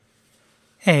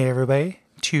Hey everybody,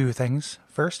 two things.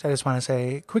 First, I just want to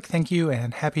say a quick thank you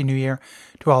and Happy New Year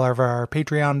to all of our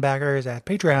Patreon backers at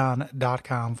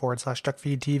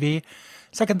patreon.com/DuckFeedTV.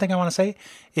 Second thing I want to say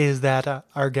is that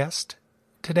our guest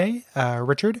today,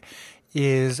 Richard,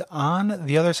 is on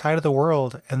the other side of the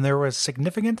world and there was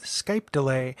significant Skype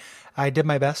delay. I did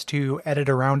my best to edit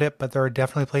around it, but there are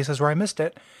definitely places where I missed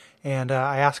it, and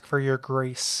I ask for your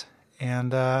grace.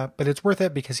 But it's worth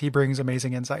it because he brings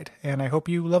amazing insight, and I hope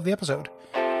you love the episode.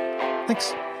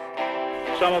 Thanks.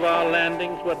 Some of our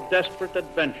landings were desperate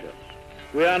adventures.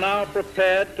 We are now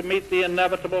prepared to meet the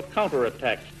inevitable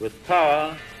counterattacks with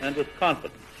power and with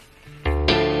confidence.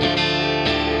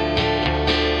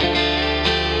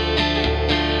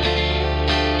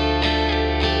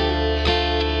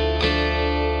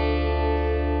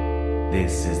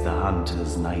 This is the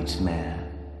hunter's nightmare,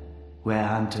 where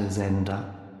hunters end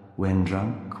up when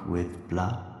drunk with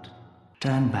blood.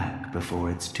 Turn back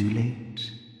before it's too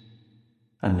late.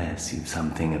 Unless you've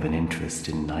something of an interest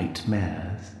in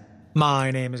nightmares.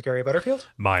 My name is Gary Butterfield.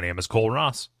 My name is Cole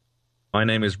Ross. My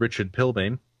name is Richard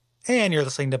Pilbeam. And you're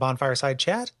listening to Bonfireside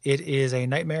Chat. It is a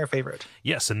nightmare favorite.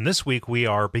 Yes, and this week we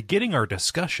are beginning our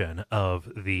discussion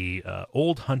of the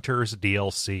Old Hunters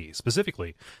DLC,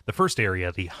 specifically the first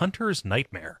area, the Hunter's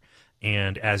Nightmare.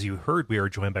 And as you heard, we are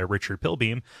joined by Richard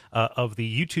Pilbeam of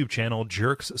the YouTube channel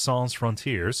Jerks Sans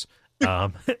Frontiers.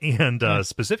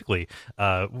 Specifically,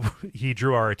 he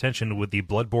drew our attention with the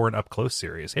Bloodborne Up Close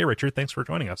series. Hey, Richard, thanks for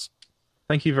joining us.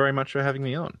 Thank you very much for having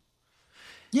me on.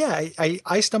 Yeah,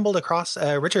 I stumbled across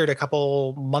Richard a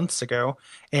couple months ago,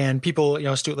 and people,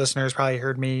 astute listeners probably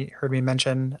heard me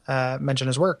mention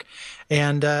his work,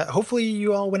 and hopefully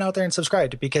you all went out there and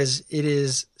subscribed because it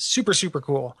is super, super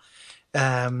cool.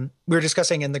 We were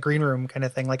discussing in the green room kind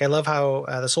of thing. Like, I love how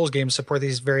the Souls games support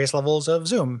these various levels of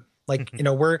zoom. Like,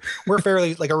 we're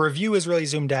fairly, like, a review is really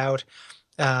zoomed out,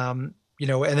 and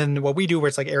then what we do where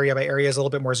it's like area by area is a little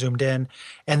bit more zoomed in.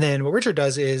 And then what Richard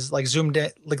does is like zoomed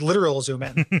in, like literal zoom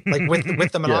in, like with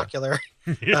the monocular,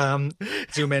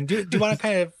 zoom in. Do you want to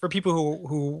kind of, for people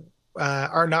who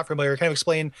are not familiar, kind of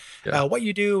explain what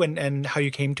you do and how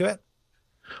you came to it?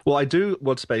 Well, I do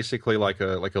what's basically like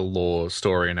a lore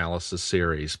story analysis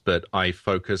series, but I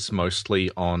focus mostly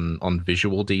on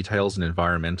visual details and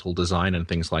environmental design and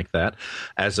things like that,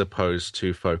 as opposed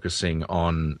to focusing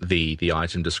on the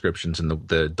item descriptions and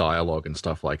the dialogue and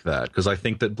stuff like that. Because I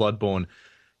think that Bloodborne,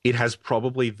 it has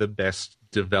probably the best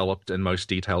developed and most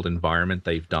detailed environment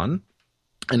they've done,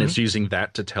 and it's using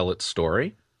that to tell its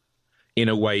story in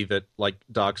a way that, like,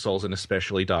 Dark Souls and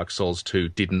especially Dark Souls 2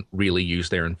 didn't really use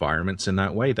their environments in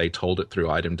that way. They told it through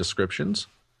item descriptions.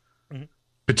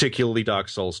 Particularly Dark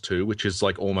Souls 2, which is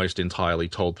like almost entirely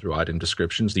told through item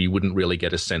descriptions. You wouldn't really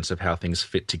get a sense of how things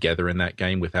fit together in that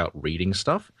game without reading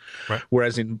stuff. Right.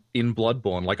 Whereas in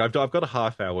Bloodborne, like I've got a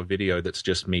half-hour video that's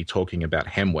just me talking about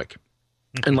Hemwick.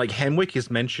 And like Hemwick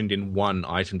is mentioned in one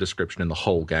item description in the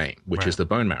whole game, which is the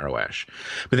Bone Marrow Ash.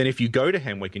 But then if you go to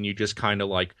Hemwick and you just kind of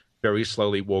like very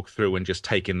slowly walk through and just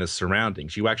take in the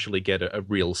surroundings, you actually get a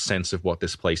real sense of what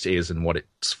this place is and what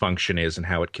its function is and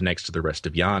how it connects to the rest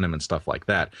of Yharnam and stuff like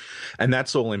that. And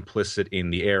that's all implicit in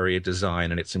the area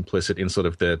design, and it's implicit in sort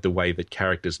of the way that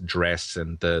characters dress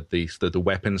and the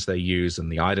weapons they use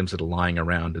and the items that are lying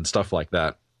around and stuff like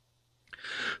that.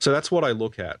 So that's what I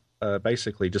look at,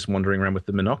 basically just wandering around with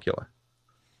the monocular.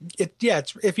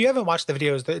 If you haven't watched the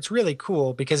videos, it's really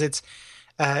cool because it's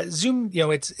zoom,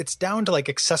 it's down to like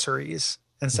accessories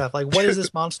and stuff. Like, what is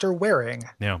this monster wearing?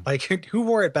 Yeah. Like, who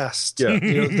wore it best? Yeah.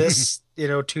 This,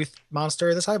 tooth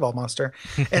monster, this eyeball monster.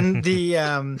 And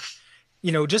the,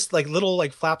 just like little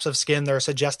like flaps of skin that are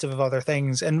suggestive of other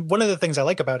things. And one of the things I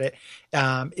like about it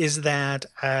is that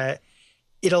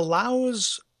it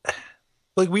allows,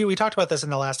 like we talked about this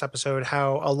in the last episode,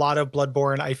 how a lot of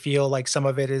Bloodborne, I feel like some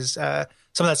of it is,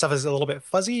 some of that stuff is a little bit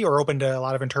fuzzy or open to a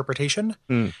lot of interpretation.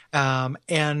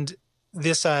 And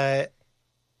this, I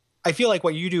feel like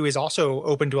what you do is also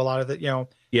open to a lot of the,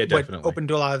 definitely open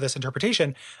to a lot of this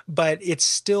interpretation, but it's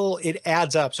still, it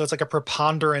adds up. So it's like a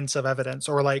preponderance of evidence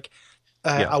or like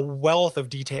a wealth of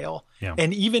detail. Yeah.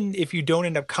 And even if you don't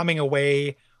end up coming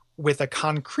away with a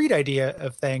concrete idea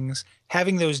of things,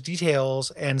 having those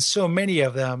details and so many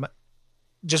of them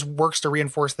just works to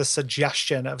reinforce the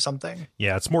suggestion of something.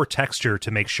 Yeah, it's more texture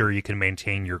to make sure you can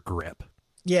maintain your grip.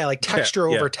 Yeah, like texture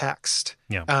Yeah, over yeah. text.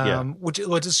 Yeah. Yeah. Which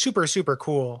is super, super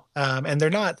cool. And they're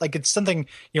not like, it's something,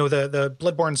 the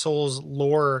Bloodborne Souls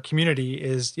lore community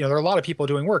is, there are a lot of people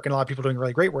doing work and a lot of people doing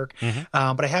really great work. Mhm.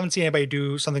 But I haven't seen anybody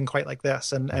do something quite like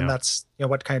this. And Yeah. that's,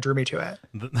 what kind of drew me to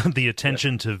it. The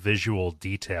attention to visual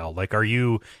detail. Like, are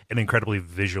you an incredibly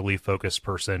visually focused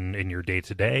person in your day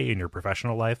to day, in your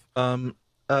professional life?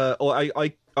 Well,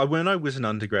 I when I was an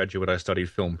undergraduate, I studied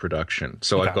film production,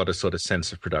 so Okay. I've got a sort of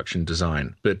sense of production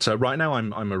design. But right now,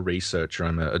 I'm a researcher.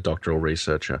 I'm a doctoral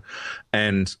researcher,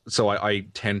 and so I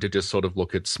tend to just sort of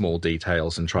look at small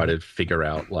details and try to figure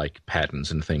out like patterns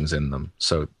and things in them.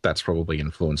 So that's probably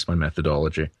influenced my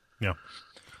methodology. Yeah.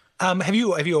 Have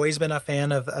you always been a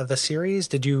fan of the series?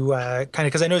 Did you kind of,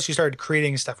 because I noticed you started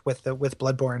creating stuff with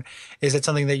Bloodborne. Is it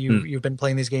something that you've been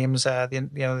playing these games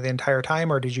the entire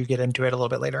time, or did you get into it a little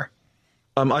bit later?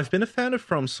 I've been a fan of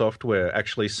From Software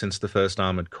actually since the first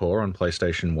Armored Core on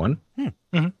PlayStation 1.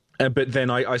 Mm-hmm. But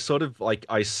then I sort of like,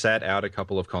 I sat out a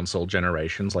couple of console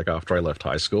generations, like after I left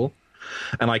high school.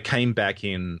 And I came back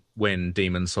in when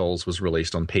Demon Souls was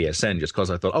released on PSN just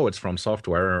because I thought, oh, it's From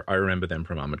Software. I remember them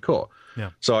from Armored Core. Yeah.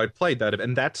 So I played that,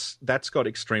 and that's got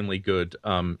extremely good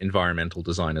environmental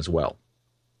design as well.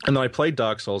 And then I played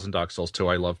Dark Souls and Dark Souls 2.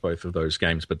 I love both of those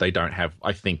games, but they don't have,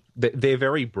 I think, they're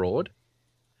very broad.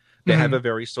 They have a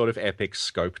very sort of epic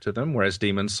scope to them, whereas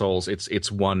Demon Souls,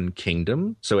 it's one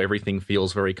kingdom, so everything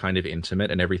feels very kind of intimate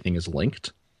and everything is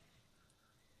linked.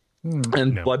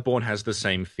 And No. Bloodborne has the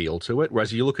same feel to it,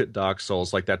 whereas you look at Dark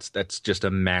Souls, like that's just a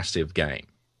massive game.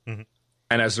 Mhm.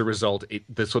 And as a result,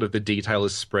 the detail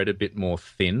is spread a bit more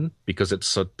thin because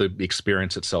the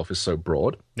experience itself is so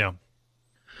broad. Yeah.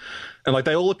 And like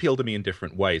they all appeal to me in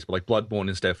different ways, but like Bloodborne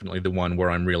is definitely the one where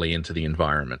I'm really into the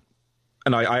environment.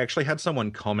 And I actually had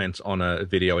someone comment on a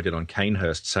video I did on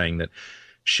Canehurst saying that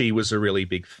she was a really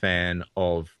big fan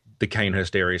of the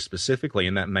Canehurst area specifically,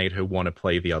 and that made her want to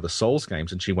play the other Souls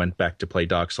games. And she went back to play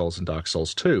Dark Souls and Dark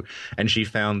Souls 2, and she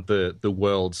found the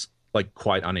worlds like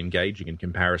quite unengaging in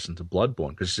comparison to Bloodborne,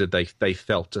 because she said they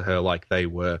felt to her like they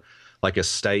were like a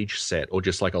stage set or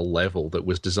just like a level that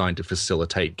was designed to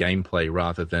facilitate gameplay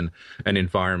rather than an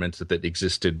environment that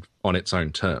existed on its own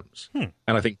terms. And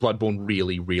I think Bloodborne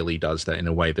really, really does that in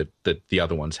a way that the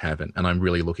other ones haven't. And I'm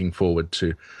really looking forward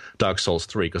to Dark Souls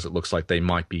 3 because it looks like they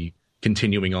might be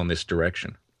continuing on this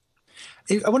direction.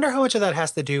 I wonder how much of that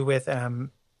has to do with,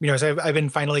 so I've been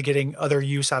finally getting other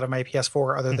use out of my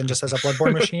PS4 other than just as a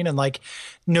Bloodborne machine, and like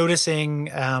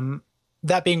noticing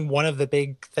that being one of the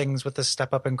big things with the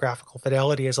step up in graphical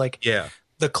fidelity is like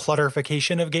the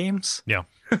clutterification of games. Yeah.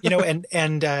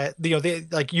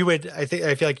 Like you would, I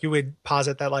feel like you would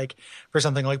posit that like for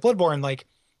something like Bloodborne, like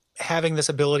having this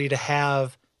ability to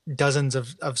have dozens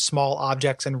of small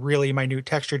objects and really minute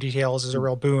texture details is a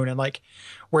real boon. And like,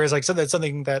 whereas like, so that's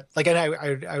something that like, and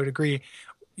I would agree,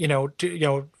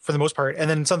 for the most part. And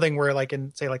then something where like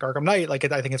in say like Arkham Knight,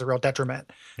 like I think it's a real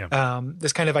detriment. Yeah.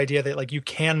 This kind of idea that like you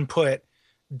can put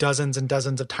dozens and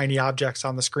dozens of tiny objects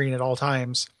on the screen at all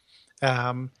times.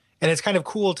 And it's kind of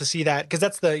cool to see that, because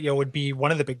that's would be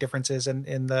one of the big differences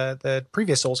in the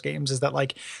previous Souls games, is that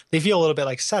like they feel a little bit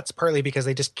like sets, partly because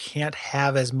they just can't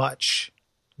have as much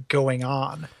going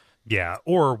on. Yeah,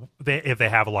 or if they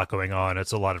have a lot going on,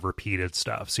 it's a lot of repeated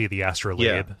stuff. See the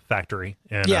Astrolabe factory.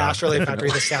 And, Astrolabe factory,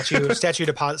 the statue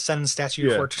deposit,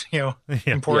 statue for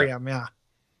Emporium. Yeah.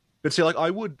 But see, like I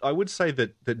would say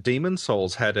that Demon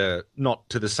Souls had a, not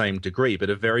to the same degree, but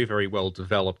a very, very well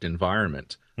developed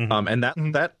environment. And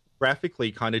that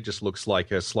graphically kind of just looks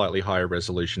like a slightly higher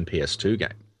resolution PS2 game.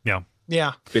 Yeah.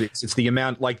 Yeah. But it's the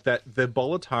amount, like that, the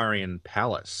Boletarian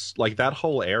Palace, like that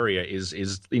whole area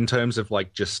is in terms of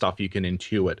like just stuff you can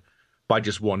intuit by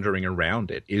just wandering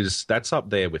around it, that's up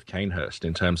there with Canehurst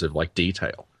in terms of like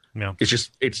detail. Yeah.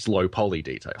 It's low poly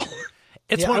detail.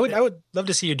 I would love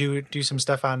to see you do some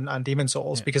stuff on Demon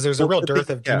Souls, because there's a real dearth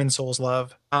of Demon Souls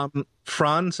love.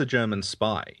 Franz, a German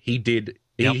spy,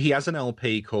 he has an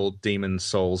LP called Demon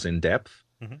Souls in Depth,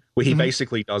 where he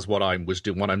basically does what I'm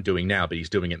doing now, but he's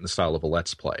doing it in the style of a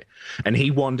Let's Play. And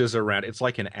he wanders around. It's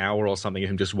like an hour or something of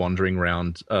him just wandering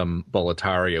around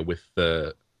Boletaria with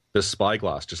the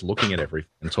spyglass, just looking at everything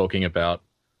and talking about,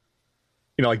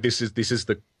 like this is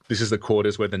the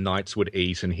quarters where the knights would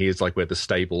eat, and here's like where the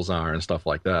stables are and stuff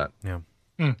like that. Yeah.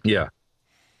 Yeah.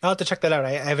 I'll have to check that out.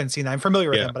 I haven't seen that. I'm familiar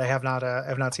with him, but I have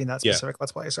not seen that specific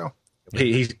Let's Play. So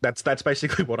that's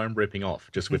basically what I'm ripping off,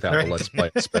 just without the Let's Play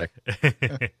spec.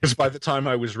 Because by the time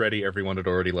I was ready, everyone had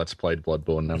already Let's Played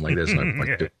Bloodborne, and I'm like, there's no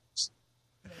point doing this.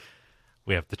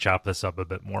 We have to chop this up a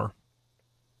bit more.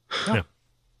 Yeah.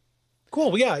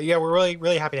 Cool. Well, yeah, we're really,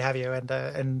 really happy to have you,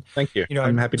 and Thank you.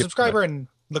 I'm happy to subscriber, and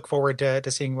look forward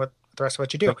to seeing what the rest of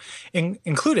what you do,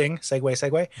 including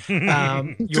segue,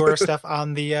 your stuff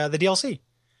on the DLC.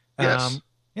 Yes.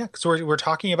 Yeah, because we're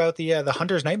talking about the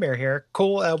Hunter's Nightmare here.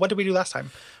 Cool. What did we do last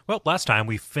time? Well, last time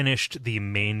we finished the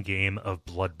main game of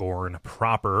Bloodborne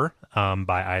proper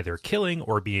by either killing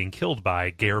or being killed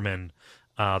by Gehrman,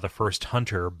 the first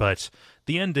hunter. But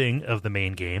the ending of the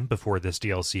main game before this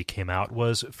DLC came out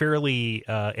was fairly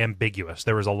ambiguous.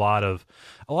 There was a lot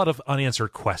of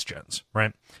unanswered questions,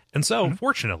 right? And so,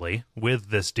 fortunately,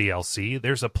 with this DLC,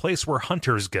 there's a place where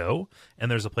hunters go,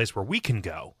 and there's a place where we can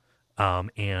go.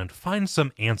 And find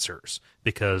some answers,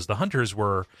 because the hunters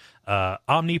were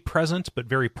omnipresent but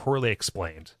very poorly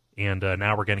explained. And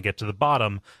now we're going to get to the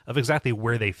bottom of exactly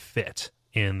where they fit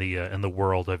in the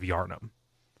world of Yharnam.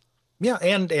 Yeah,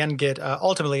 and get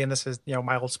ultimately, and this is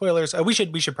mild spoilers. We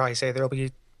should probably say there'll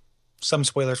be some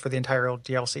spoilers for the entire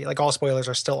DLC. Like, all spoilers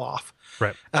are still off,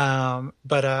 right?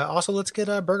 But also, let's get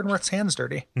Bergenworth's hands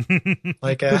dirty.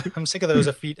 Like, I'm sick of those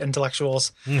effete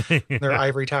intellectuals, their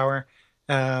ivory tower.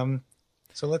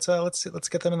 So let's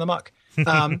get them in the muck.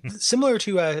 Similar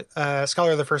to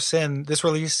Scholar of the First Sin, this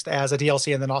released as a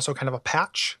DLC and then also kind of a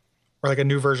patch, or like a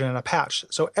new version and a patch.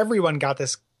 So everyone got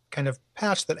this kind of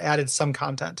patch that added some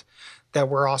content that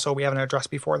we haven't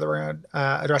addressed before, that we're going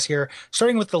to address here,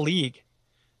 starting with the League,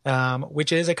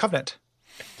 which is a covenant.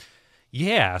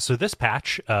 Yeah, so this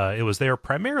patch, it was there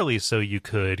primarily so you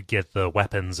could get the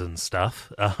weapons and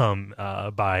stuff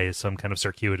by some kind of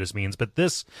circuitous means. But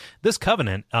this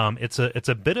covenant, it's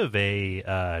a bit of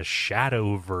a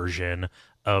shadow version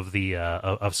of the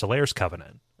of Solaire's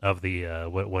covenant, of the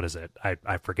what is it?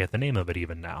 I forget the name of it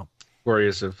even now.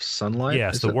 Warriors of Sunlight?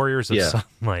 Yes, the Warriors of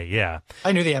Sunlight, yeah.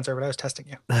 I knew the answer, but I was testing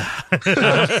you.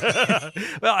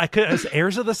 Well, I could, as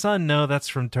Heirs of the Sun, no, that's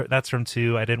from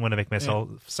 2. I didn't want to make myself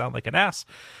sound like an ass,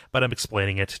 but I'm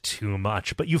explaining it too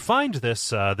much. But you find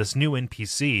this new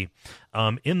NPC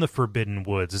in the Forbidden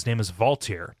Woods. His name is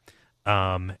Valtyr.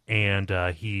 And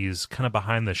he's kind of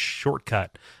behind the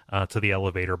shortcut to the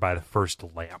elevator by the first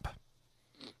lamp.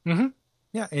 Mm-hmm.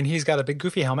 Yeah, and he's got a big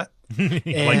goofy helmet. Like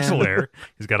Solaire.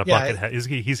 He's got a bucket head.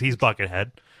 He's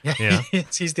Buckethead. Yeah.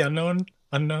 He's the unknown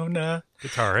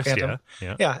guitarist. Phantom.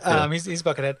 Yeah. He's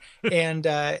Buckethead.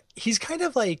 And he's kind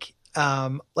of like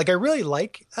I really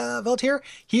like Valtyr.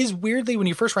 He's weirdly, when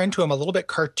you first run into him, a little bit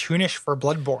cartoonish for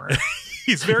Bloodborne.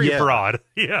 He's very broad.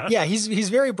 Yeah. Yeah, he's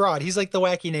very broad. He's like the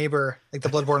wacky neighbor, like the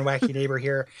Bloodborne wacky neighbor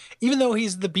here. Even though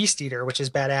he's the Beast Eater, which is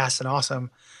badass and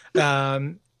awesome.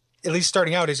 At least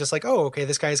starting out, is just like, oh, okay,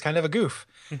 this guy is kind of a goof.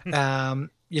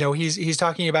 He's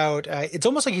talking about, it's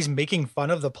almost like he's making fun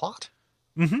of the plot.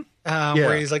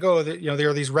 Where he's like, oh, there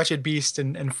are these wretched beasts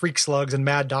and freak slugs and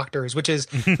mad doctors, which is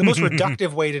the most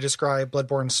reductive way to describe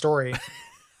Bloodborne's story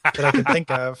that I can think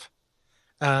of.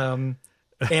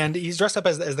 And he's dressed up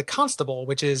as the constable,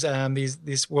 which is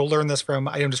these we'll learn this from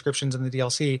item descriptions in the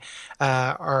DLC,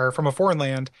 are from a foreign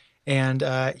land. And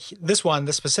this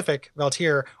specific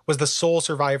Valtyr, was the sole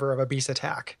survivor of a beast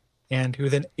attack, and who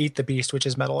then ate the beast, which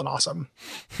is metal and awesome.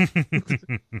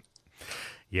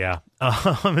 Yeah.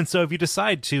 And so if you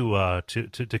decide to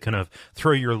kind of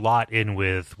throw your lot in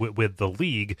with the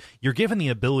League, you're given the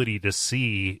ability to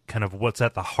see kind of what's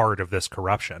at the heart of this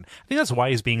corruption. I think that's why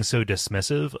he's being so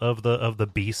dismissive of the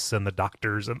beasts and the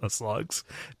doctors and the slugs,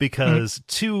 because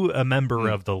to a member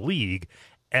of the League,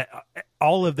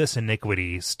 all of this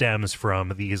iniquity stems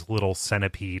from these little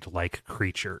centipede-like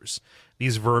creatures.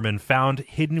 These vermin, found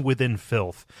hidden within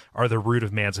filth, are the root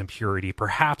of man's impurity.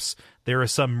 Perhaps there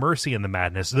is some mercy in the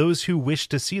madness. Those who wish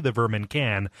to see the vermin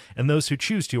can, and those who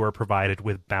choose to are provided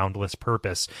with boundless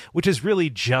purpose, which is really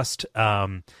just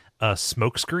a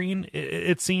smokescreen,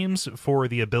 it seems, for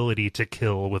the ability to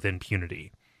kill with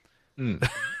impunity.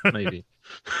 Maybe.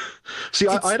 See,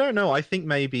 I don't know. I think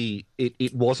maybe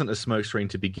it wasn't a smokescreen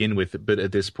to begin with, but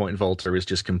at this point, Valtyr is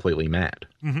just completely mad.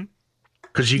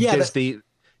 Because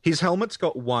his helmet's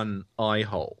got one eye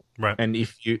hole, right? And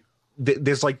if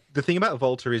there's like, the thing about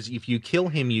Valtyr is, if you kill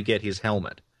him, you get his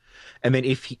helmet, and then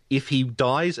if he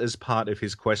dies as part of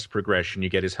his quest progression, you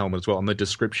get his helmet as well. And the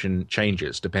description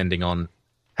changes depending on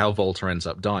how Valtyr ends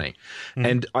up dying.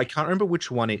 And I can't remember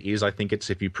which one it is. I think it's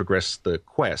if you progress the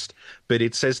quest, but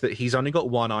it says that he's only got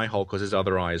one eye hole because his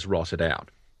other eye is rotted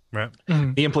out. Right.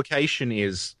 The implication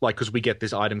is, like, because we get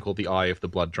this item called the Eye of the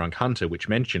Blood Drunk Hunter, which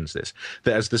mentions this,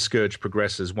 that as the scourge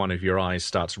progresses, one of your eyes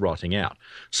starts rotting out.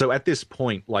 So at this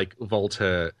point, like,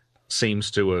 Valtyr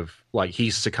seems to have, like,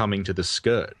 he's succumbing to the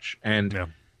scourge. And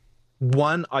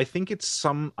I think it's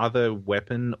some other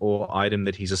weapon or item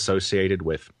that he's associated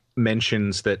with,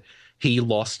 mentions that he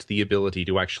lost the ability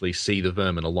to actually see the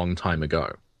vermin a long time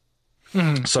ago.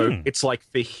 So it's like,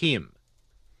 for him,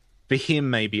 for him,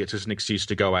 maybe it's just an excuse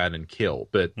to go out and kill,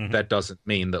 but that doesn't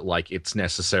mean that like it's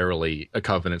necessarily a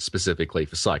covenant specifically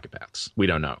for psychopaths. We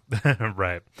don't know.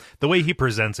 Right. The way he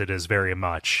presents it is very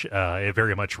much, it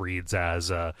very much reads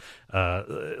as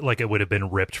like it would have been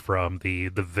ripped from the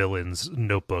villain's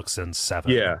notebooks in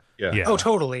Seven. Yeah. Oh,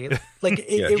 totally. Like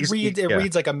it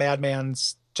reads like a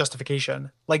madman's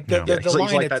justification. Like the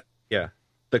line like that. Yeah.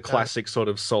 The classic sort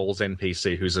of Souls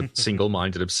NPC who's a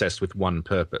single-minded, obsessed with one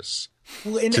purpose,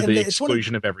 to the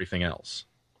exclusion of everything else.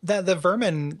 The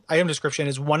vermin item description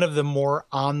is one of the more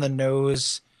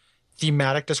on-the-nose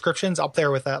thematic descriptions, up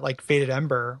there with that like Faded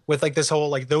Ember, with like this whole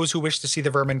like those who wish to see the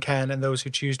vermin can, and those who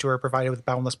choose to are provided with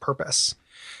boundless purpose.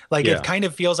 Like it kind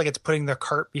of feels like it's putting the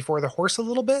cart before the horse a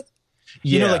little bit.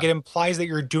 You know, like it implies that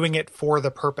you're doing it for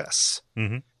the purpose,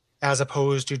 as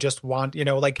opposed to just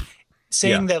like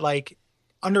saying that like.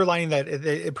 Underlining that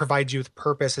it provides you with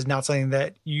purpose is not something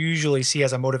that you usually see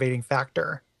as a motivating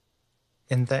factor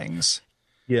in things.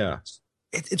 Yeah.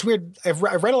 It's weird. I've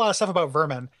read a lot of stuff about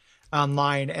vermin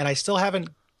online, and I still haven't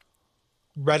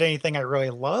read anything I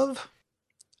really love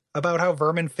about how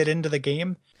vermin fit into the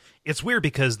game. It's weird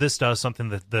because this does something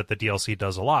that the DLC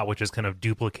does a lot, which is kind of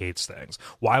duplicates things.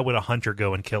 Why would a hunter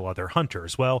go and kill other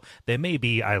hunters? Well, they may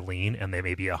be Eileen and they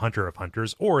may be a hunter of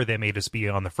hunters, or they may just be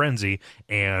on the frenzy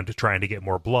and trying to get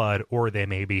more blood, or they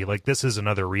may be like, this is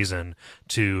another reason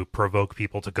to provoke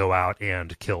people to go out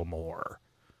and kill more.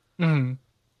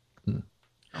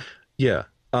 Yeah.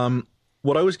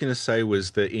 What I was going to say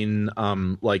was that in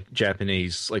like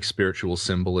Japanese like spiritual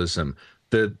symbolism,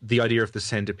 the idea of the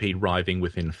centipede writhing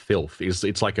within filth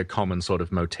it's like a common sort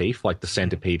of motif. Like the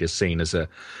centipede is seen as an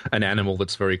animal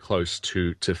that's very close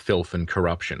to filth and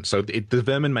corruption. So the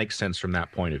vermin makes sense from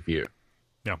that point of view.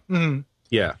 Yeah.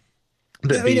 Yeah.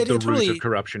 The root of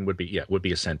corruption would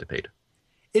be a centipede.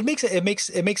 It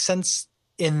makes sense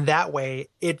in that way.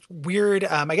 It's weird.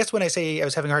 I guess when I say I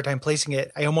was having a hard time placing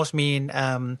it, I almost mean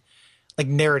like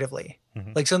narratively,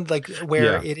 like something like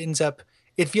where it ends up.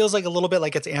 It feels like a little bit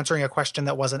like it's answering a question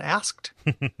that wasn't asked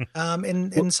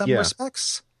in some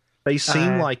respects. They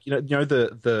seem like, you know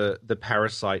the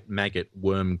parasite, maggot,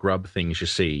 worm, grub things you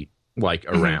see like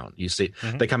around. You see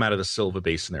they come out of the silver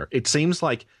beast in there. It seems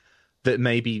like that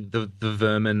maybe the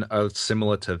vermin are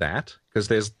similar to that, because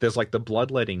there's like the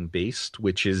bloodletting beast,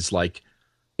 which is like,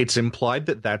 it's implied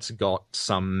that that's got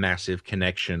some massive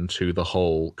connection to the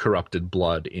whole corrupted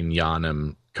blood in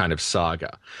Yharnam kind of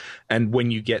saga. And when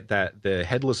you get the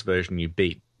headless version you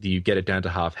get it down to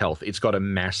half health, it's got a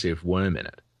massive worm in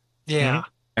it. Yeah.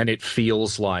 And it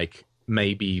feels like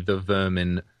maybe the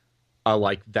vermin are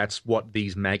like, that's what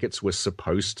these maggots were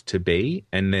supposed to be,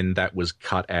 and then that was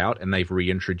cut out and they've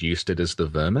reintroduced it as the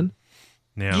vermin.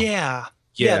 Yeah.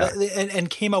 And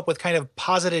came up with kind of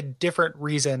posited different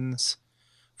reasons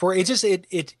for it. Just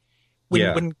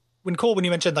when Cole, when you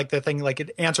mentioned like the thing, like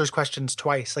it answers questions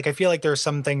twice, like I feel like there are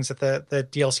some things that the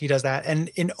DLC does that. And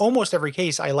in almost every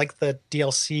case, I like the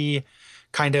DLC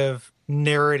kind of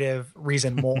narrative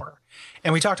reason more.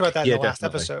 And we talked about that in the last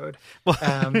episode. Well,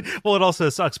 well, it also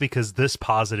sucks because this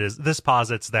posits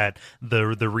that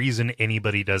the reason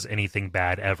anybody does anything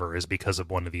bad ever is because of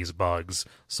one of these bugs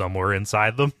somewhere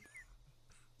inside them.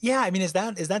 Yeah, I mean, is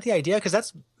that the idea? Because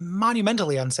that's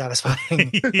monumentally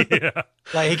unsatisfying. Yeah.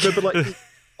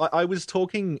 I was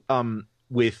talking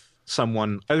with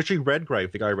someone, actually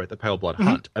Redgrave, the guy who wrote the Pale Blood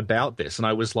Hunt, about this, and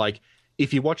I was like,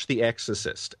 if you watch The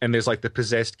Exorcist and there's like the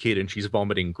possessed kid and she's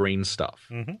vomiting green stuff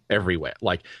everywhere,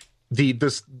 like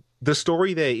the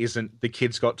story there isn't the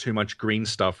kid's got too much green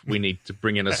stuff, we need to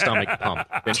bring in a stomach pump,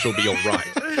 then she'll be all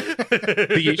right.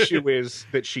 The issue is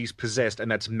that she's possessed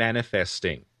and that's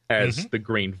manifesting as the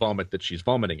green vomit that she's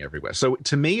vomiting everywhere. So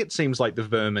to me, it seems like the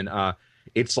vermin are,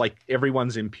 it's like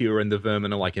everyone's impure and the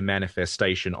vermin are like a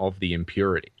manifestation of the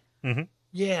impurity.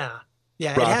 Yeah.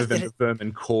 Rather than the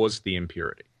vermin cause the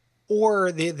impurity. Or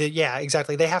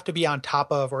exactly. They have to be on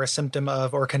top of or a symptom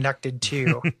of or connected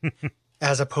to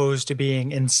as opposed to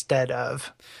being instead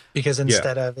of, because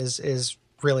instead of is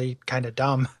really kind of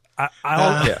dumb.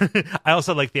 I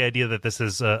also like the idea that this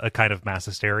is a kind of mass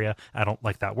hysteria. I don't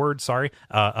like that word. Sorry.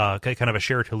 Kind of a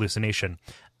shared hallucination.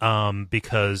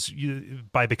 Because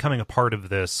by becoming a part of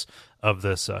this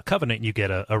covenant, you get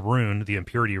a rune, the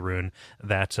impurity rune,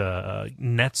 that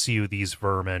nets you these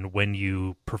vermin when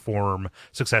you perform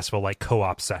successful like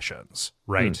co-op sessions,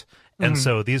 right? And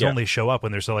so these only show up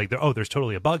when there's there's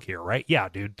totally a bug here, right? Yeah,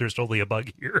 dude, there's totally a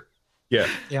bug here.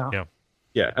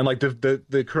 Yeah, and like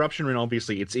the corruption rune,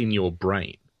 obviously, it's in your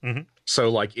brain. So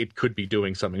like it could be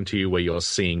doing something to you where you're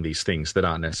seeing these things that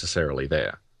aren't necessarily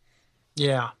there.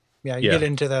 Yeah, you get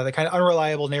into the kind of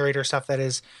unreliable narrator stuff that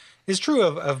is is true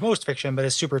of most fiction, but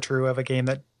is super true of a game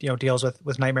that, deals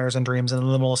with nightmares and dreams and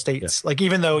liminal states. Like,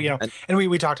 even though, and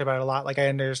we talked about it a lot, like, I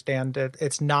understand that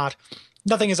it's not,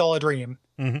 nothing is all a dream,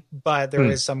 but there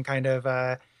is some kind of,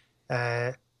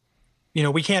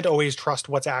 we can't always trust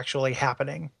what's actually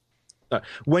happening.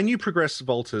 When you progress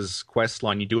Volta's quest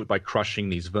line, you do it by crushing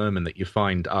these vermin that you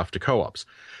find after co-ops.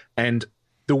 And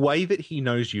the way that he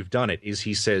knows you've done it is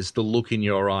he says, the look in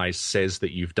your eyes says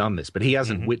that you've done this, but he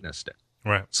hasn't witnessed it.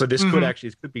 Right. So this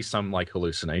could be some like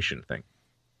hallucination thing.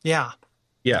 Yeah.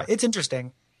 Yeah. It's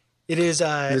interesting. It is,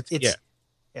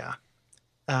 yeah.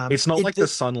 It's not like the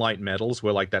sunlight metals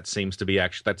where like that seems to be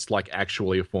that's like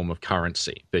actually a form of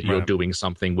currency that you're doing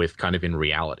something with kind of in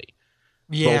reality.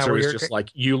 Yeah. Volta is just like,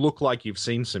 you look like you've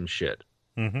seen some shit.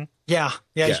 Yeah.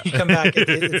 You come back,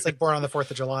 it's like Born on the 4th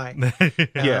of July.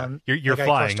 You're like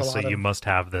flying, so you must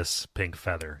have this pink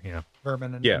feather. Yeah.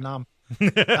 Vermin and Nom.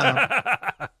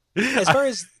 As far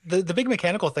as the big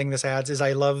mechanical thing this adds is,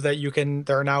 I love that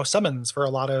there are now summons for a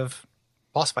lot of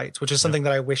boss fights, which is something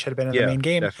that I wish had been in the main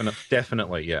game.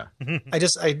 Definitely, yeah.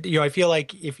 I feel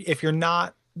like if you're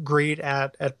not great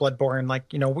at Bloodborne,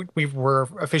 like, we were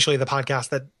officially the podcast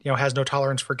that, has no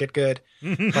tolerance for get good.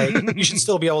 Like, you should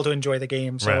still be able to enjoy the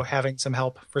game. So having some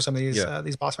help for some of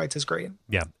these boss fights is great.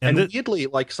 Yeah. And weirdly,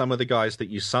 like, some of the guys that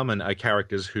you summon are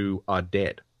characters who are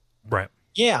dead. Right.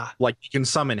 Yeah. Like, you can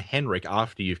summon Henrik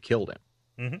after you've killed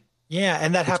him. Yeah,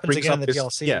 and that happens again in the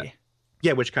DLC.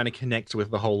 Yeah, which kind of connects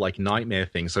with the whole, like, nightmare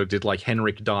thing. So did, like,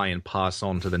 Henrik die and pass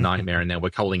on to the nightmare, and now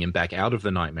we're calling him back out of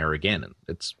the nightmare again? And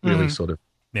it's really sort of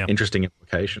interesting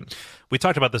implications. We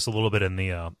talked about this a little bit in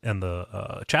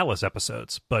the Chalice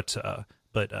episodes, but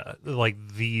like,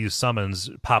 these summons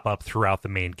pop up throughout the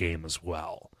main game as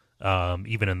well.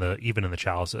 Even in the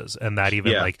chalices, and that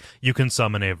like, you can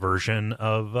summon a version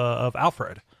of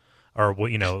Alfred, or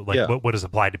what what is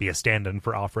applied to be a stand-in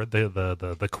for Alfred,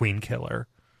 the Queen Killer.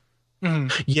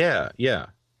 Yeah.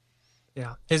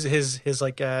 His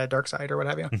like dark side or what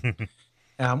have you.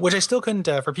 Which I still couldn't,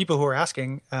 for people who are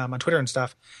asking on Twitter and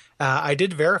stuff, I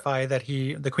did verify that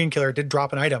the Queen Killer did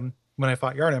drop an item when I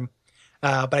fought Yarnum.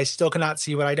 But I still cannot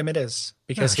see what item it is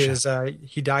because his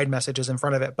he died message is in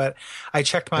front of it. But I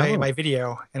checked my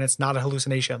video, and it's not a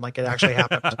hallucination. Like, it actually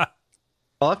happened.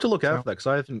 I'll have to look out for that,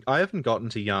 because I haven't gotten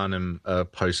to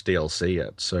Yarnum post DLC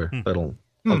yet, so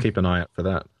I'll keep an eye out for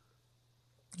that.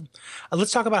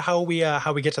 Let's talk about how we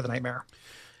get to the nightmare.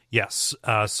 Yes.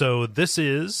 So this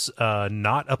is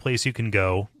not a place you can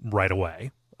go right away.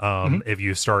 If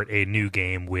you start a new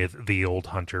game with the old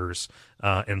hunters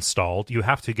installed, you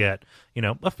have to get,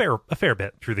 a fair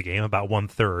bit through the game, about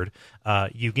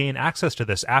 1/3. You gain access to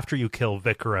this after you kill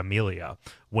Vicar Amelia,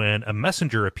 when a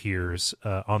messenger appears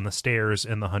on the stairs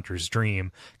in the hunter's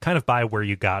dream, kind of by where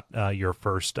you got your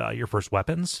first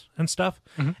weapons and stuff,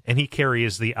 and he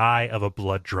carries the eye of a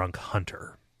blood-drunk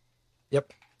hunter.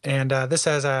 Yep. And this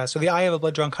says, so the eye of a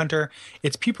blood-drunk hunter,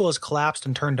 its pupil is collapsed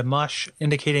and turned to mush,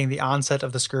 indicating the onset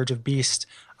of the scourge of beast.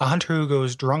 A hunter who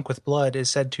goes drunk with blood is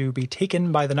said to be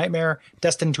taken by the nightmare,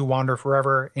 destined to wander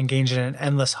forever, engaged in an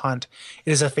endless hunt.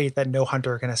 It is a fate that no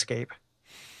hunter can escape.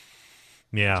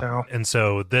 Yeah, and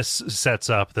so this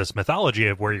sets up this mythology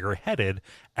of where you're headed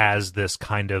as this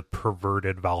kind of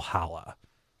perverted Valhalla.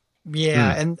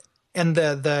 Yeah, and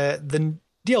the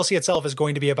DLC itself is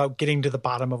going to be about getting to the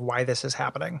bottom of why this is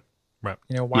happening. Right.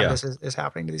 Why this is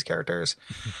happening to these characters.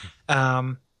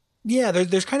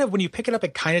 There's kind of, when you pick it up,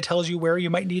 it kind of tells you where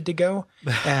you might need to go.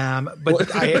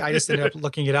 But I just ended up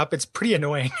looking it up. It's pretty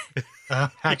annoying,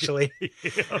 actually.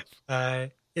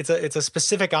 It's a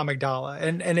specific amygdala,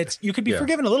 and it's, you could be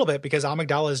forgiven a little bit because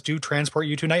amygdalas do transport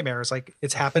you to nightmares. Like,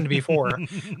 it's happened before,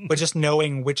 but just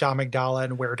knowing which amygdala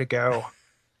and where to go.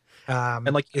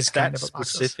 And like, is that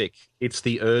specific? It's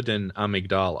the Erden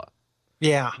amygdala.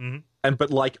 Yeah.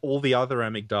 But like, all the other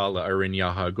amygdala are in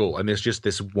Yahar'gul, and there's just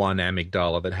this one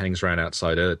amygdala that hangs around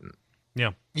outside Erden.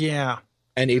 Yeah.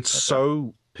 And it's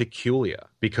so peculiar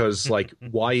because, like,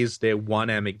 why is there one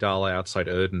amygdala outside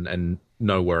Erden and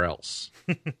nowhere else?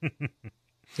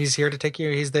 He's here to take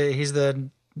you. He's the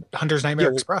Hunter's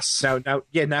Nightmare Express. Now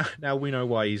we know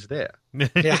why he's there.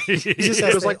 Yeah,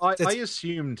 because like I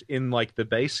assumed in like the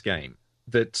base game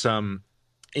that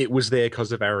it was there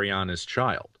because of Ariana's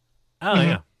child. Oh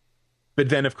yeah, but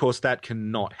then of course that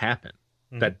cannot happen.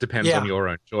 That depends on your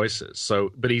own choices.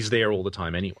 So, but he's there all the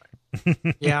time anyway.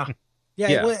 Yeah.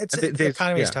 Well, the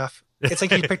economy is tough. It's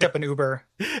like he picked up an Uber.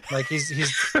 Like he's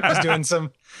doing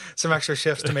some extra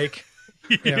shifts to make.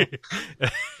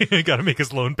 You got to make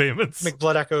his loan payments. Make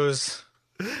blood echoes.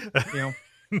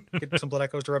 Get some blood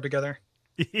echoes to rub together.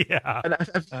 Yeah. And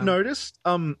have you noticed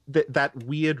that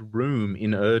weird room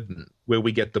in Erden where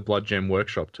we get the Blood Gem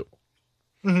Workshop tool?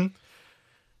 Mm-hmm.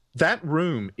 That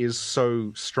room is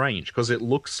so strange because it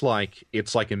looks like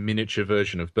it's like a miniature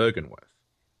version of Bergenworth.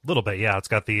 A little bit, yeah. It's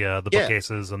got the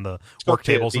bookcases and the got work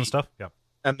tables and stuff. Yeah.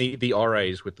 And the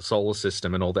arrays with the solar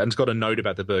system and all that. And it's got a note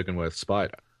about the Bergenworth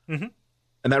spider. Mm-hmm.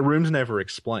 And that room's never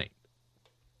explained.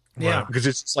 Yeah. Right. Because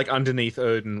it's like underneath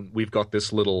Erden, we've got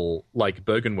this little like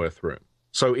Bergenworth room.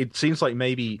 So it seems like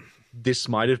maybe this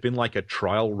might have been like a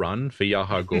trial run for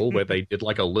Yahar'gul where they did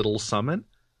like a little summon.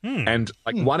 And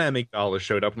like one amygdala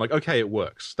showed up and like, okay, it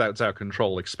works. That's our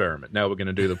control experiment. Now we're going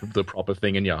to do the proper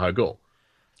thing in Yahar'gul.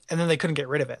 And then they couldn't get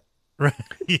rid of it. Right.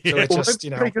 So Yeah. it just,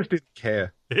 They just didn't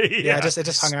care. yeah, it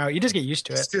just hung out. You just get used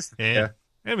to it. It's just, Yeah.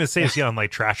 I mean, it saves you on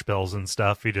like trash bills and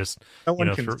stuff. You just no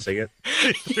one can throw- see it.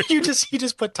 you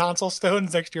just put tonsil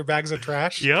stones next to your bags of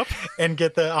trash. Yep. And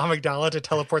get the amygdala to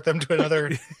teleport them to another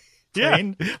Yeah.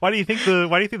 plane. Why do you think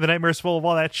the nightmare's full of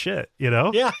all that shit? You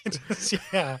know? Yeah.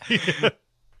 Yeah.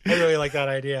 I really like that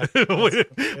idea.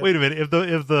 wait a minute.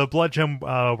 If the Blood Gem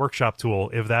workshop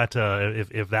tool, if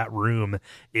that room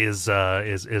is a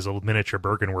miniature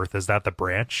Bergenworth, is that the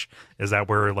branch? Is that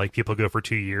where like people go for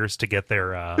 2 years to get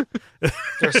their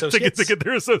Their associates. to get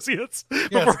their associates?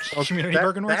 Yeah, before- community that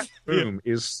Bergenworth. room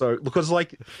is so because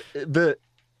like the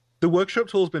workshop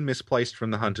tool's been misplaced from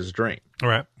the Hunter's Dream. All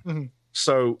right.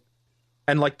 So,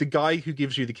 and like the guy who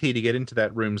gives you the key to get into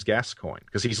that room's Gascoigne,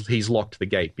 because he's locked the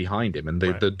gate behind him, and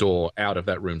the door out of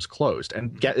that room's closed,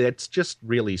 and it's just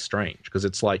really strange because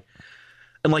it's like,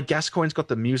 and like Gascoigne's got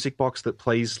the music box that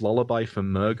plays Lullaby for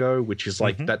Murgo, which is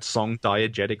like that song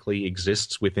diegetically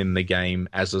exists within the game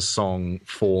as a song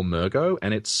for Murgo,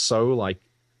 and it's so like.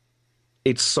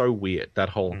 It's so weird, that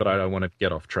whole, but I don't want to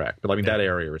get off track. But I mean, that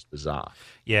area is bizarre.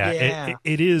 Yeah, Yeah.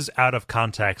 It is out of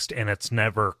context, and it's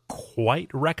never quite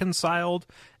reconciled,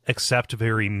 except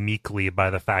very meekly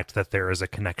by the fact that there is a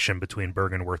connection between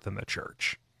Bergenworth and the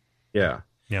church. Yeah.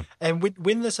 And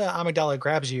when this amygdala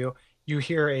grabs you, you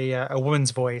hear a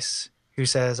woman's voice who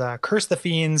says, "Curse the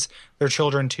fiends, their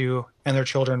children too, and their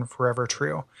children forever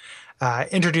true."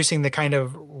 Introducing the kind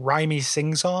of rhymey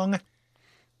sing-song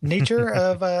nature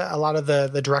of a lot of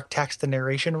the direct text and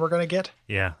narration we're going to get.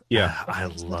 Yeah. Yeah. I in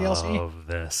the DLC. love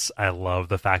this. I love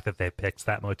the fact that they picked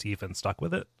that motif and stuck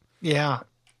with it. Yeah.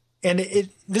 And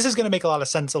this is going to make a lot of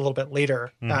sense a little bit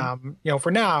later.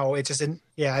 For now, it's just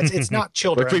it's not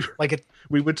children.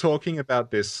 We were talking about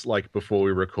this like before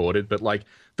we recorded, but like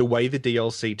the way the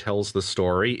DLC tells the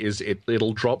story is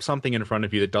it'll drop something in front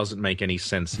of you that doesn't make any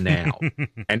sense now,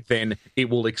 and then it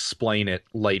will explain it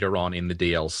later on in the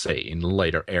DLC in a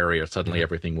later area. Suddenly,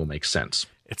 everything will make sense.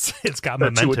 It's got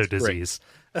But to a memento degree. disease.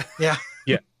 Yeah.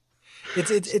 Yeah.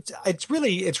 It's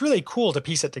really cool to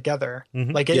piece it together.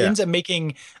 Like it Yeah. ends up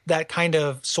making that kind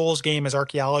of Souls game as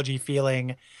archaeology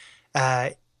feeling,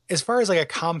 as far as like a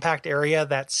compact area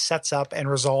that sets up and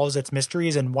resolves its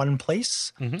mysteries in one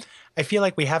place. I feel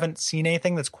like we haven't seen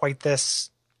anything that's quite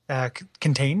this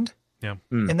contained. Yeah.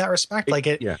 In that respect,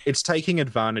 It's taking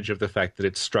advantage of the fact that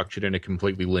it's structured in a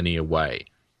completely linear way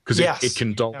because Yes. it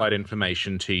can dole out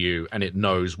information to you and it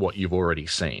knows what you've already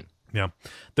seen. Yeah.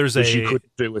 There's Which you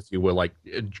couldn't do if you were like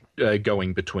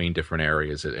going between different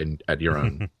areas at your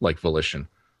own like volition.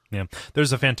 Yeah,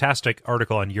 there's a fantastic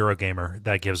article on Eurogamer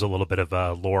that gives a little bit of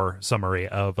a lore summary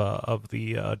of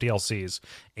the DLCs,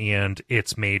 and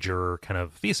its major kind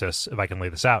of thesis, if I can lay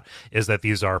this out, is that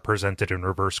these are presented in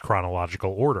reverse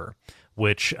chronological order,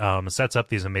 which sets up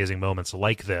these amazing moments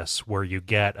like this, where you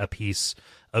get a piece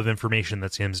of information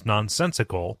that seems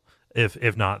nonsensical,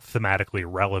 if not thematically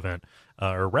relevant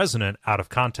or resonant, out of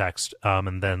context,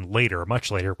 and then later,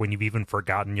 much later, when you've even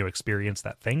forgotten you experienced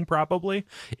that thing, probably,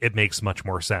 it makes much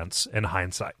more sense in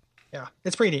hindsight. Yeah,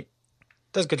 it's pretty neat.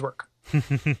 Does good work.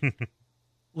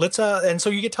 Let's and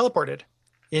so you get teleported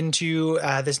into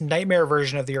this nightmare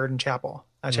version of the Erden Chapel,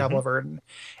 Chapel of Erden,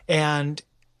 and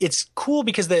it's cool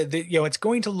because the it's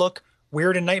going to look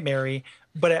weird and nightmare-y,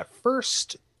 but at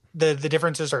first the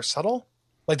differences are subtle.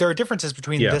 Like there are differences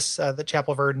between this the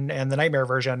Chapel of Erden and the nightmare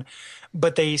version,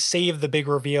 but they save the big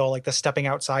reveal, like the stepping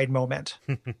outside moment,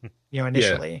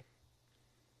 initially.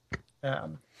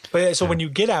 But so when you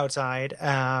get outside,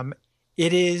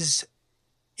 it is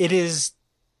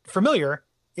familiar.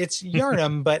 It's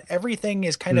Yharnam, but everything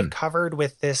is kind of covered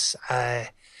with this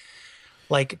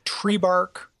like tree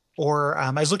bark, or I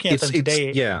was looking at them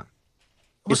today. Yeah,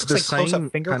 Almost it's looks the like close-up same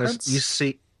fingerprints.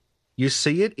 kind of. You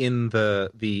see it in the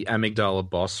amygdala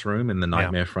boss room in the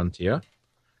Nightmare Frontier.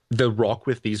 The rock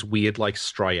with these weird like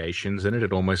striations in it.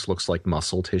 It almost looks like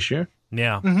muscle tissue.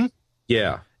 Yeah.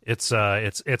 Yeah.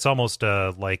 It's almost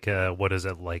like what is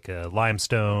it, like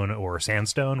limestone or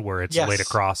sandstone, where it's Yes. laid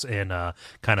across in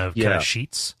kind of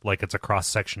sheets, like it's a cross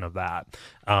section of that,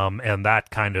 and that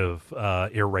kind of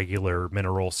irregular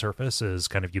mineral surface is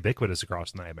kind of ubiquitous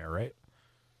across the Nightmare, right?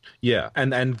 Yeah,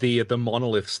 and the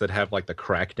monoliths that have like the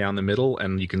crack down the middle,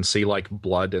 and you can see like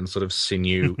blood and sort of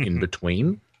sinew in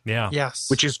between. Yeah. Yes.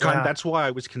 Which is Yeah. that's why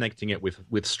I was connecting it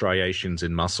with striations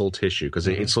in muscle tissue, because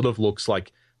it sort of looks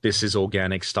like this is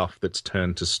organic stuff that's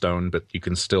turned to stone, but you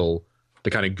can still, the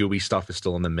kind of gooey stuff is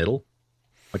still in the middle,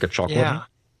 like a chocolate. Yeah.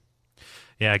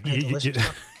 Yeah. delicious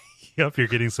stuff. Yep, you're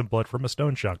getting some blood from a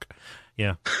stone chunk.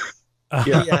 Yeah.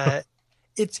 Yeah.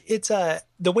 It's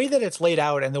the way that it's laid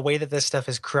out and the way that this stuff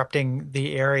is corrupting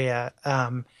the area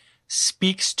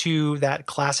speaks to that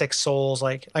classic Souls,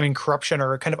 corruption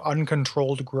or kind of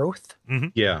uncontrolled growth.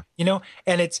 Yeah.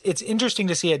 And it's interesting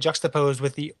to see it juxtaposed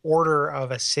with the order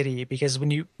of a city, because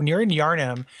when you're in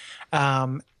Yharnam,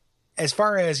 as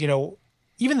far as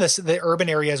even the urban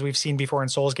areas we've seen before in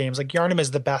Souls games, like Yharnam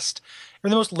is the best or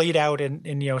the most laid out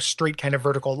in straight kind of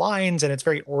vertical lines, and it's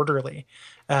very orderly.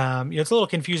 It's a little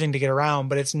confusing to get around,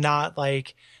 but it's not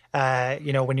like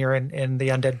when you're in the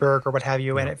Undead Burg or what have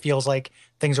you, and it feels like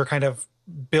things are kind of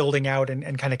building out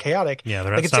and kind of chaotic. Yeah,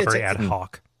 they're not very ad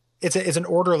hoc. It's an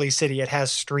orderly city. It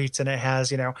has streets and it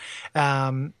has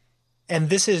and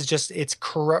this is just it's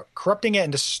corrupting it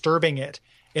and disturbing it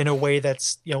in a way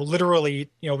that's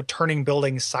literally turning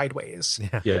buildings sideways.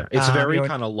 Yeah, it's very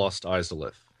kind of Lost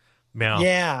Izalith.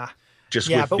 Yeah. Just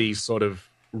with these sort of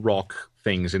rock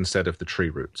things instead of the tree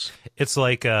roots. It's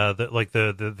like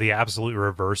the absolute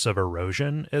reverse of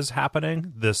erosion is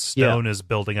happening. This stone is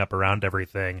building up around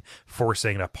everything,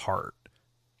 forcing it apart.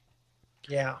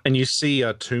 Yeah. And you see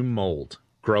a tomb mold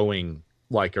growing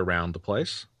like around the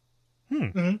place.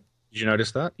 Mm-hmm. Did you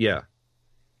notice that? Yeah.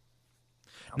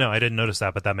 No, I didn't notice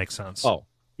that, but that makes sense. Oh,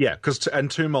 yeah, because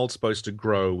tomb mold's supposed to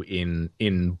grow in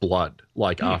blood,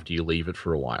 after you leave it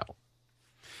for a while.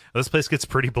 This place gets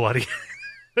pretty bloody.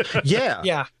 Yeah.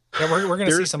 Yeah. We're going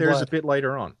to see some There's blood. a bit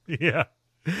later on. Yeah.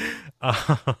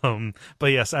 But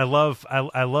yes, I love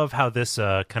how this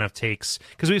kind of takes,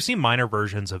 because we've seen minor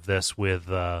versions of this with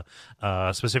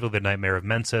specifically the Nightmare of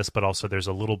Mensis, but also there's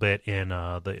a little bit in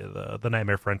the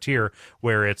Nightmare Frontier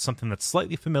where it's something that's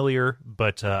slightly familiar,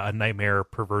 but a nightmare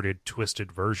perverted,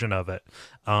 twisted version of it.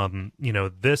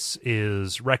 This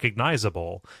is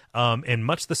recognizable in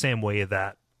much the same way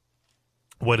that,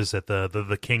 what is it?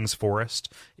 The King's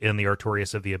Forest in the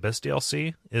Artorias of the Abyss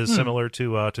DLC is similar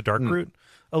to Darkroot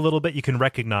a little bit. You can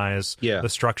recognize the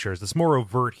structures. It's more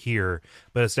overt here,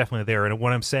 but it's definitely there. And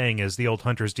what I'm saying is the Old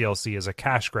Hunters DLC is a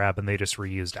cash grab, and they just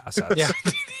reused assets.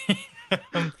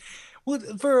 Yeah. Well,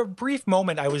 for a brief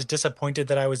moment, I was disappointed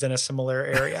that I was in a similar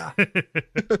area.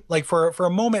 For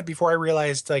a moment before I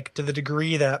realized, to the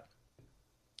degree that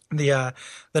the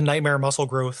Nightmare muscle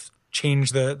growth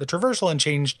changed the traversal and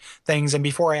changed things, and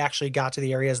before I actually got to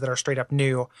the areas that are straight up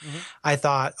new, I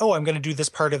thought, I'm going to do this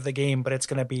part of the game, but it's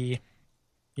going to be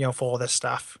full of this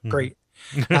stuff. Great.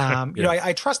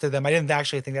 I trusted them. I didn't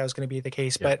actually think that was going to be the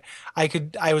case, but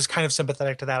I was kind of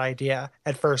sympathetic to that idea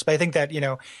at first. But I think that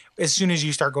as soon as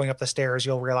you start going up the stairs,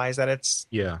 you'll realize that it's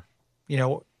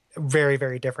very,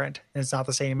 very different, and it's not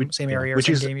the same area, which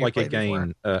or is same game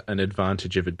again an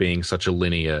advantage of it being such a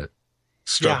linear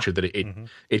structure that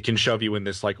it can shove you in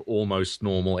this almost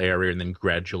normal area and then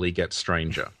gradually get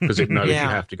stranger because it knows you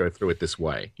have to go through it this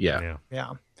way. Yeah.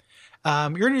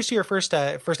 You're going to see your first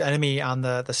enemy on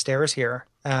the stairs here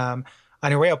on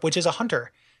your way up, which is a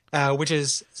hunter, which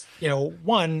is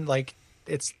one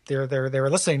it's they were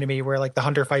listening to me where the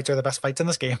hunter fights are the best fights in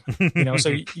this game, so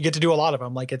you get to do a lot of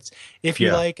them. It's if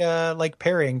you like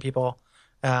parrying people.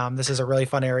 This is a really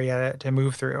fun area to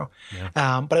move through.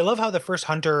 Yeah. But I love how the first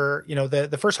hunter,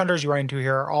 the first hunters you run into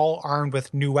here are all armed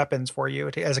with new weapons for you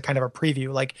as a kind of a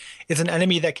preview. It's an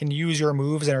enemy that can use your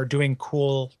moves and are doing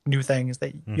cool new things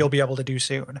that you'll be able to do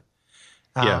soon.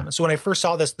 So when I first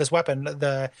saw this weapon,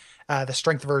 the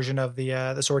strength version of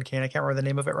the sword cane, I can't remember the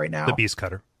name of it right now. The Beast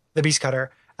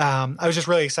Cutter. I was just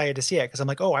really excited to see it because I'm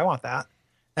like, I want that.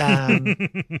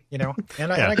 And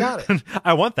I got it.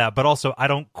 I want that, but also I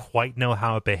don't quite know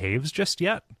how it behaves just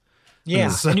yet. Yeah,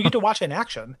 so. And you get to watch it in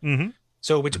action.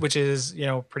 So which is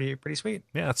pretty sweet.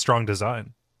 Yeah, it's strong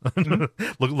design.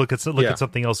 look at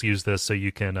something else. Use this so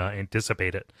you can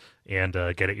anticipate it and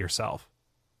get it yourself.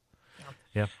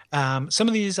 Yeah. Some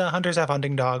of these hunters have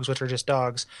hunting dogs, which are just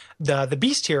dogs. The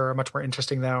beast here are much more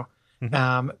interesting though,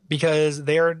 because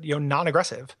they are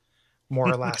non-aggressive, more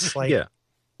or less.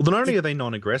 Well, not only are they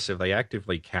non-aggressive, they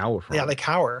actively cower from they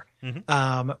cower.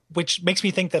 which makes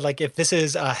me think that like if this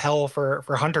is hell for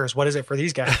hunters, what is it for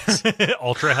these guys?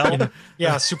 Ultra hell.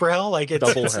 Yeah, super hell. Like it's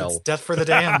Double it's hell. death for the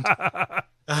damned.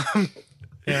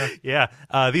 Yeah.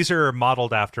 Yeah. These are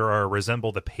modeled after or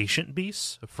resemble the patient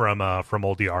beasts from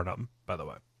Old Yarnum, by the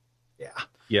way.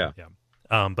 Yeah.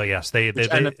 But yes, they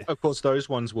And of course, those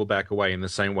ones will back away in the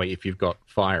same way if you've got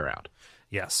fire out.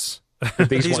 yes.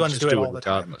 These ones just do it all the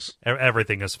time. regardless.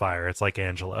 Everything is fire. It's like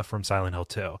Angela from Silent Hill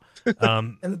 2.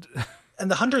 And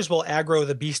the hunters will aggro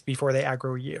the beast before they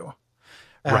aggro you.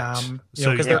 Right.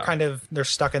 So, Because they're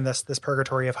stuck in this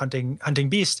purgatory of hunting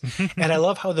beasts. And I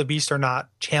love how the beasts are not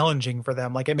challenging for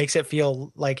them. Like it makes it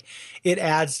feel like it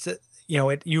adds to,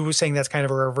 you were saying that's kind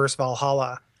of a reverse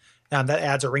Valhalla. That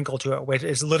adds a wrinkle to it, which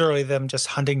is literally them just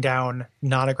hunting down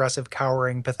non-aggressive,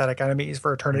 cowering, pathetic enemies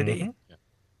for eternity.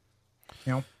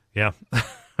 Yeah.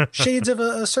 Shades of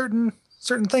a certain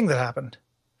thing that happened.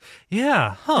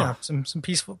 Yeah. Huh. Yeah, some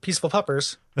peaceful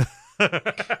puppers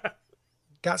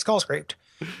got skull scraped.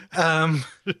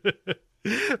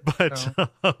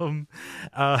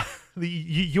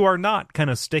 You are not kind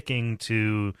of sticking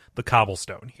to the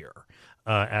cobblestone here.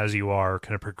 As you are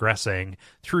kind of progressing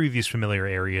through these familiar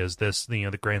areas,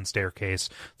 the grand staircase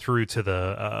through to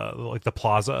the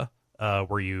plaza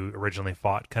where you originally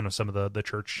fought kind of some of the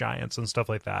church giants and stuff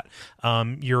like that.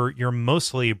 You're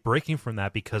mostly breaking from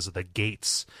that because of the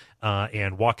gates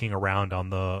and walking around on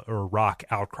the rock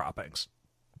outcroppings.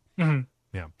 Mm-hmm.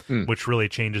 Yeah, which really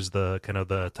changes the kind of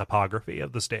the topography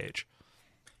of the stage.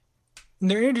 And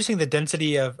they're introducing the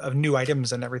density of new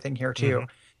items and everything here too,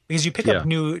 because you pick up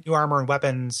new armor and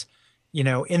weapons,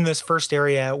 in this first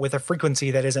area with a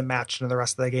frequency that isn't matched in the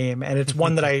rest of the game, and it's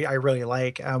one that I really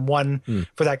like. One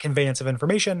for that conveyance of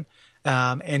information,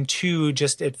 and two,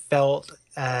 just it felt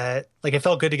good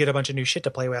to get a bunch of new shit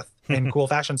to play with in cool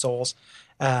fashion souls.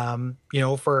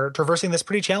 For traversing this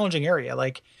pretty challenging area,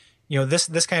 like.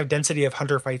 This kind of density of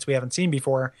hunter fights we haven't seen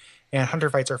before, and hunter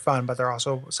fights are fun, but they're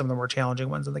also some of the more challenging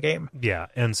ones in the game. Yeah,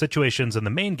 and situations in the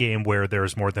main game where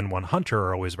there's more than one hunter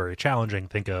are always very challenging.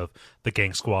 Think of the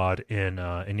gang squad in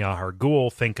Yahar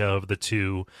Ghul. Think of the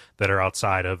two that are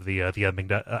outside of the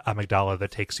amygdala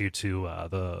that takes you to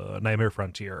the Nightmare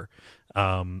Frontier.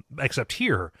 Except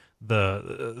here,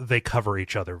 they cover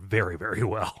each other very, very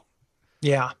well.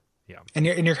 Yeah. And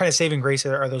your kind of saving grace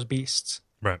are those beasts,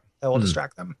 right? That will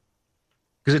distract them.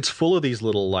 Because it's full of these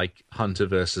little, like, hunter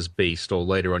versus beast, or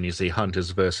later on you see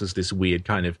hunters versus this weird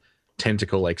kind of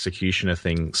tentacle executioner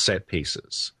thing set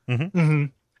pieces. Mm-hmm.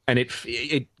 And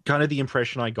it kind of, the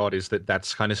impression I got is that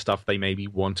that's kind of stuff they maybe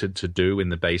wanted to do in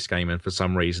the base game, and for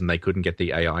some reason they couldn't get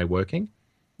the AI working.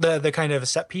 The kind of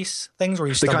set piece things where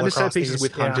you stumble the kind of across set pieces these,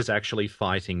 with hunters actually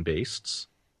fighting beasts.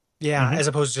 Yeah, as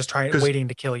opposed to just waiting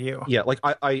to kill you. Yeah, like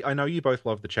I know you both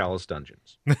love the Chalice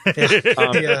dungeons.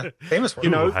 Famous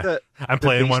for I'm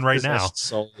playing one right now.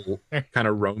 Soul kind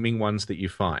of roaming ones that you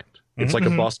find. It's like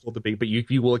a boss called the beast, but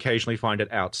you will occasionally find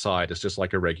it outside as just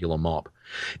like a regular mob.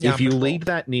 Yeah, if you lead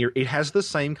that near, it has the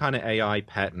same kind of AI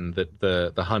pattern that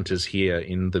the hunters here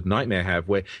in the Nightmare have,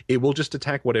 where it will just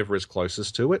attack whatever is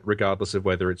closest to it, regardless of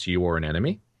whether it's you or an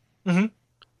enemy. Mm-hmm.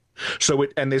 So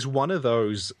and there's one of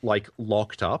those like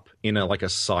locked up in a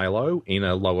silo in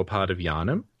a lower part of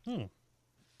Yharnam.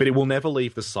 But it will never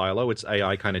leave the silo. Its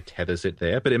AI kind of tethers it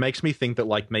there. But it makes me think that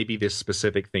like maybe this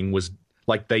specific thing was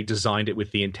like they designed it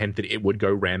with the intent that it would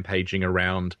go rampaging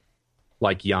around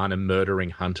like Yharnam murdering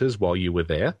hunters while you were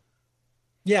there.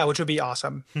 Yeah, which would be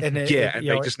awesome. And they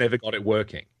just never got it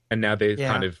working. And now they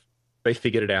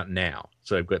figured it out now.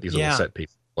 So they've got these little set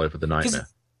pieces all over the Nightmare.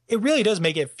 It really does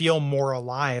make it feel more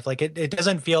alive. Like it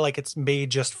doesn't feel like it's made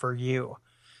just for you.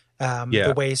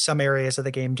 The way some areas of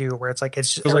the game do, where it's like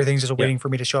everything's just waiting for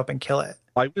me to show up and kill it.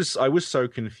 I was so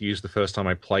confused the first time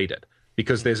I played it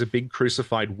because there's a big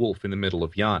crucified wolf in the middle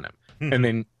of Yharnam, and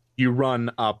then you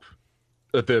run up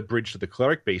the bridge to the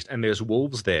cleric beast, and there's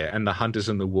wolves there, and the hunters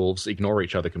and the wolves ignore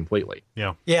each other completely.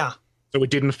 Yeah. So it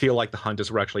didn't feel like the hunters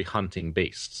were actually hunting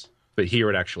beasts, but here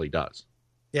it actually does.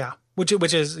 Yeah, which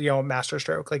is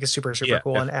masterstroke. Like it's super cool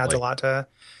definitely. And adds a lot to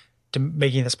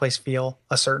making this place feel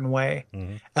a certain way.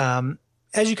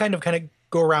 As you kind of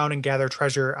go around and gather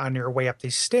treasure on your way up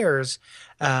these stairs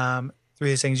through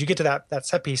these things, you get to that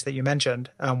set piece that you mentioned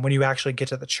when you actually get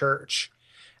to the church,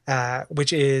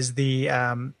 which is the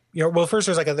first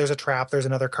there's a trap. There's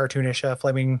another cartoonish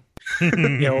flaming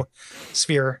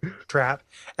sphere trap,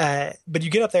 but you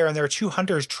get up there and there are two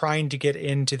hunters trying to get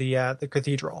into the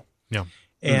cathedral.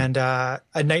 And a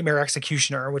nightmare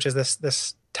executioner, which is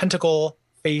this tentacle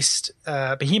faced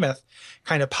behemoth,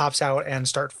 kind of pops out and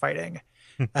start fighting.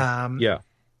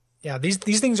 These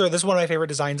things this is one of my favorite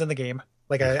designs in the game.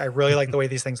 Like I really like the way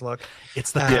these things look.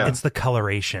 It's the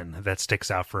coloration that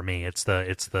sticks out for me. It's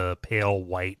the pale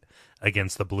white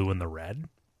against the blue and the red.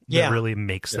 That really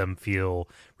makes them feel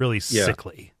really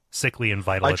sickly and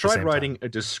vital. I tried writing a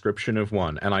description of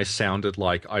one, and I sounded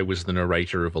like I was the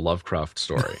narrator of a Lovecraft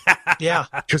story. Yeah,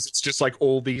 because it's just like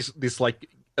all this like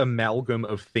amalgam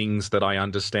of things that I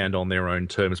understand on their own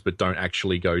terms, but don't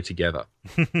actually go together.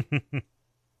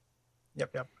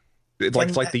 Yep.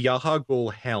 It's like the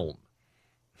Yahar'gul helm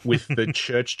with the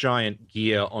church giant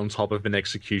gear on top of an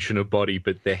executioner body,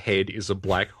 but their head is a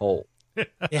black hole.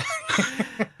 Yeah.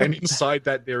 And inside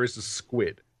that there is a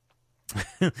squid.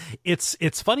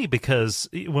 It's funny because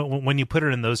when you put it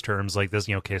in those terms like this,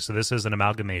 okay, so this is an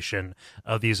amalgamation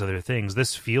of these other things.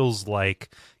 This feels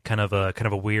like kind of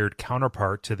a weird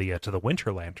counterpart to the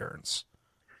Winter Lanterns.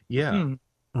 Yeah.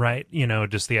 Right?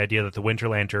 Just the idea that the Winter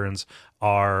Lanterns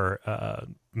are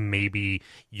maybe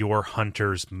your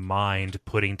hunter's mind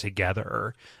putting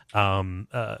together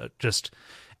just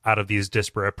out of these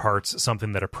disparate parts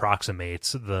something that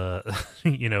approximates the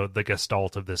the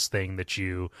gestalt of this thing that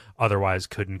you otherwise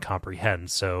couldn't comprehend.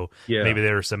 So maybe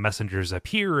there are some messengers up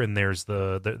here, and there's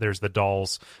the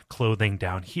doll's clothing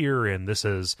down here, and this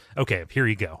is okay. Here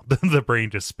you go. The brain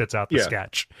just spits out the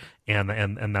sketch,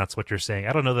 and that's what you're saying.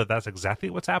 I don't know that that's exactly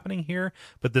what's happening here,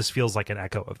 but this feels like an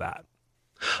echo of that.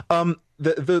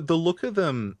 The look of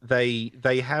them, they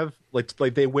have like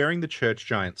they're wearing the church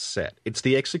giant set. It's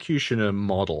the executioner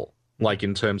model, like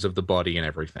in terms of the body and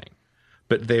everything,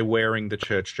 but they're wearing the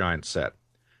church giant set.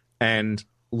 And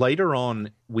later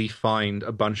on, we find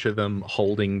a bunch of them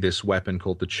holding this weapon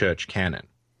called the church cannon.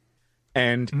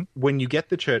 And when you get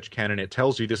the church cannon, it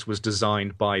tells you this was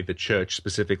designed by the church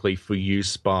specifically for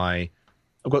use by,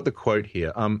 I've got the quote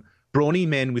here, brawny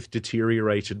men with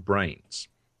deteriorated brains.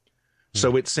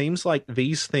 So it seems like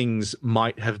these things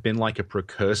might have been like a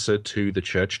precursor to the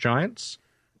church giants,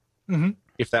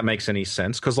 if that makes any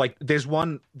sense. Because like there's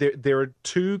one, there are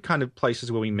two kind of places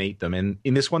where we meet them. And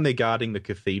in this one, they're guarding the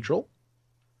cathedral.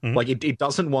 Like it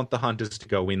doesn't want the hunters to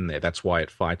go in there. That's why it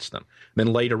fights them. And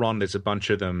then later on, there's a bunch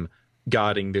of them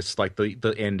guarding this, like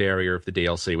the end area of the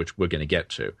DLC, which we're going to get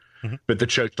to. But the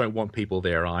church don't want people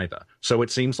there either. So it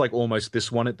seems like almost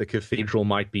this one at the cathedral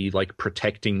might be like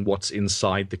protecting what's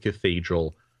inside the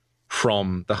cathedral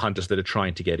from the hunters that are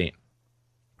trying to get in.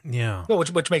 Yeah. Well,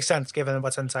 which makes sense given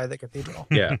what's inside the cathedral.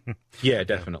 Yeah. Yeah,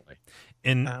 definitely.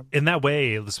 In that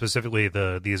way, specifically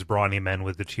these brawny men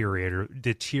with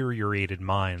deteriorated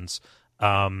minds,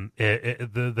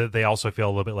 they also feel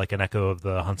a little bit like an echo of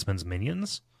the Huntsman's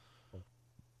minions.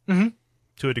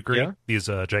 To a degree, these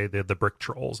the brick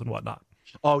trolls and whatnot.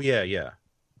 Oh yeah,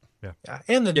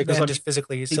 and just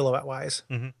physically silhouette wise.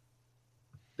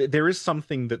 There is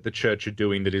something that the church are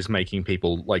doing that is making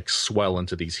people like swell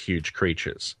into these huge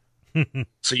creatures.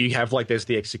 So you have like there's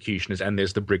the executioners and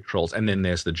there's the brick trolls and then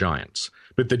there's the giants.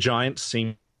 But the giants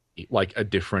seem like a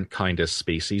different kind of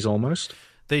species almost.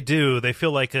 They do. They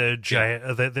feel like a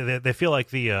giant. They feel like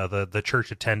the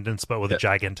church attendants, but with a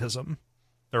gigantism.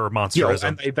 Or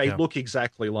monsterism. And they look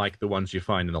exactly like the ones you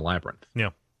find in the labyrinth.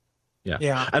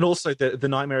 Yeah. And also the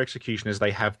Nightmare Executioners,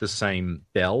 they have the same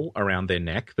bell around their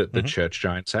neck that the church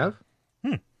giants have.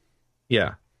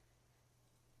 Yeah.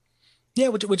 Yeah,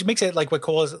 which makes it like what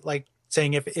Cole is like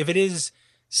saying if it is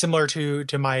similar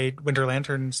to my Winter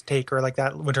Lanterns take, or like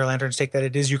that Winter Lanterns take, that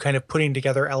it is you kind of putting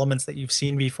together elements that you've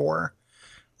seen before.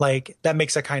 Like that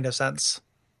makes a kind of sense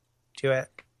to it.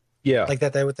 Yeah. Like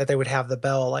that they would have the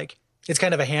bell, like it's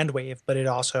kind of a hand wave, but it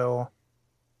also,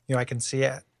 I can see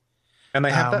it. And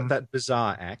they have that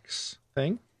bizarre axe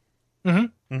thing.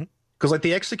 Because like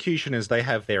the executioners, they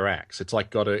have their axe. It's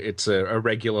like it's a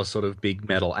regular sort of big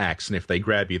metal axe, and if they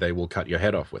grab you, they will cut your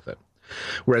head off with it.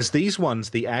 Whereas these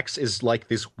ones, the axe is like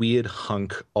this weird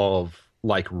hunk of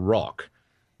like rock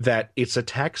that its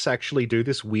attacks actually do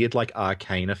this weird like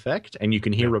arcane effect, and you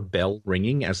can hear a bell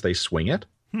ringing as they swing it.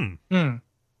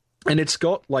 And it's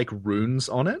got like runes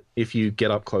on it if you get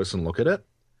up close and look at it.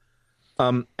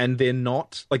 And they're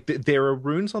not like there are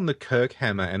runes on the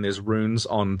Kirkhammer, and there's runes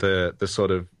on the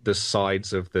sort of the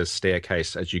sides of the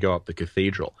staircase as you go up the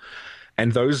cathedral.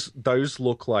 And those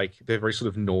look like they're very sort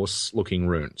of Norse looking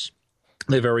runes.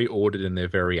 They're very ordered and they're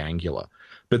very angular.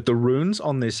 But the runes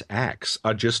on this axe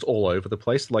are just all over the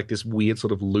place, like this weird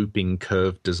sort of looping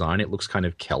curved design. It looks kind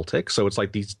of Celtic. So it's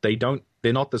like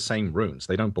they're not the same runes.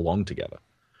 They don't belong together.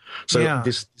 So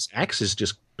this axe is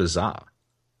just bizarre.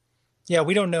 Yeah,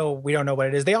 we don't know what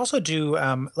it is. They also do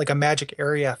like a magic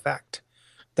area effect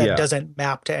that doesn't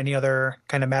map to any other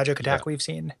kind of magic attack we've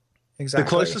seen exactly. The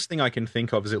closest thing I can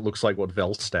think of is it looks like what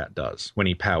Velstadt does when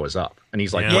he powers up, and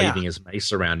he's like Yeah. waving his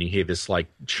mace around. You hear this like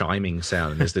chiming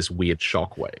sound, and there's this weird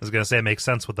shockwave. I was going to say it makes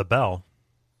sense with the bell.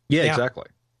 Yeah, Yeah. exactly.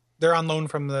 They're on loan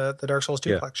from the Dark Souls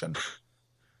 2 Yeah. collection.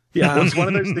 Yeah, well, it's one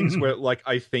of those things where like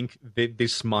I think that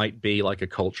this might be like a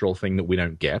cultural thing that we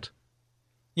don't get.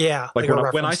 Yeah. Like a when I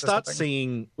reference to start something.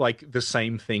 seeing like the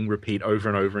same thing repeat over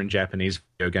and over in Japanese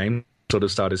video games, sort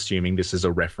of start assuming this is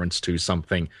a reference to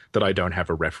something that I don't have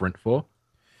a referent for.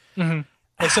 Like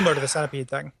similar to the centipede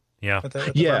thing. Yeah. With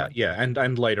the Yeah, vermin. yeah,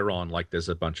 and later on, like there's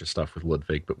a bunch of stuff with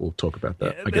Ludwig, but we'll talk about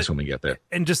that, Yeah, I guess, when we get there.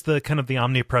 And just the kind of the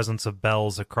omnipresence of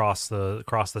bells across the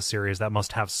series, that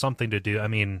must have something to do. I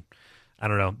mean, I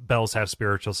don't know. Bells have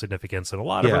spiritual significance in a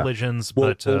lot of Yeah. religions,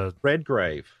 Well, but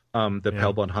Redgrave, the Yeah.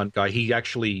 Pelbon Hunt guy, he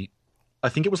actually, I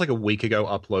think it was like a week ago,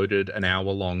 uploaded an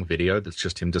hour-long video that's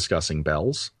just him discussing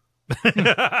bells.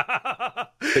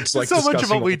 It's like so much of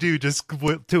discussing what we all- do just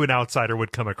to an outsider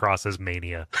would come across as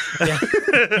mania. Yeah.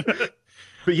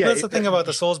 But yeah, That's the thing about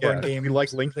the Soulsborne yeah, game. We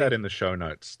like link that in the show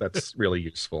notes. That's really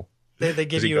useful. They give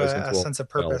 'Cause he you goes a into all sense of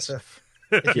purpose bells.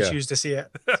 if you Yeah. choose to see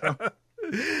it. So,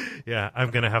 Yeah,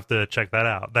 I'm gonna have to check that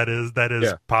out. That is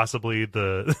Yeah. possibly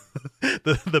the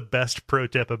the best pro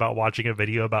tip about watching a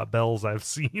video about bells I've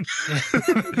seen.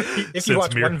 if you Since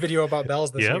watch Mir- one video about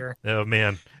bells this Yep. year, Oh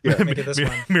man. Maybe this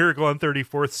one. Miracle on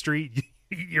 34th Street.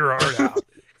 You're hard out.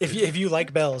 if you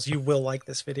like bells, you will like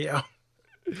this video.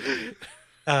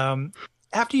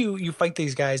 After you fight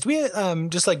these guys, do we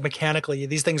just like mechanically,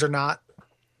 these things are not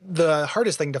the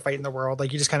hardest thing to fight in the world.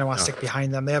 Like you just kind of want to stick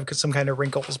behind them. They have some kind of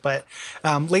wrinkles, but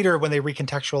later when they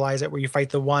recontextualize it, where you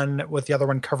fight the one with the other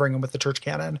one covering them with the church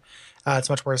cannon, it's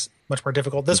much more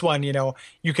difficult. This one,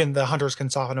 the hunters can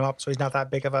soften him up, so he's not that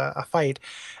big of a fight.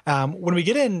 When we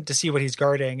get in to see what he's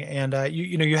guarding, and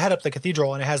you head up the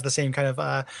cathedral, and it has the same kind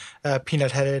of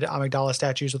peanut-headed amygdala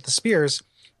statues with the spears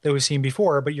that we've seen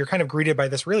before, but you're kind of greeted by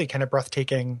this really kind of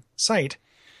breathtaking sight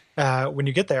when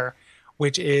you get there,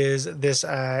 which is this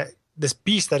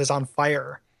beast that is on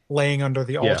fire laying under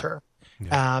the altar.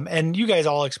 And you guys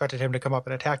all expected him to come up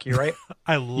and attack you, right?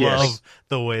 I love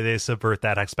the way they subvert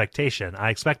that expectation.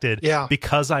 I expected,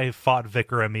 because I fought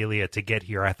Vicar Amelia to get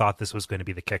here, I thought this was going to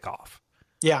be the kickoff.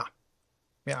 Yeah.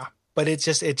 But it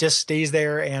just stays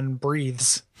there and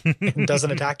breathes and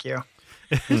doesn't attack you.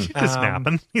 He's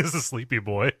napping. He's a sleepy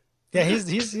boy. Yeah,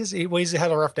 he's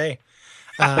had a rough day.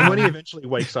 And when he eventually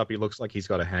wakes up, he looks like he's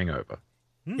got a hangover.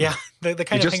 Yeah, the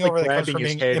kind He's of just hangover like that comes grabbing from his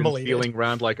being head and immolated. feeling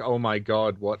around like, oh my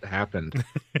god, what happened?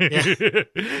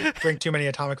 Drink too many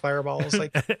atomic fireballs,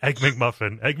 like Egg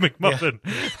McMuffin.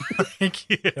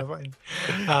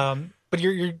 but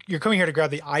you're coming here to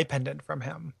grab the eye pendant from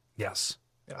him. Yes.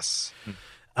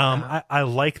 I I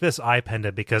like this eye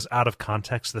pendant because out of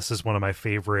context, this is one of my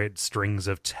favorite strings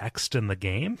of text in the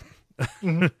game.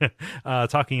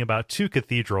 Talking about two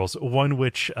cathedrals, one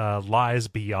which lies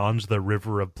beyond the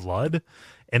River of Blood,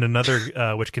 and another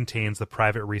which contains the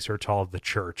private research hall of the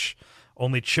church.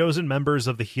 Only chosen members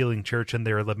of the Healing Church and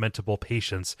their lamentable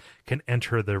patients can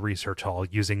enter the research hall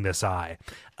using this eye.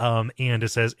 And it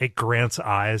says it grants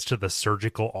eyes to the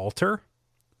surgical altar.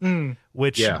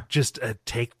 Which just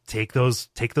take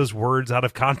those words out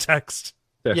of context.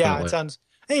 Definitely. Yeah, it sounds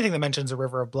anything that mentions a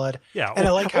river of blood. Yeah, and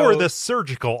I like how or the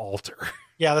surgical altar.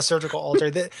 Yeah, the surgical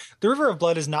altar. The river of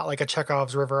blood is not like a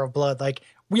Chekhov's river of blood. Like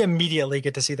we immediately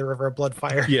get to see the river of blood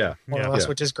fire. Yeah, more or less,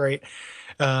 which is great.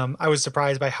 I was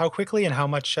surprised by how quickly and how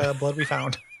much blood we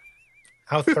found.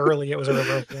 How thoroughly it was a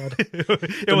river of blood.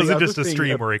 It wasn't just a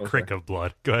stream or a creek of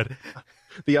blood. Go ahead.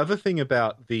 The other thing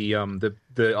about the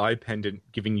eye pendant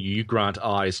giving you grant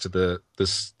eyes to the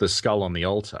skull on the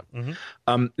altar,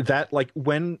 that like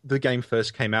when the game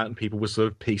first came out and people were sort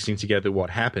of piecing together what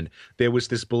happened, there was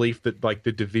this belief that like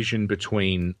the division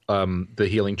between the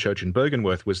Healing Church and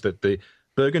Bergenworth was that the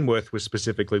Bergenworth was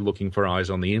specifically looking for eyes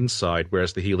on the inside,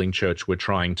 whereas the Healing Church were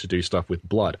trying to do stuff with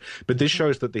blood. But this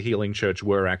shows that the Healing Church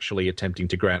were actually attempting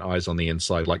to grant eyes on the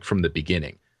inside, like from the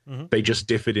beginning. They just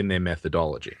differed in their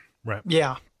methodology. Right.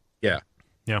 Yeah.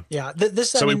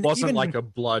 So it wasn't like a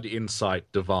blood insight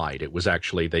divide. It was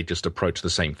actually they just approached the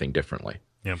same thing differently.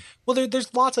 Yeah. Well,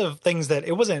 there's lots of things that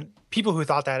it wasn't people who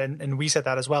thought that, and we said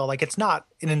that as well. Like it's not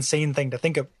an insane thing to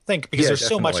think because there's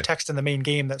so much text in the main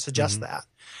game that suggests that.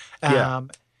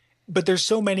 But there's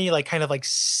so many like kind of like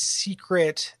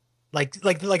secret. Like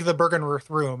the Bergenworth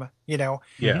room, in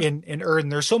Erdn,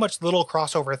 there's so much little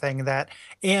crossover thing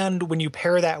and when you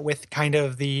pair that with kind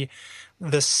of the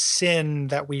sin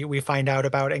that we find out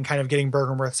about and kind of getting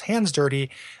Bergenworth's hands dirty,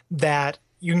 that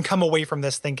you can come away from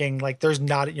this thinking like there's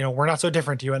not, we're not so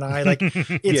different, you and I, like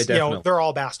it's, they're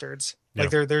all bastards. Like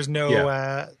there's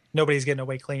no, nobody's getting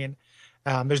away clean.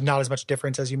 There's not as much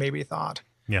difference as you maybe thought.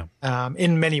 Yeah.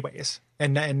 In many ways,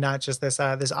 and not just this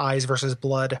eyes versus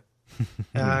blood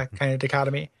kind of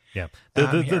dichotomy. Yeah.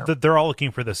 They're all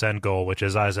looking for this end goal, which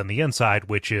is eyes on the inside,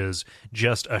 which is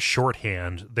just a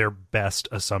shorthand, their best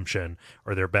assumption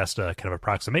or their best kind of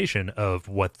approximation of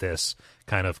what this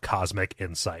kind of cosmic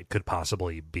insight could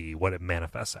possibly be, what it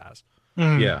manifests as.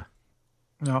 Yeah.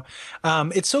 No,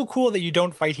 it's so cool that you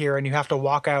don't fight here and you have to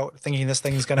walk out thinking this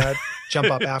thing's gonna jump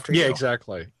up after you. Yeah,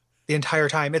 exactly. The entire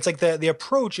time. It's like the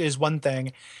approach is one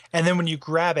thing, and then when you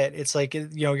grab it, it's like,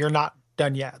 you're not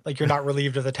done yet. Like, you're not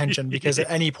relieved of the tension because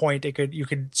at any point you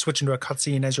could switch into a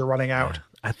cutscene as you're running out. Yeah.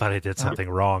 I thought I did something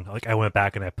wrong. Like, I went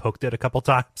back and I poked it a couple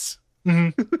times.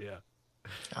 Mm-hmm. Yeah.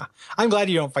 I'm glad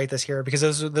you don't fight this here because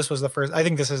this was the first. I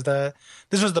think this was the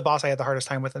boss I had the hardest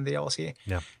time with in the DLC.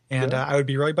 Yeah, and I would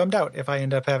be really bummed out if I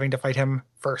end up having to fight him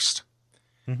first.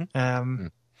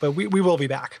 But we will be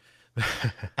back.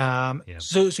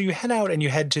 So you head out and you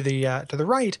head to the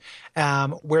right,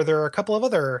 where there are a couple of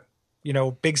other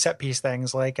big set piece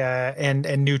things like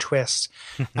and new twists.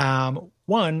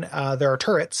 One, there are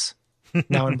turrets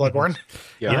now in Bloodborne.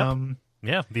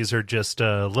 Yeah, these are just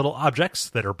little objects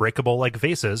that are breakable like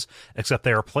vases, except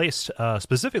they are placed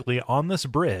specifically on this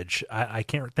bridge. I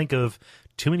can't think of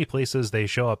too many places they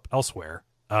show up elsewhere.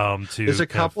 There's a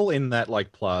couple in that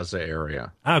like plaza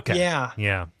area. Okay.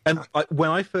 Yeah. And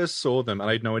when I first saw them, and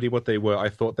I had no idea what they were, I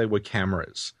thought they were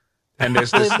cameras. And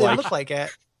there's this they look like it.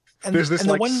 And, there's this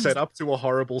and like set up to a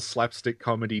horrible slapstick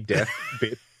comedy death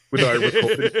bit. With I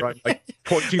recorded it right, like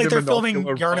pointing like the they're filming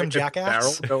monocular Yarnum right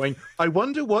Jackass, barrel, going, "I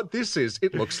wonder what this is.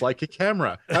 It looks like a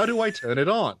camera. How do I turn it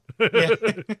on?" Yeah.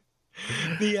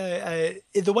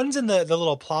 The ones in the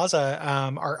little plaza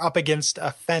are up against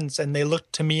a fence, and they look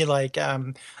to me like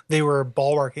they were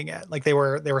bulwarking it, like they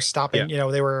were stopping. Yeah.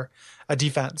 They were a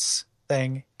defense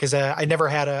thing because I never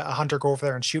had a hunter go over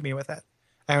there and shoot me with it.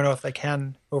 I don't know if they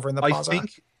can over in the plaza. I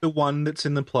think the one that's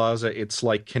in the plaza, it's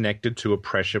like connected to a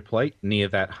pressure plate near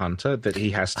that hunter that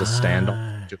he has to stand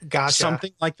on. Gotcha.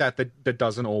 Something like that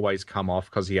doesn't always come off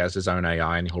because he has his own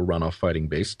AI and he'll run off fighting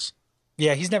beasts.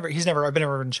 Yeah, I've never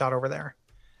been shot over there.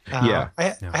 I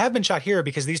have been shot here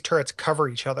because these turrets cover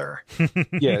each other.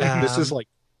 Yeah, this is like,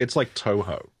 it's like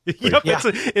Toho. Yep, yeah.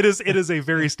 It is a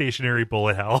very stationary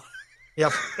bullet hell.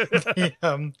 Yep.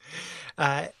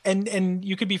 And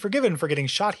you could be forgiven for getting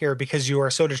shot here because you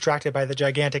are so distracted by the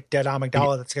gigantic dead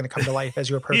amygdala that's going to come to life as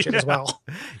you approach it as well.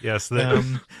 Yes,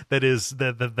 that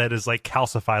is like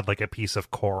calcified like a piece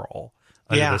of coral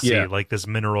under the sea. Like this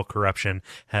mineral corruption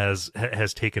has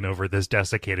taken over this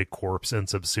desiccated corpse and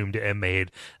subsumed it and made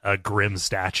a grim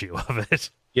statue of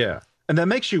it. Yeah. And that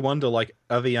makes you wonder, like,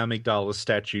 are the amygdala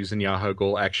statues in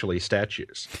Yahar'gul actually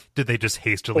statues? Did they just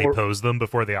hastily pose them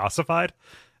before they ossified?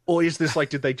 Or is this like,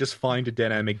 did they just find a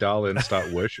dead amygdala and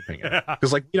start worshipping it?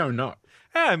 Because, like, we don't know.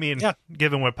 Yeah, I mean,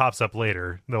 given what pops up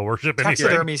later, they'll worship anything.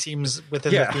 Taxidermy seems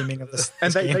within the theming of this.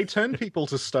 And game. they turn people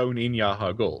to stone in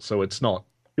Yahar'gul, so it's not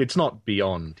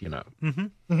beyond,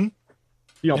 beyond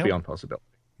possibility.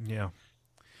 Yeah.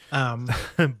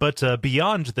 But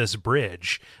beyond this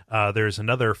bridge, there's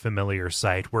another familiar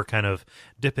sight. We're kind of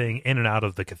dipping in and out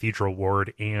of the Cathedral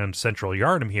Ward and Central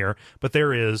Yharnam here, but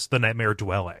there is the Nightmare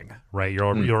Dwelling, right?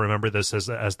 You'll remember this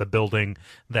as the building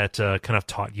that kind of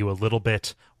taught you a little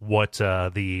bit what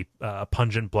the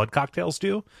pungent blood cocktails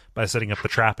do by setting up the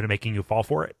trap and making you fall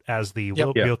for it as the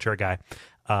wheelchair guy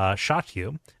shot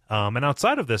you. And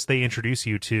outside of this, they introduce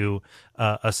you to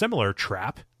a similar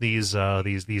trap. These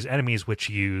enemies which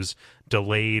use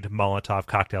delayed Molotov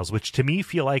cocktails, which to me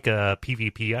feel like a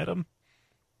PvP item.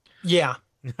 Yeah,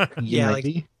 like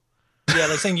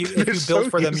saying if you build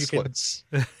for them, useless.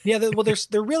 you can.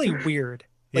 They're really weird.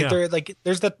 They're like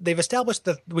they've established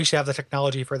that we should have the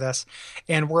technology for this,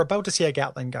 and we're about to see a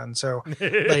Gatling gun. So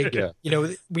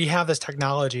we have this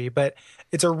technology, but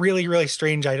it's a really, really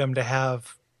strange item to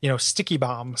have. Sticky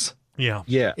bombs. Yeah,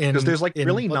 because there's like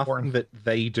really nothing that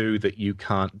they do that you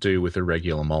can't do with a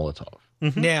regular Molotov.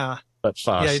 Mm-hmm. Yeah, but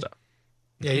faster.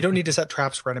 Yeah, you don't need to set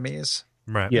traps for enemies.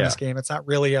 Right. In this game, it's not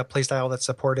really a playstyle that's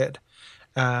supported.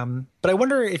 But I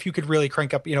wonder if you could really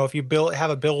crank up. If you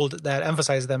have a build that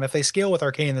emphasizes them, if they scale with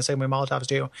Arcane the same way Molotovs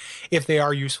do, if they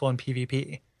are useful in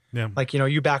PvP. Yeah. Like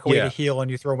you back away to heal and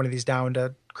you throw one of these down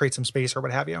to create some space or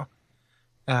what have you.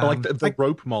 Like the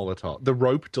rope Molotov, the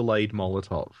rope delayed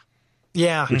Molotov.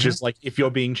 Yeah. Which is like if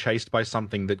you're being chased by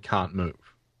something that can't move.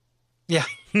 Yeah.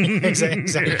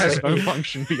 Exactly. It has no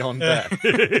function beyond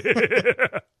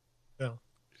that.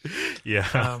 Yeah,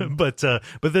 Um, but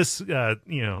this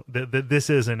this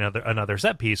is another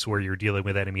set piece where you're dealing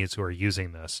with enemies who are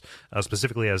using this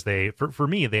specifically as they for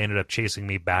me they ended up chasing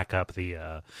me back up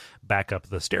the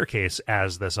staircase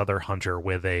as this other hunter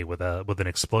with an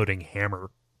exploding hammer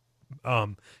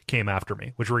came after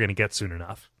me, which we're going to get soon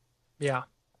enough. Yeah.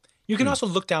 You can also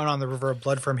look down on the River of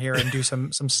Blood from here and do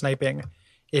some sniping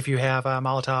if you have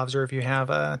Molotovs, or if you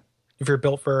have if you're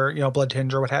built for blood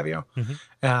tinge or what have you,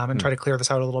 and try to clear this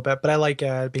out a little bit. But I like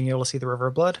being able to see the River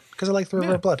of Blood because I like the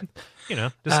River of Blood.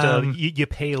 You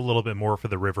pay a little bit more for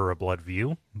the River of Blood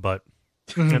view, but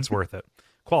it's worth it.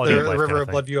 Quality of life. The River kind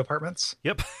of Blood view apartments.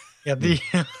 Yep. Yeah.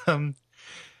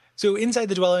 So inside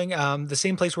the dwelling, the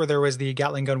same place where there was the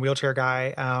Gatling gun wheelchair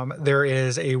guy, there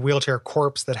is a wheelchair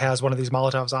corpse that has one of these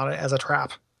Molotovs on it as a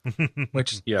trap,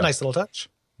 which is a nice little touch.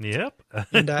 Yep.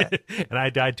 And, and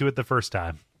I died to it the first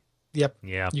time. Yep.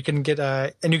 Yeah. You can get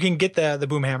the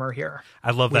boom hammer here. I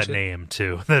love that name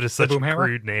too. That is such a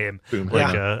crude name. Boom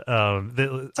hammer.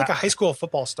 It's like a high school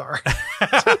football star.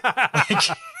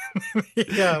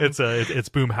 It's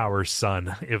Boomhauer's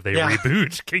son if they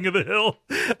reboot King of the Hill.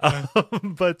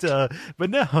 But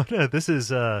no, this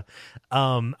is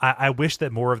I wish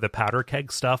that more of the powder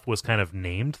keg stuff was kind of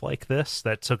named like this,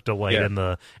 that took delight in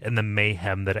the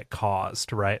mayhem that it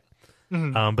caused, right?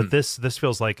 But this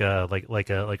feels like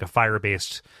a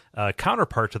fire-based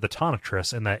counterpart to the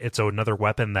Tonitrus, in that it's another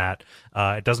weapon that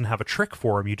it doesn't have a trick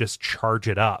form. You just charge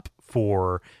it up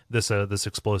for this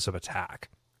explosive attack.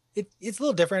 It's a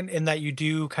little different in that you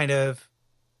do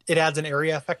it adds an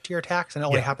area effect to your attacks, and it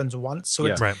only happens once. So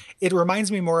it reminds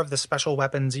me more of the special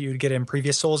weapons that you'd get in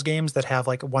previous Souls games that have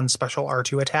like one special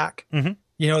R2 attack. That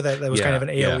was kind of an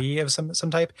AoE of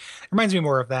some type. It reminds me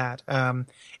more of that.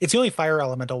 It's the only fire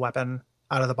elemental weapon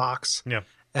out of the box,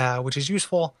 which is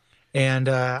useful. And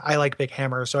I like big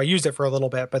hammers, so I used it for a little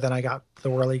bit, but then I got the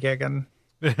whirly gig and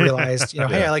realized,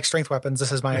 hey, I like strength weapons.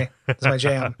 This is my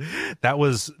jam. That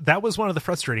was one of the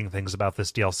frustrating things about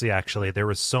this DLC. Actually, there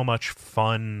was so much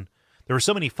fun. There were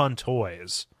so many fun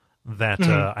toys that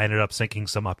I ended up sinking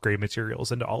some upgrade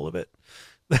materials into all of it.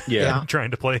 Trying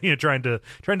to play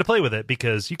with it,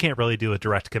 because you can't really do a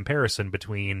direct comparison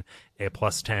between a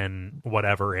plus 10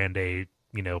 whatever and a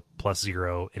plus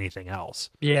 0 anything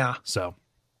else. So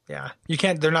you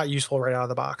can't. They're not useful right out of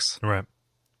the box. Right.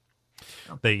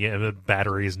 The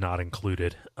battery is not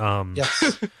included.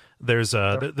 Yes. There's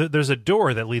a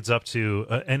door that leads up to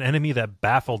an enemy that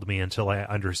baffled me until I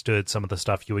understood some of the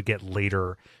stuff you would get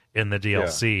later in the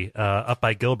DLC. Up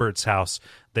by Gilbert's house,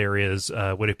 there is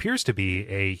what appears to be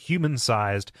a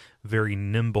human-sized, very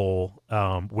nimble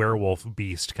werewolf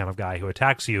beast kind of guy who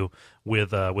attacks you with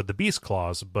the beast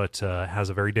claws, but has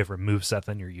a very different moveset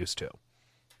than you're used to.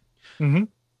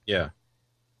 Yeah.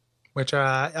 Which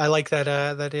I like that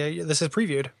this is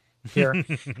previewed here,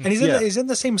 and he's in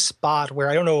the same spot where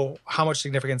I don't know how much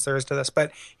significance there is to this,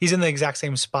 but he's in the exact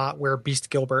same spot where Beast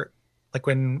Gilbert, like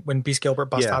when Beast Gilbert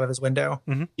busts out of his window.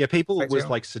 Yeah, people was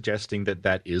like suggesting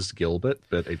that is Gilbert,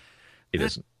 but it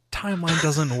isn't. Timeline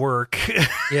doesn't work.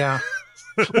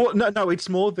 Well, no, it's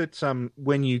more that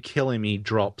when you kill him, he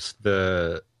drops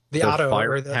the auto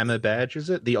fire or the hammer badge, is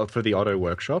it for the auto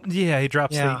workshop? Yeah, he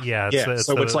drops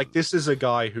it's like this is a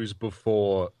guy who's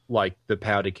before like the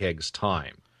powder keg's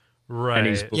time, right? And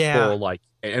he's before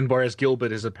and whereas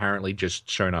Gilbert is apparently just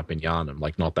shown up in Yharnam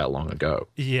like not that long ago.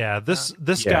 Yeah, this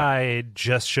guy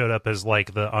just showed up as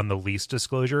like on the least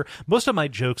disclosure. Most of my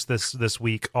jokes this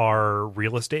week are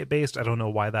real estate based. I don't know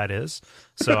why that is,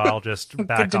 so I'll just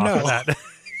back off of that.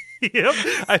 Yep,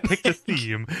 I picked a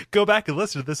theme. Go back and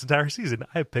listen to this entire season.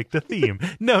 I picked a theme.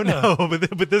 No,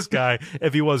 but this guy,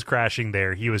 if he was crashing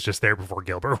there, he was just there before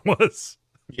Gilbert was.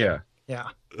 Yeah.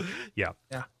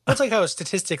 It's like how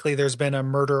statistically there's been a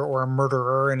murder or a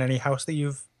murderer in any house that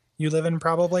you live in.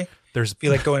 Probably there's if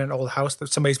you like go in an old house that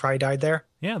somebody's probably died there.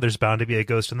 Yeah, there's bound to be a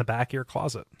ghost in the back of your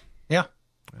closet. Yeah,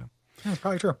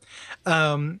 probably true.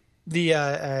 So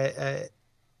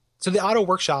the auto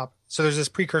workshop. So there's this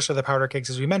precursor to the powder kegs,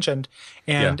 as we mentioned,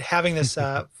 and having this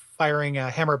firing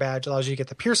hammer badge allows you to get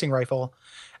the piercing rifle,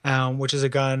 which is a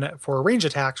gun for range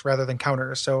attacks rather than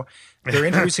counters. So they're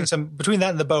introducing between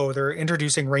that and the bow, they're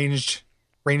introducing ranged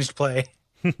play.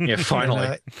 Yeah,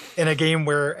 finally. In a game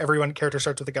where character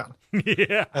starts with a gun.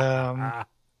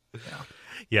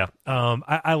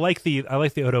 I like the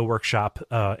Auto Workshop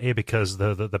because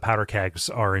the powder kegs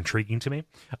are intriguing to me,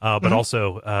 but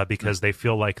also because they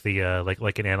feel like the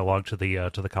like an analog to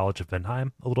the College of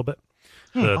Vinheim a little bit.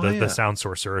 The sound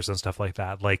sorcerers and stuff like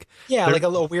that, like a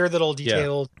little weird little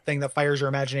detailed thing that fires your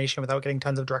imagination without getting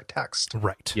tons of direct text.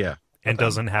 Right. Yeah, and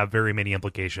doesn't have very many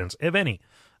implications, if any.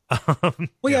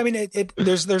 Well, yeah, I mean,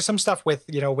 there's some stuff with,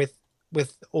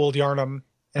 with old Yarnum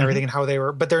and everything and how they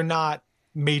were, but they're not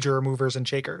major movers and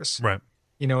shakers, Right.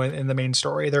 in the main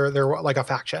story. They're like a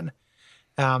faction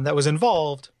that was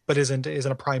involved, but isn't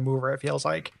a prime mover, it feels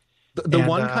like. The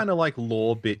one kind of like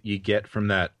lore bit you get from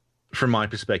that, from my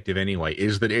perspective anyway,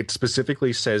 is that it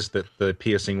specifically says that the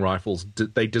piercing rifles,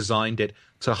 they designed it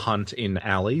to hunt in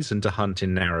alleys and to hunt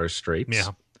in narrow streets.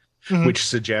 Yeah. Which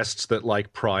suggests that,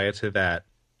 like, prior to that,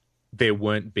 there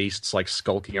weren't beasts, like,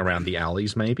 skulking around the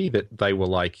alleys, maybe, that they were,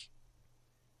 like,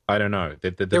 I don't know,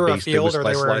 that the They were a beast, there field, was or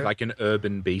they less were- like an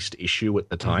urban beast issue at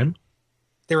the time.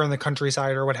 They were in the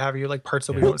countryside or what have you, like parts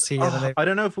that we don't see. And then I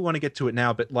don't know if we want to get to it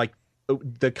now, but, like,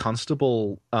 the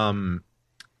constable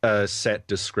set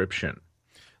description.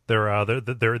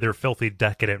 They're filthy,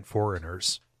 decadent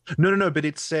foreigners. No, but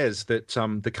it says that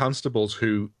the constables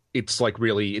who, it's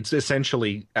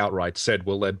essentially outright said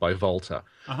were led by Volta.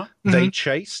 They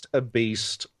chased a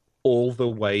beast all the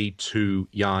way to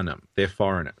Yharnam. They're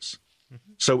foreigners.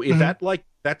 So if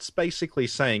that's basically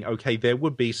saying, okay, there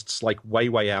were beasts like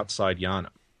way outside Yharnam.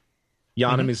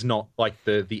 Yharnam is not like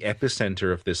the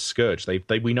epicenter of this scourge.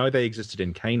 We know they existed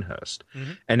in Canehurst,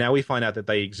 and now we find out that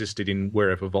they existed in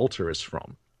wherever Volta is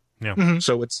from. Yeah.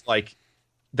 So it's like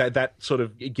that sort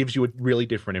of, it gives you a really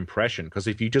different impression, because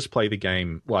if you just play the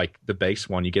game like the base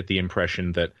one, you get the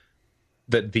impression that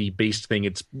the beast thing,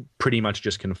 it's pretty much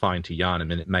just confined to Yharnam,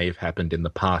 and it may have happened in the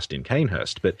past in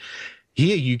Canehurst. But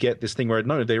here you get this thing where,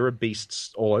 no, there are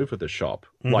beasts all over the shop,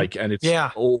 like, and it's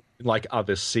all like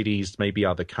other cities, maybe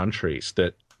other countries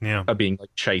that are being like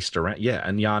chased around. Yeah,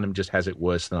 and Yharnam just has it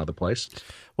worse than other places.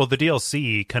 Well, the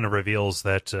DLC kind of reveals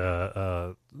that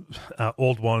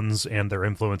old ones and their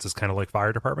influence is kind of like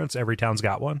fire departments. Every town's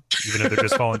got one, even if they're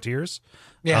just volunteers.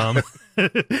 Yeah.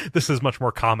 This is much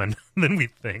more common than we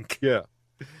think. Yeah.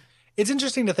 It's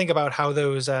interesting to think about how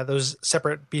those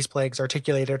separate beast plagues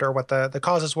articulated, or what the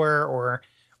causes were, or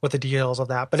what the details of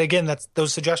that. But again, that's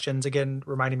those suggestions, again,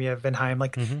 reminding me of Vinheim,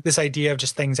 like this idea of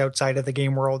just things outside of the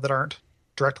game world that aren't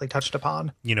directly touched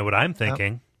upon. You know what I'm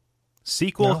thinking?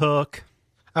 Sequel hook.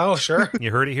 Oh, sure.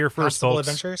 You heard it here first, Constable folks.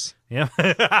 Adventures. Yeah.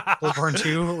 Bloodborne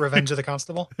 2, Revenge of the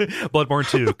Constable. Bloodborne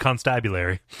 2,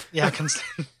 Constabulary. Yeah,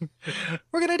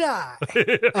 we're gonna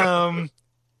die.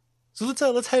 So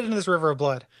let's head into this river of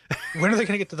blood. When are they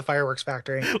gonna get to the fireworks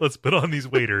factory? Let's put on these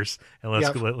waders and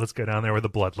let's go down there with the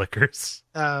blood lickers.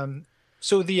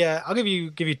 So I'll give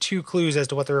you 2 clues as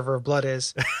to what the river of blood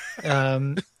is.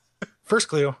 First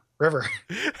clue, river.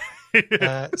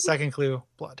 Second clue,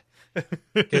 blood.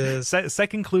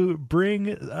 Second clue,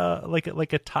 bring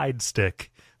like a Tide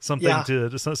stick,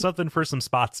 something for some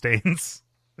spot stains.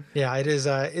 Yeah, it is.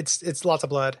 It's lots of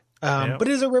blood. But it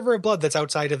is a river of blood that's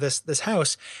outside of this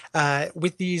house,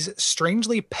 with these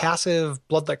strangely passive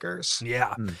blood lickers.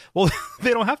 Yeah. Well,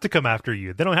 they don't have to come after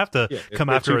you. They don't have to come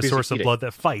after a source of blood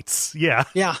that fights. Yeah.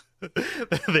 Yeah.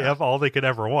 They have all they could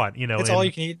ever want. It's all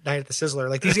you can eat night at the Sizzler.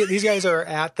 Like these guys are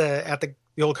at the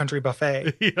old country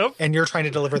buffet, and you're trying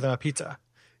to deliver them a pizza.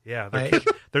 Yeah,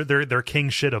 they're king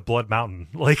shit of Blood Mountain.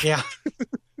 Like, yeah,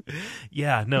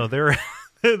 yeah. No, they're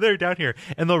they're down here,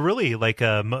 and they'll really like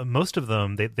most of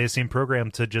them. They seem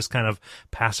programmed to just kind of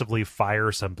passively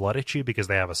fire some blood at you because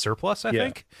they have a surplus. I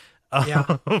think.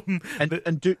 Yeah.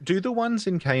 And do the ones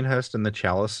in Canehurst and the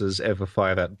Chalices ever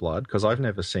fire that blood? Because I've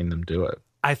never seen them do it.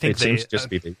 I think it seems just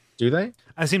be. Do they?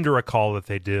 I seem to recall that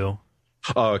they do.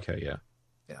 Oh, okay, yeah.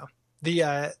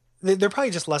 Yeah. They're probably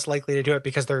just less likely to do it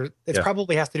because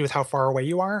probably has to do with how far away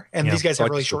you are, and these guys have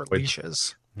really short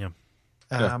leashes. Yeah.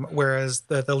 Whereas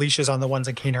the leashes on the ones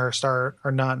in Canehurst are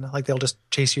none. Like they'll just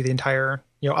chase you the entire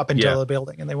up until the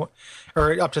building, and they won't,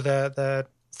 or up to the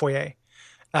foyer.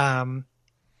 So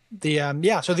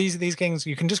these gangs,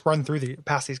 you can just run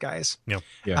past these guys.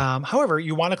 Yeah. However,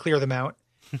 you want to clear them out.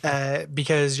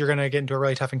 Because you're going to get into a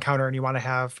really tough encounter, and you don't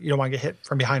want to get hit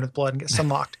from behind with blood and get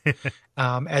sunlocked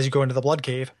as you go into the blood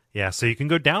cave. Yeah, so you can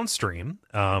go downstream,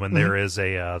 and there is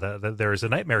there is a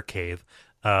nightmare cave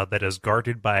that is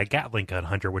guarded by a Gatling gun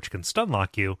hunter, which can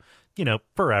stunlock you,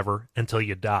 forever until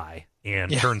you die. And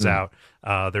turns out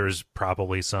there's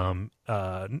probably some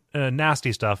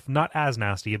nasty stuff, not as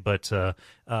nasty, but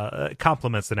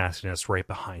complements the nastiness right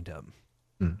behind him.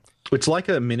 It's like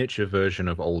a miniature version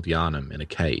of Old Yharnam in a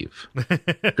cave.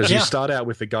 Because you start out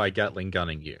with the guy Gatling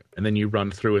gunning you, and then you run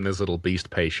through and there's little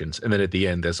beast patients, and then at the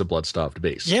end there's a blood-starved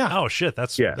beast. Yeah. Oh, shit. I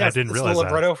didn't realize the that.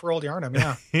 libretto for Old Yharnam,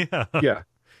 yeah. Yeah.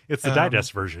 It's the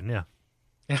digest version, yeah.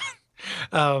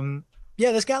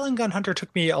 Yeah. This Gatling gun hunter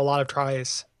took me a lot of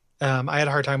tries. I had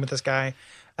a hard time with this guy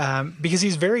because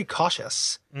he's very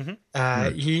cautious.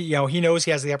 He knows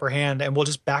he has the upper hand and will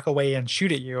just back away and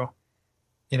shoot at you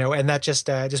and that just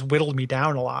whittled me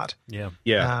down a lot. Yeah.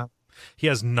 Yeah. He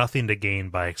has nothing to gain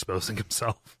by exposing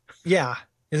himself. Yeah,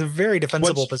 it's a very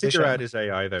defensible Once you position. figure out his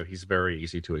AI, though, he's very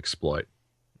easy to exploit.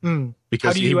 Mm. Because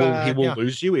How do he you, will yeah.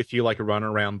 lose you if you like run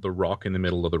around the rock in the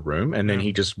middle of the room, and then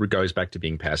he just goes back to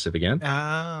being passive again.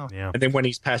 Oh, Yeah. And then when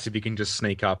he's passive, you can just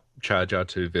sneak up, charge out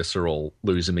to Visceral,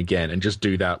 lose him again, and just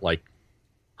do that like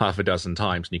half a dozen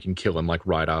times, and you can kill him like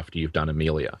right after you've done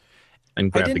Amelia,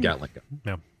 and grab the Gatling gun.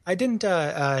 Yeah. I didn't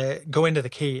go into the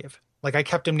cave. Like I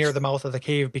kept him near the mouth of the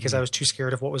cave because I was too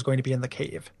scared of what was going to be in the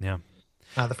cave. Yeah.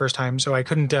 The first time, so I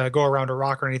couldn't go around a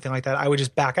rock or anything like that. I would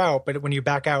just back out, but when you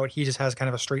back out, he just has kind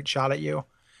of a straight shot at you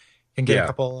and get a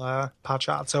couple pot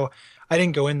shots. So I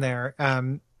didn't go in there.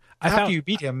 After you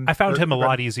beat him, I found him a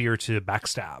lot easier to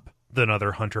backstab than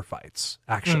other hunter fights,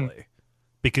 actually,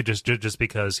 because just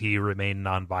because he remained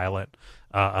nonviolent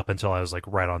up until I was like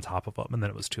right on top of him, and then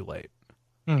it was too late.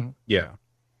 Yeah.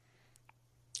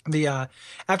 The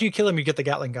after you kill him, you get the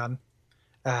Gatling gun,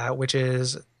 which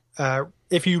is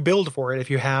if you build for it, if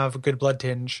you have good blood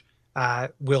tinge,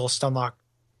 will stun lock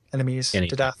enemies to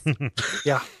death.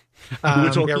 Yeah. We were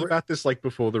talking about this like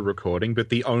before the recording, but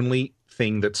the only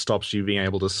thing that stops you being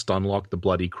able to stun lock the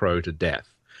bloody crow to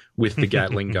death with the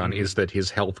Gatling gun is that his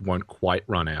health won't quite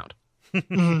run out.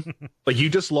 Like you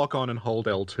just lock on and hold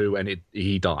L2 and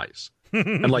he dies.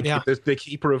 And like the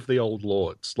keeper of the old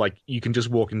lords, like you can just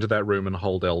walk into that room and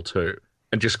hold L2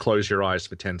 and just close your eyes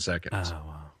for 10 seconds. Oh,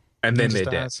 wow. And then they're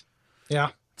dead. Yeah.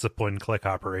 It's a point and click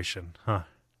operation, huh?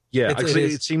 Yeah, It actually,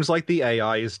 is. it seems like the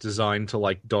AI is designed to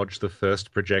like dodge the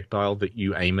first projectile that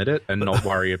you aim at it and not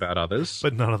worry about others.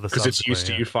 But none of the Because it's used to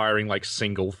subsequent, you firing like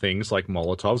single things like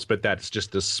Molotovs, but that's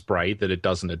just a spray that it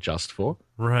doesn't adjust for.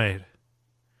 right?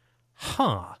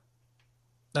 Huh?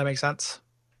 That makes sense.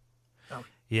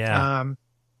 Yeah.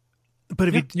 But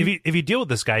if you deal with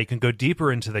this guy, you can go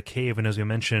deeper into the cave, and as we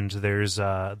mentioned, there's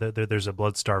there's a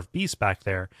blood-starved beast back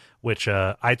there, which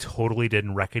I totally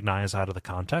didn't recognize out of the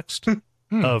context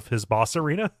of his boss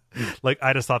arena. Like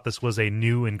I just thought this was a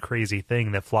new and crazy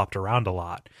thing that flopped around a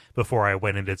lot before I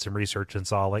went and did some research and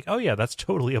saw like, oh yeah, that's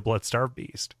totally a blood-starved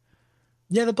beast.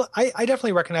 Yeah, I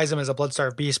definitely recognize him as a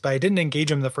blood-starved beast, but I didn't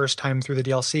engage him the first time through the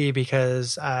DLC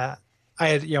because I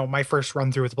had, my first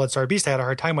run through with the Bloodstarved Beast I had a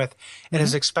hard time with, and I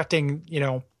was expecting,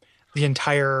 the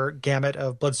entire gamut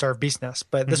of Bloodstarved Beastness.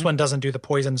 But this one doesn't do the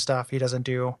poison stuff. He doesn't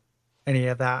do any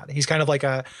of that. He's kind of like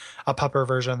a pupper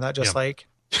version that just like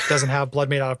doesn't have blood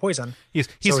made out of poison. He's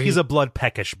a blood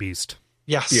peckish beast.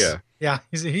 Yes. Yeah. Yeah.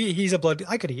 He's a blood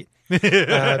I could eat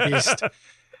beast.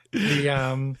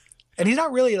 And he's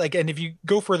not really like, and if you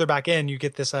go further back in, you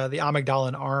get this the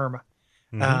Amygdalan arm.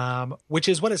 Which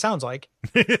is what it sounds like.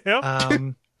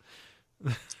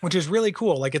 Which is really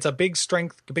cool. Like it's a big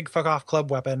strength, big fuck off club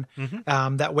weapon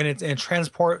that when it's in a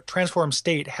transformed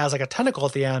state has like a tentacle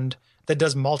at the end that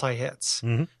does multi hits.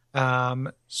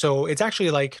 So it's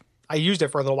actually like I used it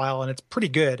for a little while and it's pretty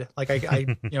good. Like I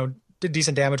did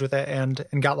decent damage with it and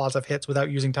got lots of hits without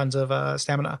using tons of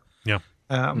stamina. Yeah.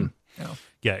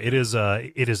 Yeah, it is a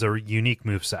unique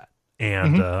moveset,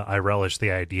 and I relish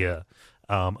the idea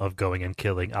of going and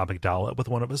killing Amygdala with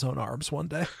one of his own arms one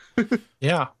day.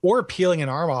 Yeah, or peeling an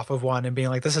arm off of one and being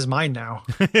like, "This is mine now."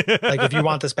 Like, if you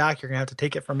want this back, you're gonna have to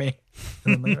take it from me.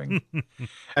 And then leaving.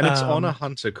 And it's on a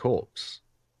hunter corpse,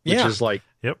 which is like,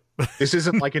 this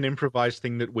isn't like an improvised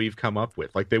thing that we've come up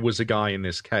with. Like there was a guy in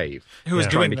this cave who was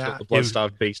trying doing to kill that. the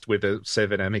blood-starved beast with a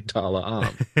 7 Amygdala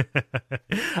arm.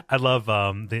 I love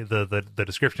the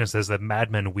description says that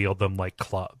madmen wield them like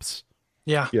clubs.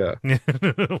 Yeah.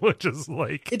 Which is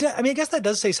like I guess that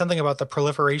does say something about the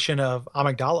proliferation of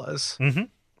amygdalas,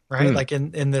 right? Like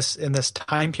in this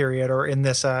time period or in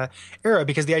this era,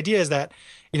 because the idea is that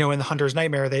in the Hunter's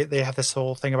Nightmare they have this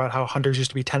whole thing about how hunters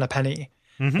used to be 10 a penny,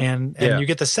 and you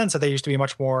get the sense that they used to be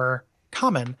much more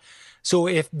common. So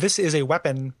if this is a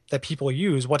weapon that people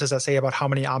use, what does that say about how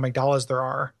many amygdalas there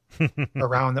are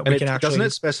around that we can actually? Doesn't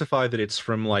it specify that it's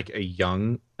from like a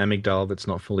young amygdala that's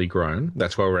not fully grown?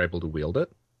 That's why we're able to wield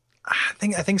it. I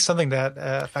think something that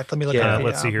in fact, let me look at it.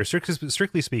 Let's see here.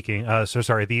 Strictly speaking,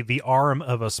 the arm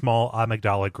of a small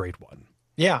amygdala grade 1.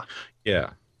 Yeah.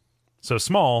 So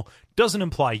small doesn't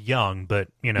imply young, but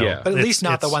but at least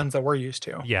not the ones that we're used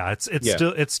to. Yeah,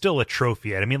 it's still a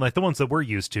trophy. I mean, like the ones that we're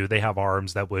used to, they have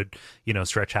arms that would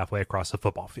stretch halfway across a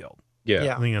football field.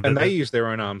 Yeah. And they use their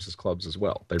own arms as clubs as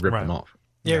well. They rip them off.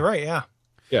 Yeah, right.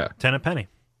 Yeah. 10 a penny.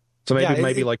 So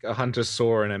maybe like a hunter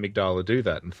saw an amygdala do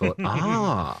that and thought,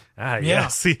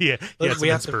 yes, yeah, it's we an have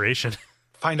to inspiration.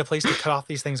 Find a place to cut off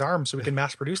these things' arms so we can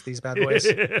mass produce these bad boys.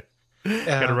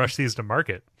 Gotta rush these to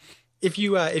market. If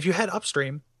you head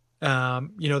upstream,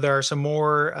 There are some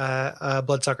more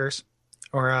bloodsuckers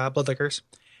or bloodlickers,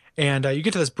 and you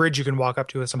get to this bridge you can walk up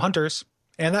to with some hunters,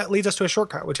 and that leads us to a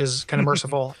shortcut, which is kind of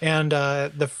merciful. And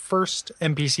the first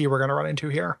NPC we're going to run into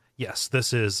here. Yes,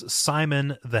 this is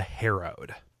Simon the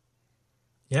Harrowed.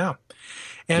 Yeah.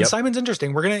 And Simon's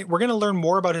interesting. We're gonna learn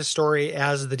more about his story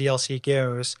as the DLC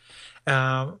goes.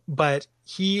 But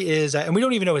he is, and we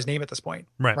don't even know his name at this point,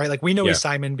 right? Like we know he's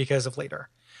Simon because of later.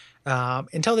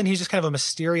 Until then, he's just kind of a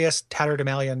mysterious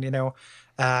tatterdemalion,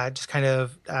 just kind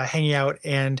of hanging out.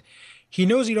 And he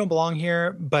knows you don't belong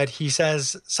here, but he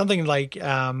says something like, he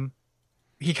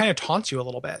kind of taunts you a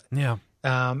little bit. Yeah.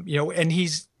 And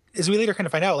he's, as we later kind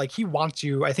of find out, like he wants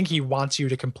you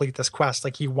to complete this quest.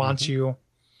 Like he wants you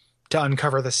to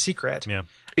uncover the secret. Yeah.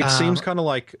 It seems kind of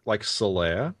like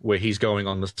Solaire, where he's going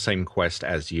on the same quest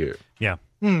as you. Yeah.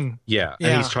 Yeah.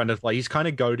 And he's trying to, he's kind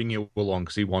of goading you along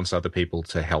because he wants other people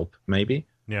to help, maybe.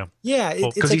 Yeah. Yeah.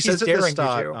 Because he says at the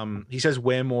start, he says,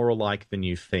 we're more alike than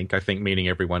you think. I think meaning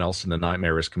everyone else in the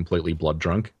nightmare is completely blood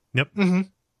drunk. Yep. Mm-hmm.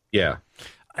 Yeah.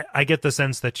 I get the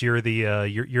sense that you're the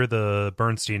the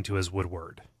Bernstein to his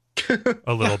Woodward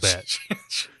a little bit.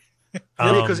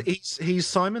 Because he's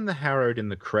Simon the Harrowed in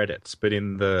the credits, but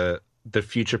in the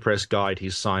Future Press guide,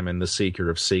 he's Simon the Seeker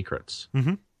of Secrets.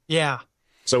 Mm-hmm. Yeah.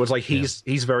 So it's like he's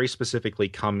very specifically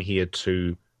come here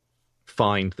to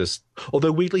find this.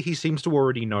 Although weirdly, he seems to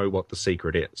already know what the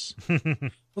secret is.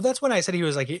 Well, that's when I said he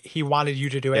was like he wanted you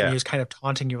to do it, and he was kind of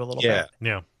taunting you a little bit.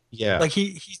 Yeah. Like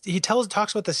he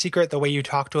talks about the secret the way you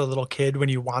talk to a little kid when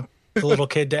you want the little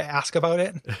kid to ask about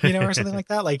it, or something like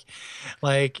that. Like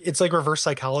it's like reverse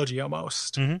psychology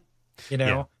almost.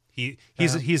 Yeah.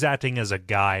 He's acting as a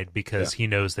guide because he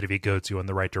knows that if he goes you in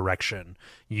the right direction,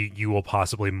 you will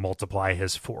possibly multiply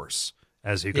his force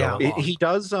as you go along. He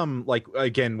does like,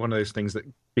 again, one of those things that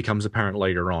becomes apparent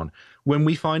later on. When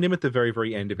we find him at the very,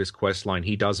 very end of his quest line,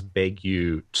 he does beg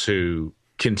you to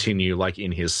continue like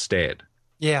in his stead.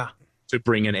 Yeah. To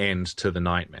bring an end to the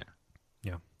nightmare.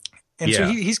 And so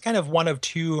he's kind of one of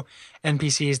two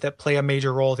NPCs that play a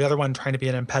major role, the other one trying to be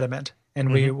an impediment.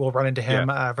 And we will run into him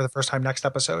for the first time next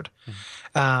episode.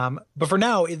 But for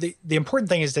now, the important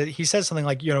thing is that he says something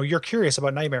like, you're curious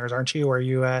about nightmares, aren't you? Or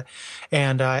you,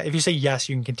 and if you say yes,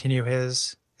 you can continue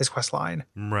his quest line.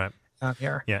 Right.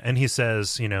 Here. Yeah. And he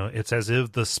says, it's as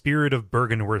if the spirit of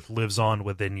Bergenworth lives on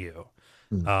within you.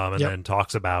 And then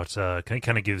talks about,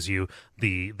 kind of gives you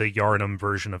the Yharnam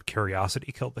version of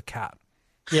Curiosity Killed the Cat.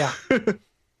 Yeah.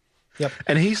 Yep.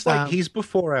 And he's like, he's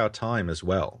before our time as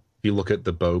well. If you look at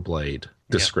the Bowblade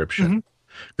description,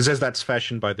 it says that's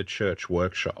fashioned by the Church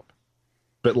Workshop.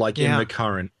 But like in the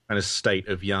current kind of state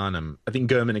of Yharnam, I think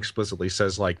Gurman explicitly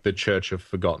says like the Church have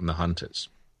forgotten the Hunters.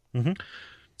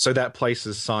 So that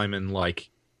places Simon like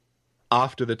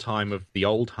after the time of the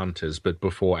old Hunters, but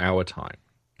before our time.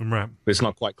 Right. But it's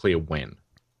not quite clear when.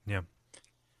 Yeah.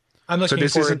 I'm looking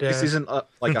this forward isn't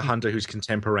like a hunter who's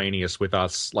contemporaneous with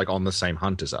us, like on the same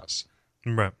hunt as us.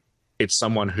 Right. It's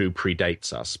someone who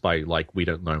predates us by like, we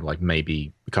don't know, like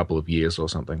maybe a couple of years or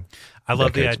something. I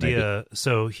love the idea. Maybe.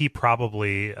 So he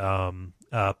probably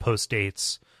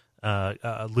postdates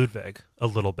Ludwig a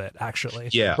little bit, actually.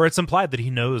 Yeah. Or it's implied that he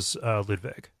knows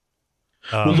Ludwig.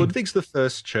 Well, Ludwig's the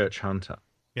first church hunter.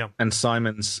 Yeah. And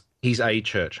he's a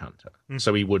church hunter.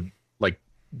 So he would, like,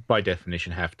 by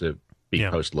definition, have to be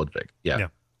post Ludwig. Yeah.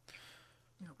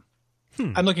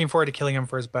 I'm looking forward to killing him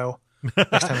for his bow.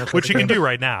 Next time which you can do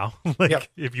right now,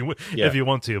 if you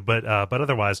want to. But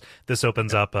otherwise, this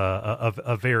opens up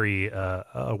a very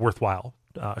worthwhile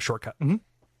shortcut.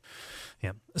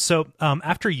 Yeah. So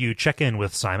after you check in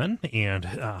with Simon and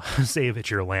save at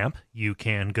your lamp, you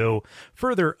can go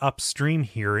further upstream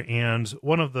here. And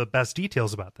one of the best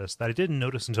details about this that I didn't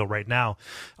notice until right now,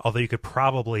 although you could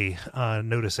probably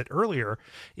notice it earlier,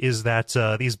 is that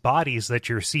these bodies that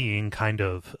you're seeing kind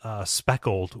of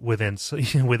speckled within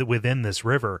this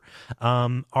river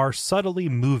are subtly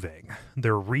moving.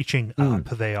 They're reaching up.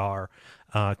 They are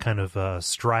kind of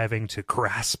striving to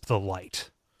grasp the light.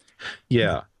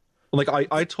 Yeah. Like,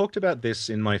 I talked about this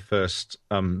in my first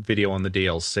video on the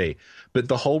DLC, but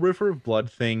the whole River of Blood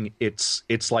thing, it's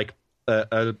like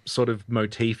a sort of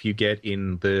motif you get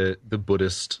in the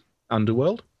Buddhist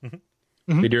underworld. The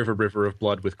idea of a river of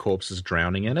blood with corpses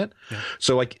drowning in it. Yeah.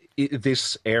 So, like,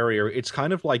 this area, it's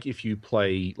kind of like if you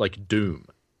play, like, Doom.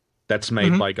 That's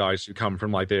made by guys who come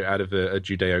from, like, they're out of a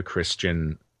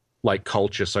Judeo-Christian like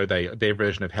culture, so their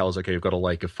version of hell is, okay, we've got a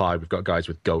lake of fire, we've got guys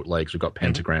with goat legs, we've got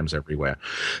pentagrams everywhere.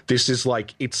 This is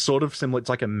like, it's sort of similar, it's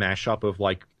like a mashup of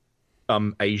like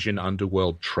Asian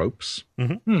underworld tropes.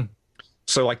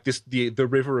 So like the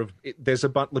river of there's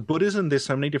Buddhism. There's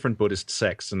so many different Buddhist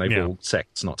sects, and they've all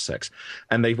sects, not sects,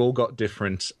 and they've all got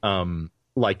different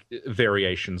like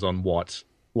variations on what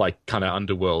like kind of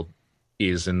underworld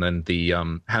is, and then the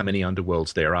how many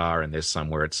underworlds there are, and there's some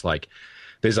where it's like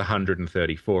there's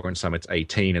 134, and some it's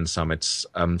 18, and some it's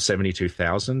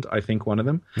 72,000. I think one of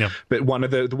them. Yeah. But one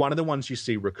of the ones you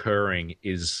see recurring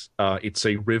is it's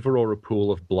a river or a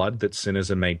pool of blood that sinners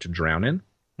are made to drown in.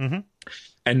 Mm-hmm.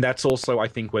 And that's also, I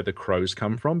think, where the crows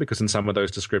come from, because in some of those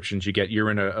descriptions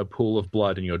you're in a pool of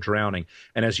blood and you're drowning,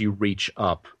 and as you reach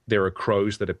up, there are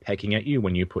crows that are pecking at you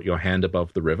when you put your hand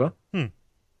above the river.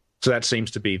 So that seems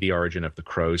to be the origin of the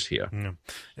crows here. Yeah.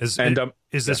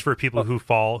 Is this for people who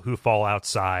fall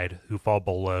outside, who fall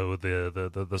below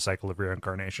the cycle of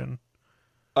reincarnation?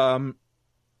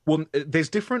 Well, there's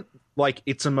different, like,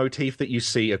 it's a motif that you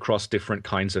see across different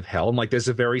kinds of hell. And, like, there's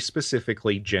a very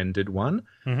specifically gendered one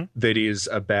that is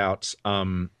about,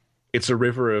 it's a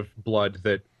river of blood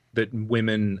that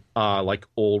women are, like,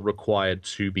 all required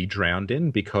to be drowned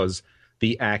in, because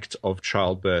the act of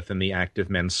childbirth and the act of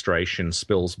menstruation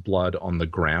spills blood on the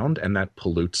ground, and that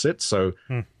pollutes it. So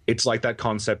it's like that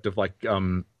concept of, like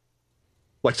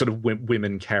sort of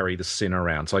women carry the sin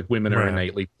around. So like women are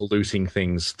innately polluting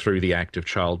things through the act of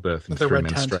childbirth and through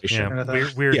menstruation.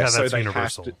 Weird how that's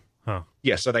universal.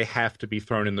 Yeah, so they have to be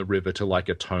thrown in the river to like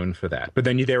atone for that. But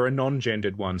then there are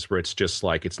non-gendered ones where it's just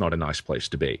like it's not a nice place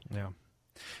to be. Yeah.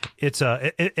 It's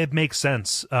it makes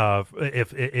sense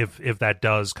if that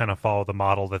does kind of follow the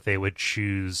model that they would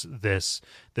choose this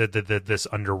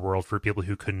underworld for people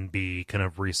who couldn't be kind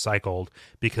of recycled,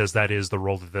 because that is the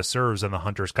role that this serves in the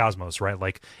hunter's cosmos, right?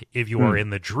 Like if you are in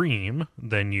the dream,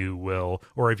 then you will,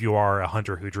 or if you are a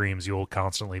hunter who dreams, you will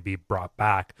constantly be brought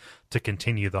back to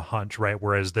continue the hunt, right?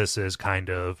 Whereas this is kind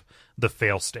of the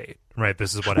fail state, right?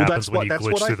 This is what happens when you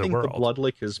glitch through the world. The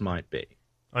bloodlickers might be.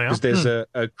 Oh, yeah? Because there's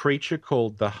a creature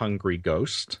called the Hungry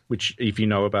Ghost, which, if you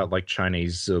know about like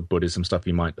Chinese Buddhism stuff,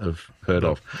 you might have heard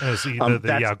of.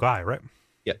 The Yao Guai, right?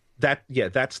 Yeah,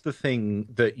 that's the thing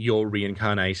that you're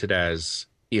reincarnated as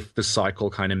if the cycle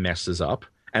kind of messes up.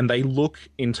 And they look,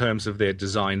 in terms of their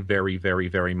design, very, very,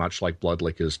 very much like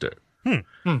bloodlickers do.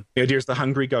 The idea is the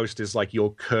Hungry Ghost is like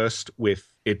you're cursed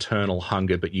with eternal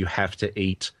hunger, but you have to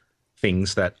eat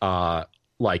things that are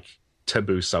like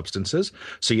taboo substances,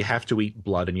 so you have to eat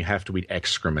blood and you have to eat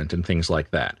excrement and things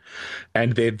like that,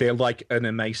 and they're like an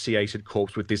emaciated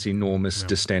corpse with this enormous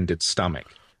distended stomach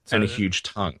and a huge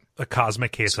tongue, a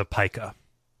cosmic case of pica.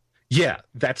 Yeah,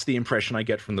 that's the impression I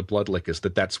get from the bloodlickers,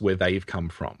 that's where they've come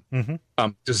from.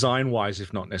 Design wise,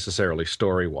 if not necessarily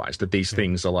story wise, that these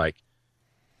things are like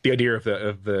the idea of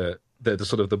the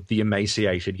sort of the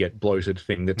emaciated yet bloated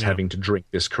thing that's having to drink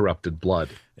this corrupted blood.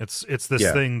 It's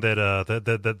this thing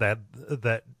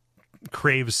that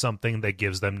craves something that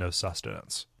gives them no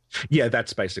sustenance. Yeah,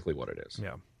 that's basically what it is.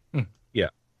 Yeah. Yeah.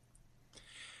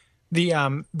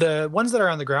 The ones that are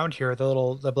on the ground here,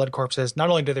 the blood corpses, not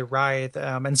only do they writhe,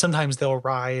 and sometimes they'll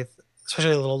writhe,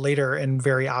 especially a little later, in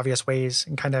very obvious ways,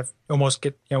 and kind of almost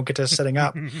get to sitting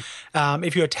up.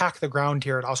 If you attack the ground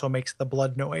here, it also makes the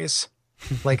blood noise.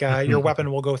 Like your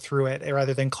weapon will go through it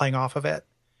rather than clang off of it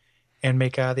and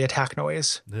make the attack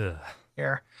noise. Ugh.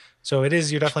 Here. So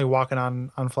you're definitely walking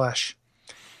on flesh.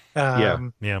 Yeah.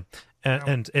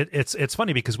 And it's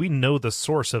funny because we know the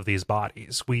source of these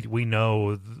bodies. We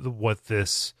know what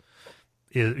this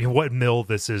is, what mill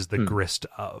this is the grist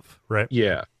of, right?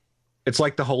 Yeah. It's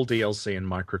like the whole DLC in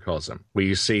Microcosm, where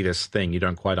you see this thing, you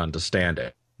don't quite understand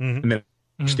it. And then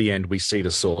at the end, we see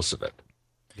the source of it.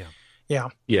 Yeah.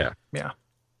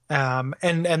 And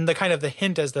the kind of the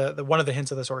hint as the one of the hints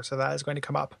of the source of that is going to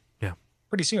come up. Yeah.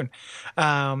 Pretty soon.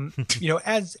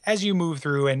 As you move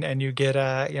through and you get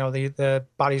the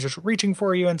bodies just reaching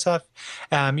for you and stuff,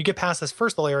 you get past this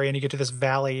first little area and you get to this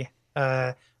valley,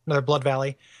 another blood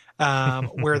valley,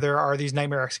 where there are these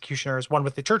nightmare executioners, one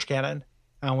with the church cannon,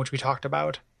 which we talked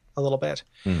about a little bit.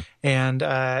 And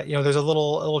there's a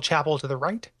little chapel to the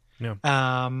right. Yeah.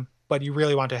 But you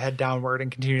really want to head downward and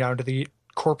continue down to the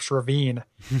corpse ravine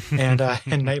and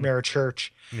Nightmare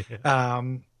Church.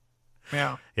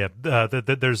 There's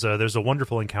a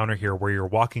wonderful encounter here where you're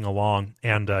walking along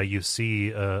and you see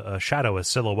a shadow, a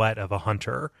silhouette of a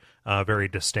hunter, very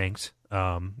distinct.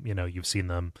 You've seen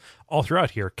them all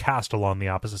throughout here, cast along the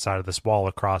opposite side of this wall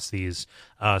across these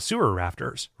sewer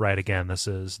rafters. Right. Again, this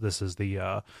is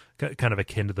the kind of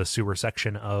akin to the sewer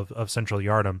section of Central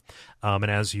Yardom.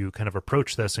 And as you kind of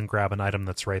approach this and grab an item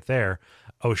that's right there,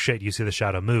 oh shit, you see the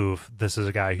shadow move. This is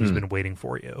a guy who's been waiting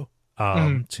for you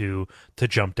to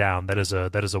jump down. That is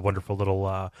a wonderful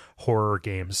little horror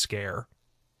game scare.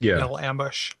 Yeah, little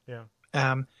ambush. Yeah.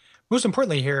 most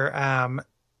importantly here,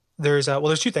 there's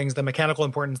two things: the mechanical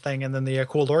importance thing, and then the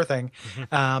cool lore thing.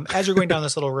 As you're going down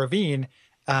this little ravine,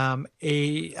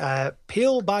 a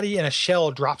pale body in a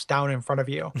shell drops down in front of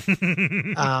you,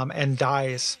 and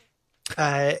dies.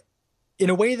 In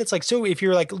a way that's like, so if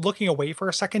you're like looking away for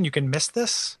a second, you can miss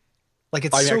this. Like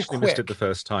it's I so actually quick. missed it the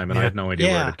first time, and I had no idea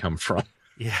where it had come from.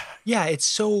 Yeah. Yeah, it's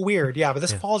so weird. Yeah, but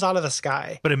this falls out of the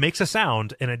sky. But it makes a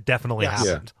sound, and it definitely Yes.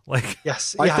 happened. Like,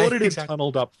 Yes. I yeah, thought it had exactly.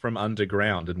 tunneled up from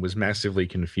underground and was massively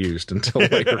confused until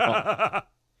later on.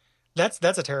 That's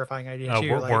a terrifying idea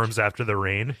too. like- worms after the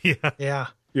rain. Yeah. Yeah.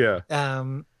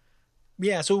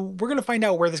 Yeah. So we're gonna find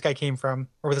out where this guy came from,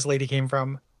 or where this lady came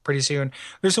from, pretty soon.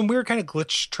 There's some weird kind of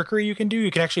glitch trickery you can do. You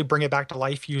can actually bring it back to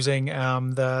life using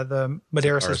the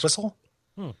Medeiros' whistle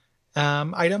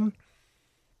item,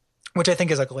 which I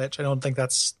think is a glitch. I don't think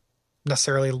that's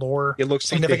necessarily lore. It looks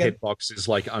like the significant. hitbox is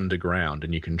like underground,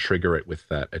 and you can trigger it with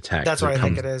that attack. That's what I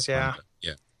think it is. Yeah.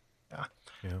 Yeah.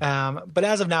 But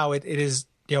as of now, it is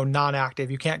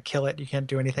non-active. You can't kill it. You can't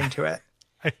do anything to it.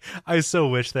 I so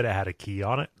wish that it had a key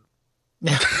on it.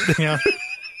 Yeah. Yeah.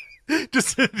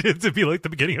 Just to be like the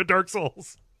beginning of Dark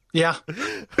Souls. Yeah.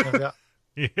 Yeah.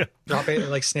 Yeah. Drop it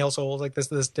like snail souls, like this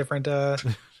different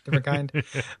different kind.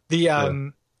 The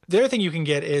other thing you can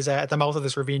get is at the mouth of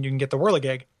this ravine, you can get the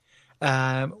Whirligig,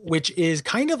 which is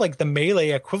kind of like the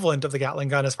melee equivalent of the Gatling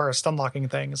gun as far as stun locking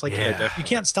things. Like you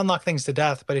can't stun lock things to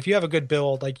death, but if you have a good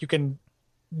build, like you can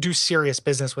do serious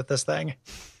business with this thing.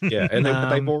 Yeah, and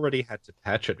they've already had to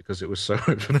patch it because it was so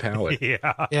overpowered.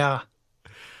 Yeah. Yeah.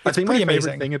 I think my pretty favorite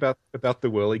amazing. thing about the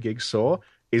Whirligig saw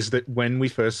is that when we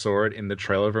first saw it in the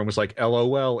trailer, everyone was like,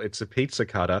 LOL, it's a pizza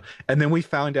cutter. And then we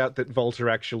found out that Volta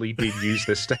actually did use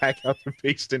this to hack up a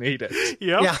beast and eat it.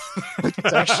 Yep. Yeah.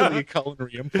 It's actually a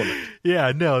culinary implement.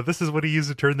 Yeah, no, this is what he used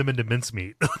to turn them into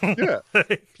mincemeat. Yeah.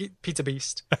 Pizza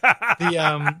Beast.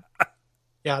 The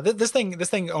this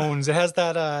thing owns. It has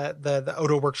that the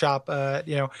Odo Workshop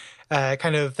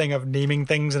kind of thing of naming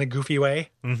things in a goofy way.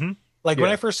 Mm-hmm. Like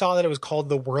when I first saw that it was called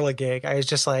the Whirligig, I was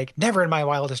just like, never in my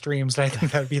wildest dreams did I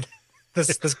think that would be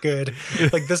this good,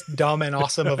 like this dumb and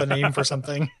awesome of a name for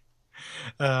something.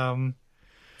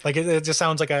 Like it just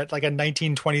sounds like a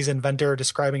 1920s inventor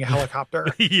describing a helicopter.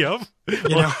 Yep.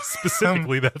 know?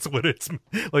 Specifically, that's what it's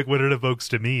like. What it evokes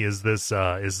to me is this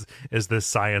is this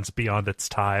science beyond its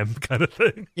time kind of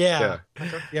thing. Yeah.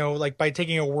 Like by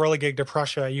taking a Whirligig to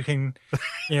Prussia, you can,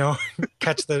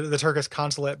 catch the Turkish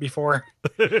consulate before,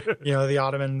 the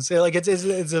Ottomans. Like it's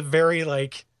a very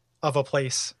like of a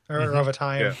place or of a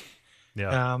time.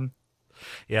 Yeah.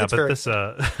 Yeah, It's but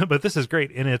very- but this is great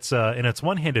in its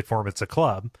one-handed form. It's a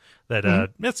club that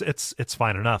it's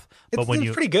fine enough. But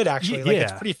It's pretty good actually. Like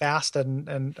it's yeah. pretty fast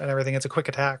and everything. It's a quick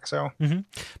attack. So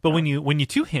But when you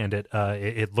two-hand it,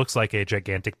 it looks like a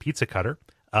gigantic pizza cutter.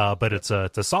 But it's a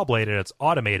saw blade and it's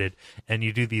automated, and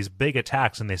you do these big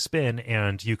attacks and they spin,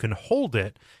 and you can hold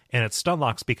it, and it stun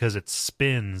locks because it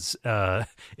spins.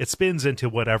 It spins into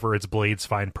whatever its blades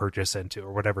find purchase into,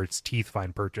 or whatever its teeth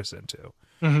find purchase into.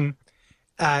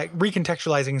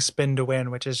 recontextualizing spin to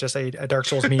win, which is just a Dark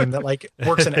Souls meme that like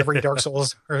works in every Dark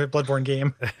Souls or Bloodborne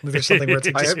game. There's something where it's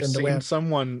like I have spin to seen win.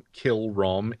 someone kill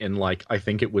Rom in like, I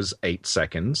think it was 8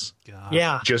 seconds. God.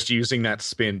 Yeah, Just using that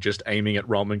spin, just aiming at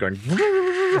Rom and going.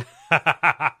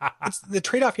 it's the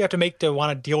trade-off you have to make to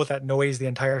want to deal with that noise the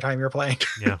entire time you're playing.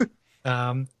 Yeah.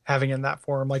 Having it in that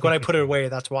form, like when I put it away,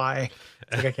 that's why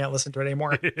it's like I can't listen to it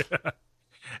anymore.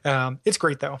 It's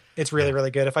great though. It's really,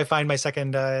 really good. If I find my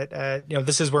second,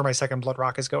 this is where my second Blood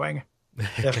Rock is going.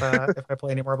 If I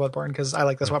play any more Bloodborne, because I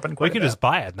like this weapon We quite can a bit. just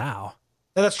buy it now.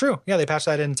 Yeah, that's true. Yeah, they patched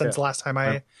that in since the last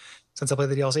time since I played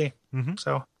the DLC.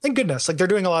 So thank goodness. Like they're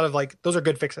doing a lot of like those are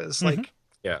good fixes. Like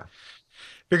Yeah.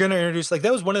 you're going to introduce like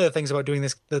that was one of the things about doing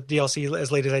the DLC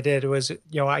as late as I did was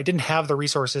I didn't have the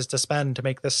resources to spend to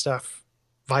make this stuff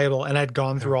viable, and I'd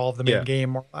gone through all of the main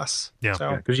game more or less. Yeah.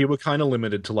 So Because you were kind of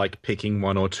limited to like picking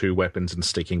 1 or 2 weapons and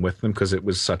sticking with them because it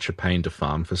was such a pain to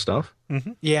farm for stuff.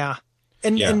 yeah.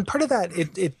 And part of that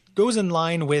it goes in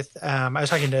line with I was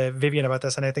talking to Vivian about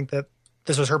this, and I think that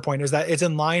this was her point, is that it's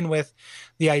in line with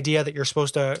the idea that you're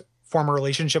supposed to form a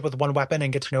relationship with one weapon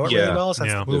and get to know it really well,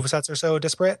 since the movesets are so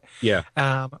disparate. Yeah.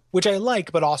 Which I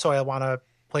like, but also I want to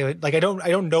play with. Like I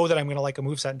don't know that I'm going to like a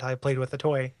moveset until I played with the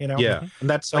toy. Yeah. And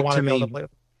that's So I like, want to to be able me to play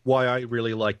with. why I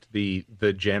really liked the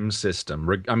gem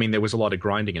system. I mean, there was a lot of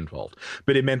grinding involved,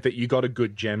 but it meant that you got a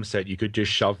good gem set. You could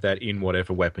just shove that in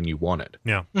whatever weapon you wanted.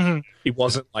 Yeah. It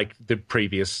wasn't like the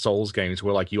previous Souls games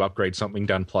where like you upgrade something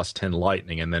down plus 10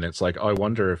 lightning, and then it's like, I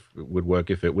wonder if it would work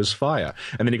if it was fire.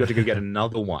 And then you got to go get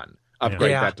another one,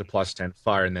 upgrade Yeah. that to plus 10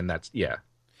 fire, and then that's,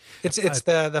 It's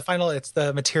the final. It's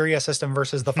the materia system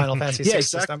versus the Final Fantasy VI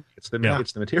system. It's the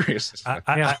materia system.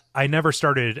 I never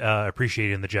started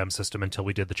appreciating the gem system until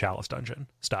we did the Chalice Dungeon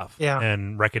stuff. Yeah.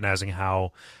 And recognizing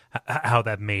how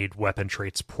that made weapon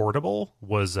traits portable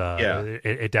was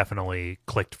it definitely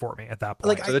clicked for me at that point.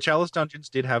 Like, so the Chalice Dungeons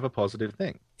did have a positive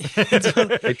thing.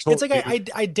 it's like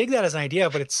I dig that as an idea,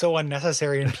 but it's so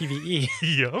unnecessary in PvE.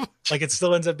 Yep. Like it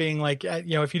still ends up being like,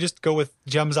 if you just go with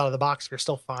gems out of the box, you're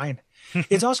still fine.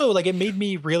 It's also like, it made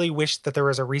me really wish that there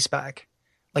was a respec.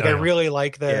 Like I really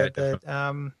like I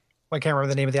can't remember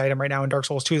the name of the item right now in Dark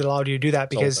Souls 2 that allowed you to do that,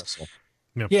 because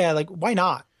like why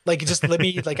not? Like just let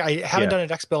me, like I haven't done a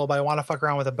dex build, but I want to fuck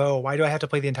around with a bow. Why do I have to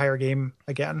play the entire game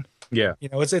again? Yeah.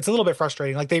 It's a little bit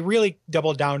frustrating. Like they really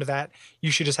doubled down to that.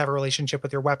 You should just have a relationship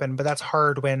with your weapon, but that's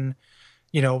hard when,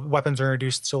 weapons are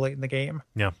introduced so late in the game.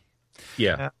 Yeah.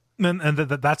 Yeah. And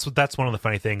that's one of the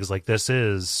funny things. Like this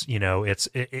is,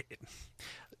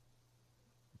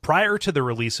 prior to the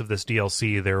release of this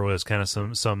DLC, there was kind of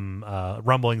some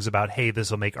rumblings about, hey, this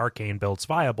will make arcane builds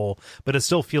viable, but it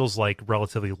still feels like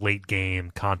relatively late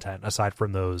game content aside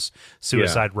from those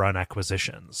suicide run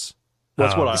acquisitions.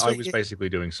 That's what I was basically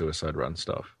doing suicide run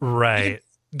stuff. Right.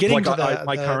 Getting like to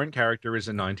my current character is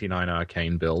a 99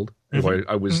 arcane build.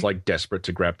 I was like desperate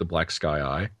to grab the Black Sky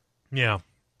Eye. Yeah.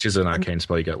 Which is an arcane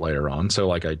spell you get later on. So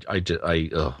like fighting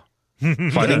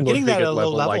getting that at a low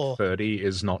level level like 30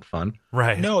 is not fun.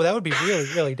 Right. No, that would be really,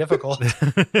 really difficult.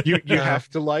 You have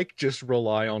to like just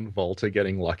rely on Volta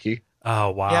getting lucky.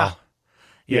 Oh wow.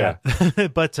 Yeah.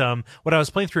 But what I was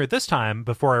playing through at this time,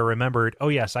 before I remembered, oh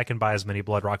yes, I can buy as many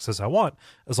blood rocks as I want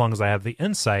as long as I have the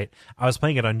insight, I was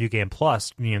playing it on New Game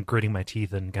Plus, gritting my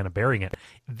teeth and kind of bearing it.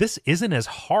 This isn't as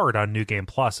hard on New Game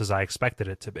Plus as I expected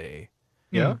it to be.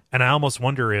 Yeah. And I almost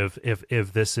wonder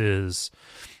if this is,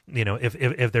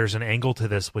 if there's an angle to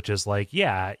this, which is like,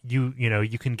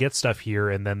 you can get stuff here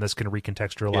and then this can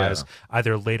recontextualize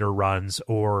either later runs,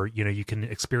 or, you can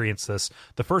experience this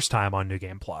the first time on New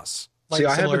Game Plus. See,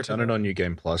 I haven't done it on New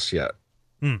Game Plus yet.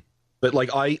 But like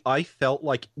I felt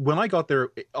like when I got there,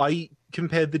 I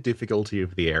compared the difficulty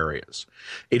of the areas.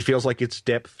 It feels like it's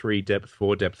depth 3, depth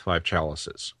 4, depth 5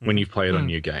 chalices when you play it on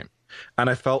New Game. And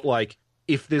I felt like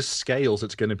if this scales,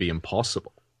 it's going to be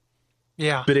impossible.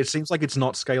 Yeah. But it seems like it's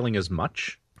not scaling as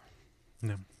much.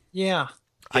 No. Yeah.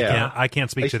 I can't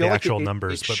speak to the actual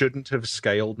numbers. It but shouldn't have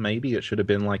scaled, maybe. It should have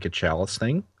been like a chalice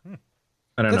thing.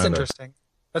 I don't know. That's interesting.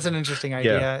 That's an interesting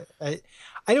idea. I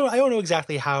don't know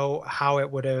exactly how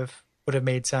it would have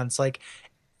made sense. Like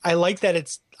I like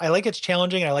it's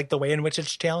challenging. I like the way in which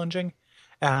it's challenging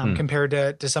compared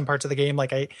to some parts of the game.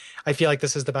 Like I feel like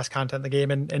this is the best content in the game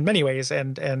in many ways,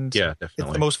 and yeah, definitely.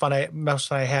 it's the most fun I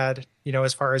had,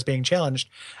 as far as being challenged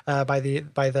by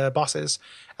the bosses,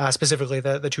 specifically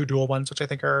the two dual ones, which I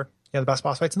think are the best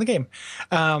boss fights in the game.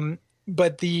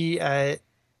 But it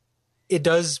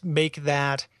does make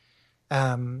that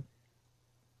the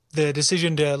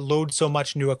decision to load so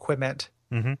much new equipment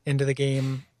into the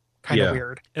game kind of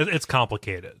weird. It's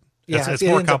complicated. Yeah, it's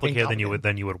more complicated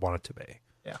than you would want it to be.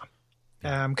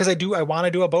 Yeah. Because I want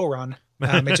to do a bow run.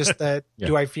 It's just that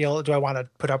do I want to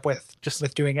put up with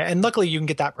doing it? And luckily you can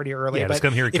get that pretty early. Yeah, but just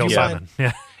come here and kill salmon.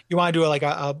 You want to do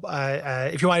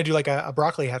if you want to do like a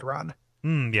broccoli head run, or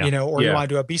you want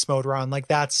to do a beast mode run, like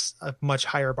that's a much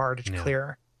higher bar to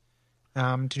clear.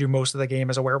 To do most of the game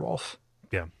as a werewolf.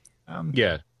 Yeah.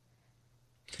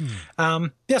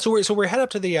 So we're head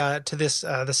up to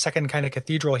the second kind of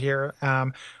cathedral here,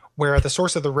 where at the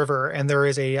source of the river, and there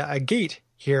is a gate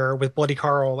here with Bloody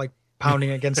Carl like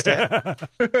pounding against it.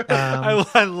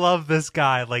 I love this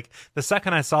guy. Like the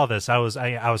second I saw this, I was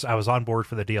on board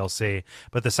for the DLC,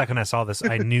 but the second I saw this,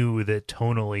 I knew that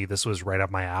tonally this was right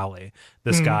up my alley.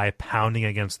 This guy pounding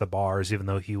against the bars, even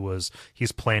though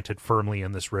he's planted firmly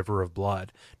in this river of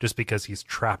blood, just because he's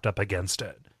trapped up against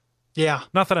it. Yeah.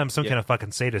 Not that I'm some kind of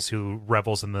fucking sadist who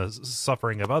revels in the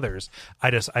suffering of others. I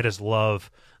just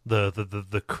love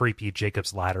the creepy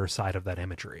Jacob's Ladder side of that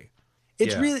imagery.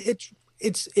 It's really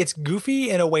it's goofy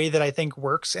in a way that I think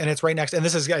works, and it's right next. And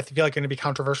this is, I feel like, going to be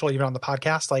controversial even on the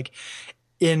podcast. Like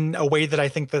in a way that I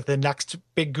think that the next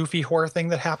big goofy horror thing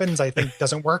that happens, I think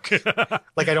doesn't work.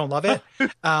 Like I don't love it.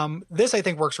 This I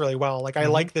think works really well. Like I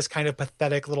like this kind of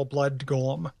pathetic little blood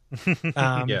golem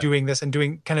doing this and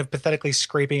doing kind of pathetically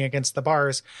scraping against the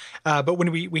bars. But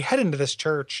when we head into this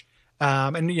church,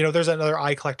 and there's another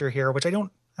eye collector here, which I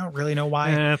don't really know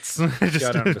why. I don't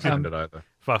understand it either.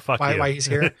 Why he's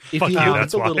here? If you look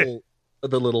at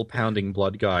the little pounding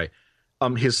blood guy,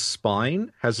 his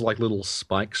spine has like little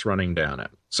spikes running down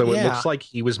it, so it looks like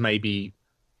he was maybe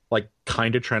like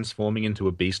kind of transforming into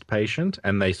a beast patient,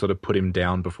 and they sort of put him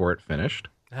down before it finished.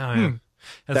 Oh, yeah.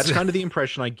 That's kind of the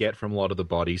impression I get from a lot of the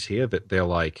bodies here, that they're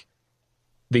like,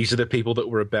 these are the people that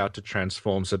were about to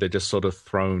transform, so they're just sort of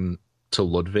thrown to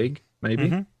Ludwig,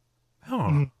 maybe?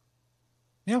 Oh.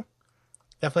 Yeah,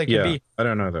 definitely could be. I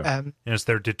don't know, though. And it's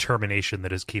their determination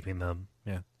that is keeping them.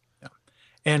 Yeah.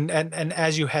 And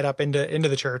as you head up into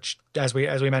the church, as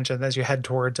we mentioned, as you head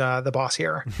towards the boss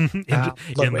here, in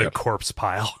the corpse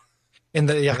pile. In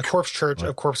the corpse church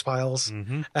of corpse piles,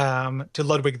 to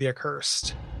Ludwig the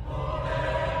Accursed.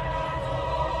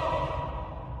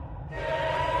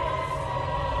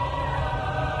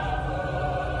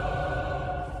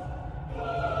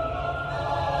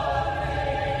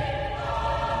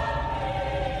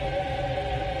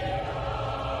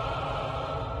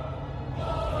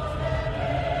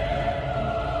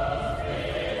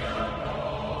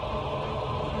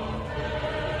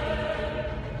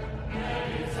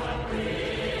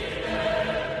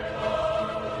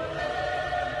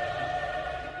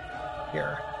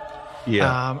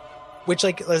 Yeah. Which,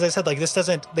 like, as I said, like, this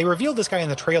doesn't, they revealed this guy in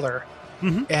the trailer,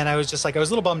 and I was just like, I was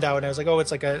a little bummed out, and I was like, oh,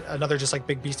 it's like another just like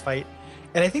big beast fight.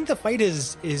 And I think the fight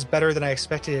is better than I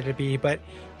expected it to be, but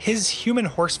his human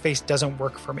horse face doesn't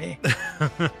work for me.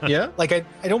 Yeah. Like, I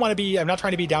don't want to be, I'm not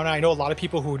trying to be down. I know a lot of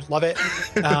people who love it.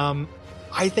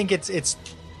 I think it's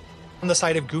on the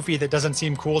side of goofy that doesn't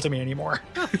seem cool to me anymore.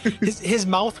 His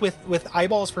mouth with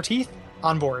eyeballs for teeth,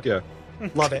 on board. Yeah.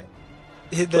 Love it.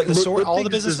 The sword, all the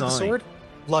business of the sword,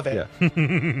 love it.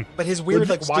 Yeah. But his weird,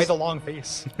 like, why the long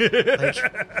face?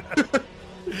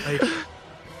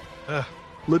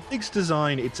 Ludwig's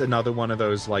design, it's another one of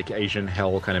those, like, Asian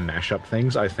hell kind of mashup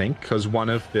things, I think, because one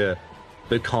of the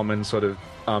common sort of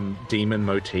demon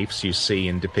motifs you see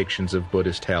in depictions of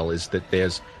Buddhist hell is that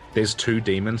there's two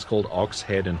demons called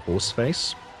Oxhead and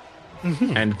Horseface.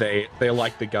 And they're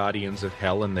like the guardians of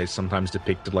hell, and they're sometimes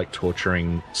depicted like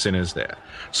torturing sinners there.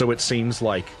 So it seems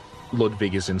like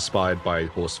Ludwig is inspired by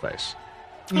Horseface.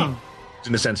 In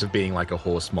the sense of being like a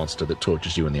horse monster that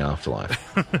tortures you in the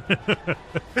afterlife.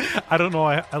 I don't know.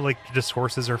 I like, just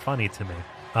horses are funny to me.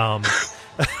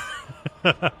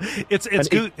 Its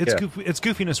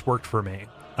goofiness worked for me,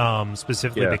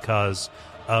 specifically because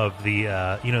of the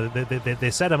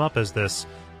they set him up as this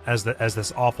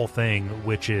awful thing,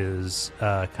 which is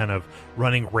kind of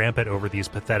running rampant over these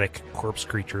pathetic corpse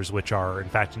creatures, which are in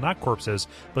fact not corpses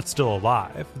but still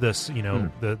alive. This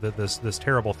this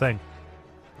terrible thing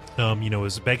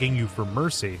is begging you for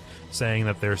mercy, saying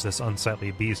that there's this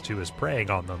unsightly beast who is preying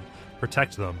on them.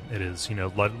 Protect them. It is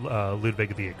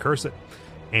Ludwig the Accursed,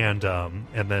 and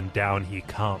then down he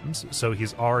comes. So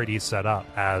he's already set up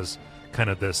as kind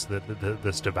of this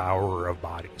devourer of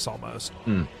bodies almost.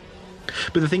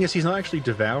 But the thing is, he's not actually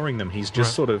devouring them. He's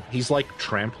just he's like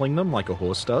trampling them like a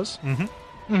horse does.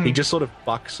 He just sort of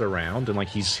bucks around, and like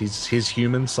his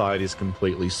human side is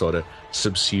completely sort of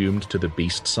subsumed to the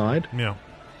beast side. Yeah.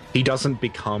 He doesn't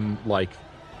become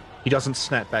he doesn't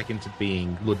snap back into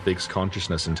being Ludwig's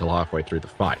consciousness until halfway through the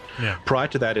fight. Yeah. Prior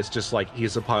to that, it's just like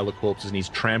here's a pile of corpses and he's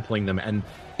trampling them, and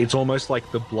it's almost like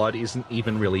the blood isn't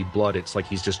even really blood. It's like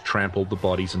he's just trampled the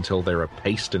bodies until they're a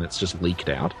paste and it's just leaked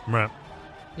out. Right.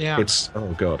 Yeah. It's,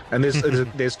 oh god. And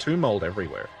there's tomb mold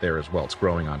everywhere there as well. It's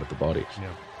growing under the bodies.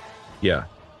 Yeah.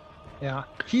 Yeah.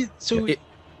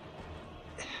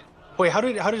 Wait, how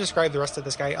to describe the rest of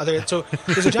this guy? So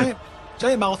there's a giant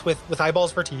mouth with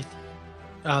eyeballs for teeth.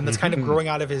 That's kind of growing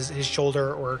out of his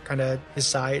shoulder or kind of his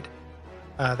side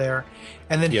there.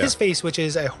 And then his face, which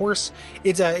is a horse.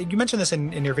 It's you mentioned this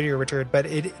in your video, Richard, but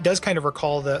it does kind of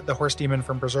recall the horse demon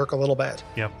from Berserk a little bit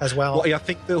as well. Well, I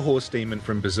think the horse demon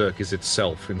from Berserk is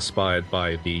itself inspired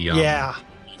by the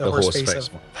horse face of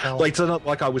hell. Like, it's not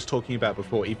like I was talking about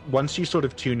before. Once you sort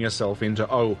of tune yourself into,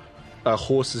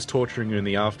 horses torturing you in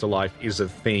the afterlife is a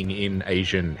thing in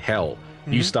Asian hell,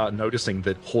 you start noticing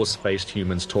that horse-faced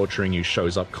humans torturing you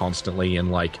shows up constantly in,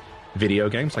 like, video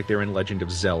games. Like, they're in Legend of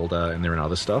Zelda and they're in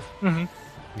other stuff.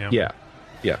 Yeah.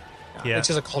 It's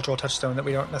just a cultural touchstone that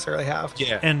we don't necessarily have.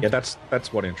 And that's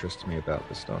what interests me about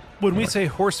this stuff. When we say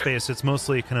horse face, it's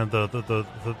mostly kind of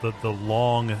the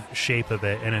long shape of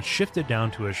it, and it's shifted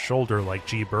down to his shoulder like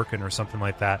G. Birkin or something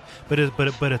like that. But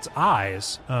its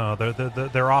eyes,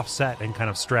 they're offset and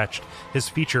kind of stretched. His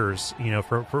features,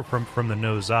 from the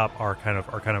nose up, are kind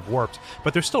of warped,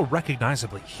 but they're still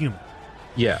recognizably human.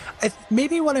 Yeah.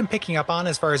 Maybe what I'm picking up on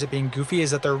as far as it being goofy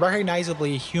is that they're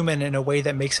recognizably human in a way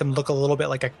that makes him look a little bit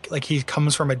like he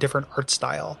comes from a different art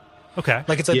style. Okay.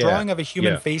 Like it's a drawing of a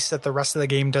human face that the rest of the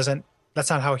game doesn't. That's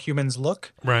not how humans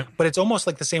look. Right. But it's almost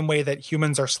like the same way that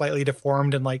humans are slightly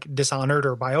deformed and like Dishonored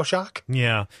or BioShock.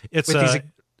 Yeah. It's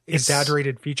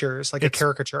exaggerated features, like a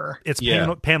caricature. It's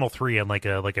panel 3 and like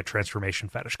a transformation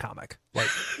fetish comic. Like,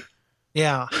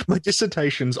 yeah, my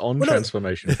dissertation's on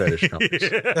transformation fetish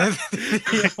comics. Yeah,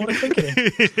 what I'm thinking.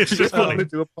 If you want to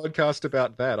do a podcast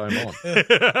about that, I'm on.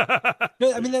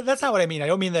 No, I mean that's not what I mean. I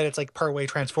don't mean that it's like partway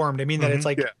transformed. I mean that it's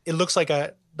like it looks like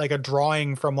a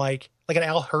drawing from like an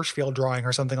Al Hirschfield drawing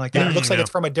or something like that. It looks like it's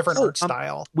from a different art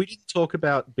style. We didn't talk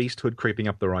about Beasthood creeping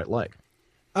up the right leg.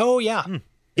 Oh yeah.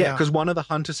 Yeah, because one of the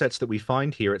hunter sets that we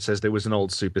find here, it says there was an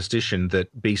old superstition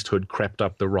that Beasthood crept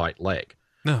up the right leg.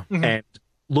 No. And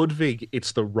Ludwig,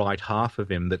 it's the right half of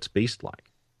him that's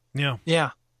beast-like. Yeah.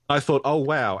 Yeah. I thought, oh,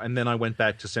 wow. And then I went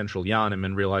back to Central Yharnam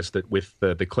and realized that with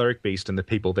the cleric beast and the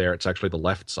people there, it's actually the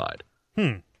left side.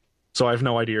 So I have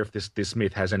no idea if this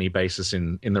myth has any basis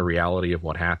in the reality of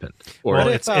what happened. Or well,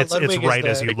 it's right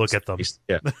as you look at them.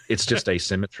 Yeah, it's just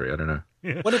asymmetry. I don't know.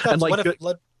 What if that's, what if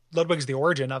Ludwig's the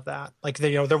origin of that? Like,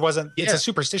 there wasn't, it's a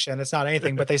superstition. It's not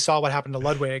anything, but they saw what happened to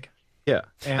Ludwig. Yeah.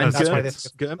 And that's why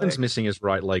German's missing his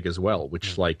right leg as well,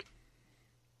 which,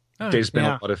 there's been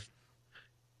a lot of...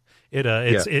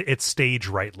 It's stage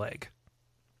right leg.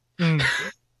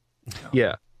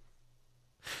 Yeah.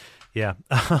 Yeah.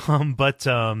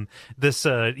 This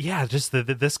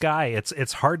this guy,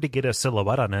 it's hard to get a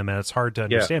silhouette on him, and it's hard to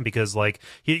understand because like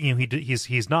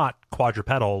he's not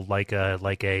quadrupedal like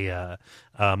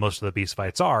most of the beast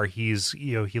fights are. He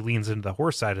leans into the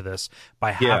horse side of this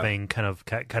by having kind of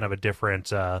a different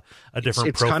profile.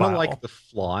 It's kind of like the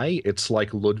Fly. It's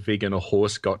like Ludwig and a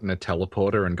horse got in a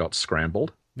teleporter and got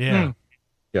scrambled. Yeah.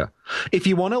 Yeah. If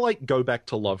you want to go back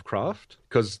to Lovecraft,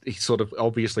 because he's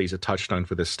he's a touchstone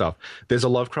for this stuff, there's a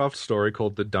Lovecraft story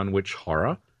called The Dunwich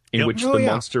Horror, in which the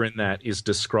monster in that is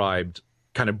described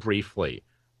kind of briefly.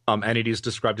 And it is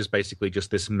described as basically just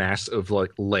this mass of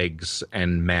legs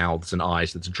and mouths and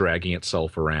eyes that's dragging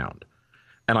itself around.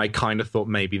 And I kind of thought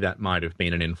maybe that might have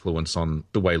been an influence on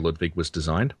the way Ludwig was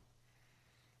designed.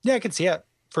 Yeah, I can see it.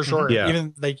 For sure. Yeah.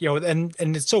 Even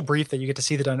and it's so brief that you get to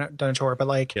see the Dunwich Horror, but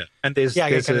and there's I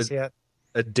can kind of see it.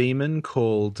 A demon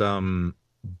called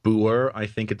Buer, I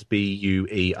think it's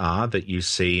Buer, that you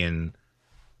see in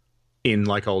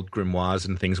old grimoires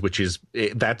and things, which is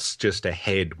that's just a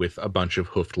head with a bunch of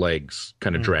hoofed legs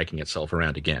kind of dragging itself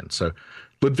around again. So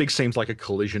Ludwig seems like a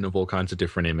collision of all kinds of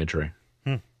different imagery.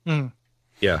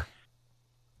 Yeah.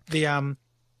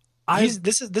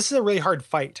 This is a really hard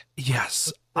fight.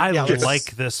 Yes. I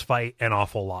like this fight an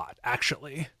awful lot,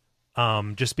 actually.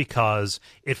 Just because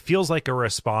it feels like a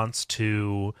response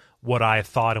to what I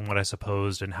thought and what I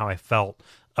supposed and how I felt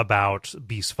about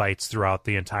beast fights throughout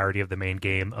the entirety of the main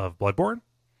game of Bloodborne.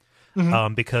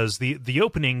 Because the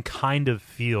opening kind of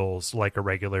feels like a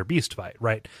regular beast fight,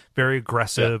 right? Very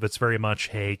aggressive. It's very much,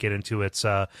 hey, get into its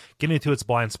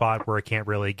blind spot where it can't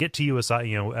really get to you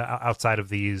outside of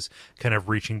these kind of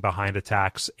reaching behind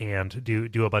attacks and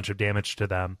do a bunch of damage to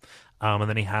them. And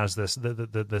then he has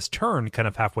this turn kind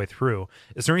of halfway through.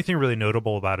 Is there anything really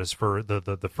notable about his for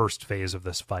the first phase of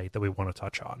this fight that we want to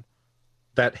touch on?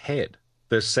 That head,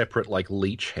 the separate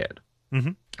leech head,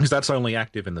 because that's only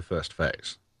active in the first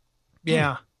phase.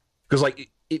 Yeah, because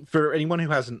for anyone who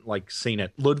hasn't seen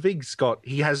it, Ludwig's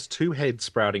he has two heads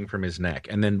sprouting from his neck,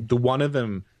 and then the one of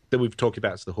them that we've talked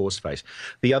about is the horse face.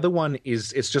 The other one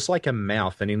it's just like a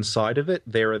mouth, and inside of it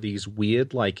there are these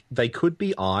weird they could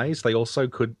be eyes. They also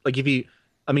could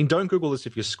don't Google this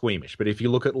if you're squeamish, but if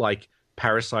you look at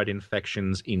parasite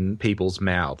infections in people's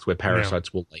mouths where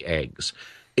parasites will lay eggs,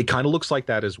 it kind of looks like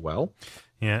that as well.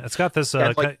 Yeah, it's got this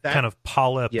kind of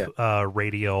polyp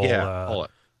radial. Yeah, polyp.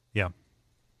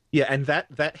 Yeah, and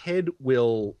that head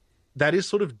that is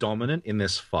sort of dominant in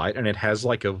this fight, and it has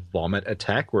a vomit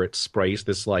attack where it sprays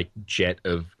this jet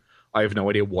of, I have no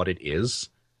idea what it is,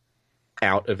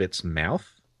 out of its mouth.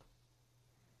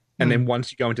 And then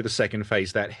once you go into the second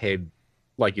phase, that head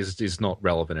is not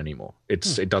relevant anymore. It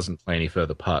doesn't play any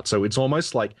further part. So it's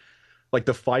almost like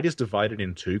the fight is divided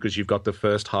in two, because you've got the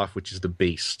first half, which is the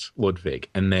beast, Ludwig,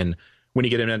 and then when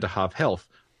you get him down to half health,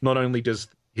 not only does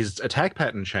his attack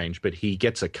pattern change, but he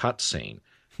gets a cutscene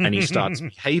and he starts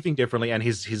behaving differently, and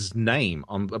his name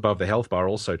above the health bar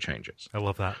also changes. I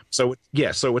love that. So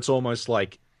it's almost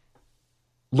like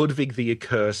Ludwig the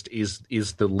Accursed is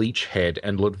the leech head,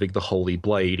 and Ludwig the Holy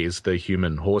Blade is the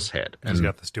human horse head. And he's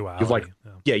got this duality.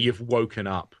 You've woken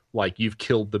up, you've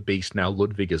killed the beast. Now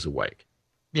Ludwig is awake.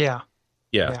 Yeah.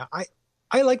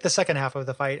 I like the second half of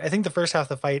the fight. I think the first half of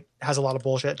the fight has a lot of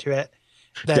bullshit to it.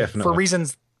 Definitely. For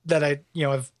reasons that I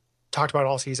have talked about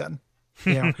all season.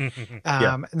 And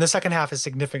the second half is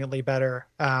significantly better.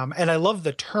 And I love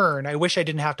the turn. I wish I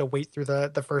didn't have to wait through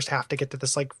the first half to get to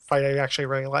this fight I actually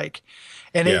really like.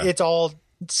 And it's all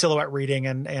silhouette reading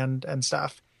and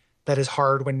stuff that is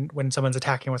hard when someone's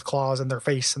attacking with claws in their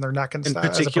face and their neck and stuff.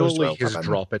 Particularly his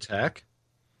drop attack.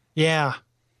 Yeah.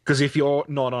 Because if you're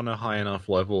not on a high enough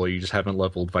level, or you just haven't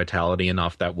leveled vitality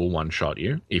enough, that will one shot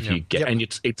you. If you get, and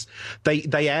it's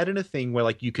they add in a thing where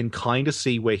like you can kind of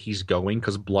see where he's going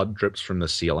because blood drips from the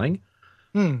ceiling,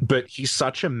 but he's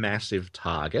such a massive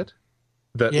target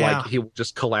that like he'll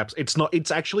just collapse.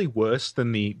 It's actually worse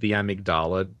than the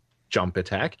amygdala jump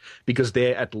attack because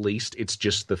there at least it's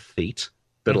just the feet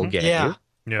that'll get you. Yeah.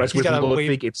 Whereas with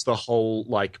Ludwig, it's the whole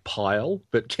like pile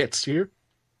that gets you.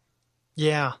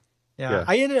 Yeah.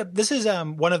 I ended up, this is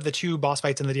one of the 2 boss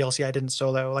fights in the DLC I didn't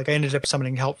solo. Like I ended up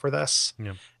summoning help for this.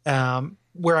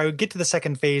 Where I would get to the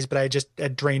second phase, but I just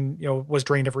had was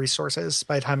drained of resources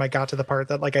by the time I got to the part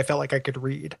that like I felt like I could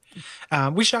read.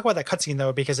 We should talk about that cutscene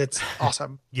though, because it's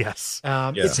awesome. Yes.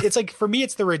 It's like, for me,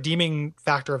 it's the redeeming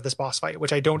factor of this boss fight,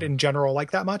 which I don't in general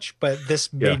like that much, but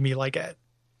this made me like it.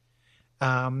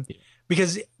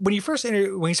 Because when he's first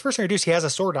introduced, he has a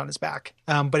sword on his back,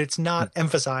 but it's not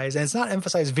emphasized, and it's not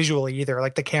emphasized visually either.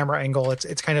 Like the camera angle,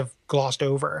 it's kind of glossed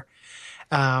over.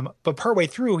 But partway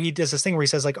through, he does this thing where he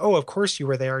says like, "Oh, of course you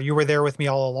were there. You were there with me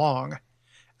all along,"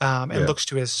 and looks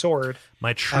to his sword.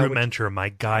 My true mentor, my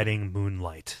guiding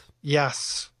moonlight.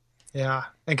 Yes, yeah,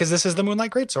 and because this is the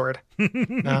Moonlight Greatsword,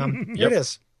 here it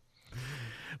is.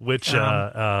 Which,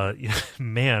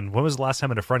 man, when was the last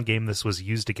time in a front game this was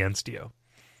used against you?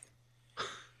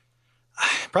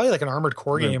 Probably like an Armored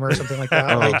Core game or something like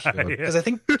that. Because I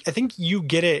think you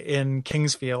get it in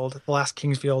Kingsfield, the last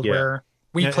Kingsfield where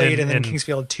we played, and then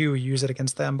Kingsfield 2 use it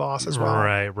against the M boss as well.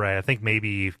 Right. I think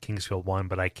maybe Kingsfield 1,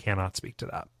 but I cannot speak to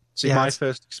that. See, my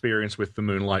first experience with the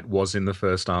Moonlight was in the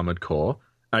first Armored Core.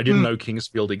 I didn't know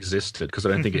Kingsfield existed because I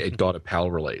don't think it got a PAL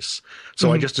release.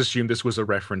 So I just assumed this was a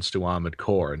reference to Armored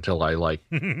Core until I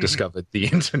discovered the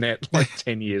internet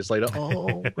 10 years later.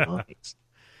 Oh, right.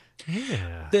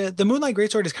 Yeah. The Moonlight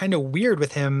Greatsword is kind of weird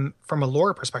with him from a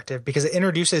lore perspective because it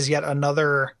introduces yet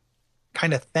another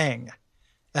kind of thing.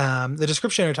 The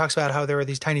description talks about how there were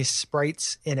these tiny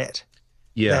sprites in it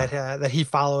that he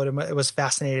followed and was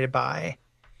fascinated by.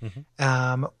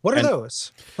 What are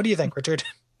those? What do you think, Richard?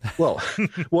 Well,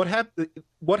 what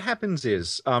happens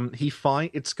is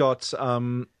it's got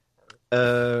where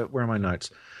are my notes?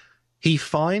 He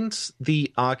finds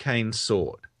the arcane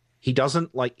sword. He doesn't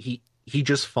he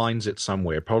just finds it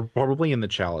somewhere, probably in the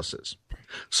chalices.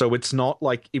 So it's not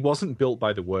like it wasn't built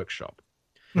by the workshop.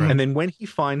 And then when he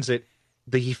finds it,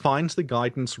 he finds the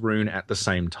guidance rune at the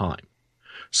same time.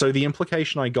 So the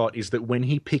implication I got is that when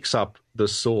he picks up the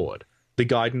sword, the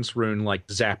guidance rune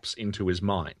zaps into his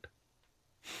mind.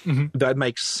 That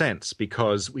makes sense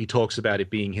because he talks about it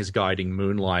being his guiding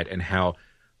moonlight and how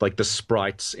the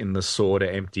sprites in the sword are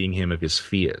emptying him of his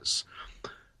fears.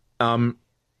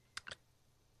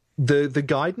 The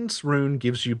guidance rune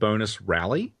gives you bonus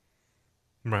rally.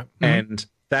 Right. And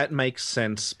that makes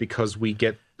sense because we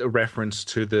get a reference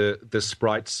to the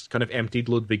sprites kind of emptied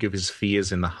Ludwig of his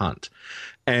fears in the hunt.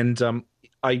 And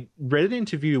I read an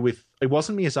interview with, it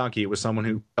wasn't Miyazaki, it was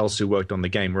someone else who worked on the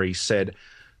game, where he said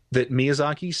that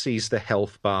Miyazaki sees the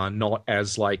health bar not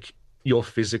as your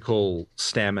physical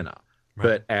stamina,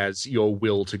 but as your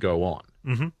will to go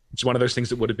on. It's one of those things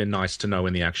that would have been nice to know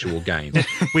in the actual game.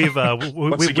 we've had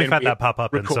that pop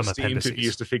up in some appendices.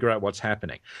 Interviews to figure out what's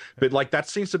happening. But that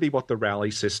seems to be what the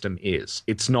rally system is.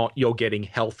 It's not you're getting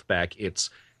health back. It's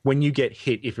when you get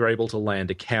hit, if you're able to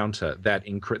land a counter,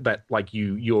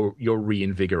 you're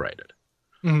reinvigorated.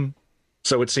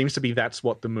 So it seems to be that's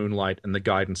what the Moonlight and the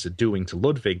Guidance are doing to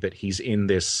Ludwig, that he's in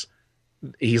this.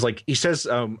 He says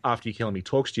after you kill him, he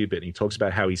talks to you a bit, and he talks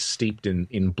about how he's steeped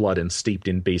in blood and steeped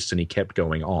in beasts, and he kept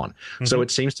going on. So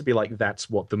it seems to be that's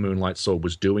what the Moonlight Sword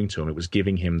was doing to him. It was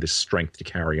giving him this strength to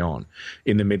carry on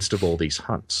in the midst of all these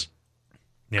hunts.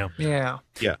 Yeah.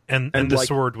 And the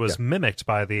sword was mimicked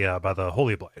by the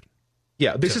Holy Blade.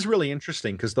 Yeah, this is really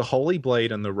interesting because the Holy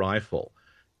Blade and the rifle,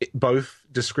 both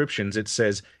descriptions, it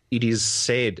says it is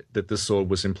said that the sword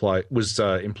was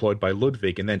employed by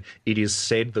Ludwig, and then it is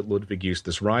said that Ludwig used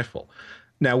this rifle.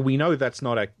 Now we know that's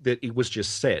not that it was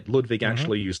just said. Ludwig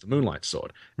actually used the Moonlight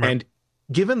Sword, and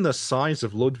given the size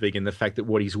of Ludwig and the fact that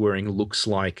what he's wearing looks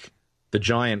like the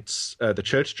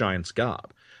church giant's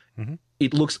garb,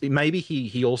 it looks maybe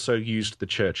he also used the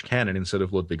church cannon instead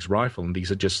of Ludwig's rifle, and these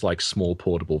are just small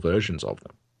portable versions of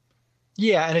them.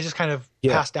 Yeah, and it just kind of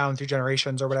passed down through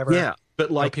generations or whatever. Yeah, but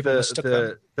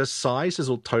the size is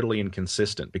all totally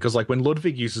inconsistent because when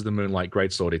Ludwig uses the Moonlight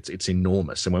Greatsword, it's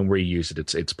enormous, and when we use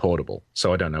it, it's portable.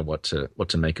 So I don't know what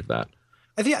to make of that.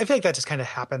 I feel like that just kind of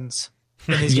happens.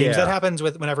 in these games. Yeah. That happens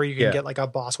with whenever you can Yeah. get like a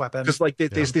boss weapon. Because like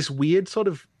there's this weird sort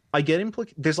of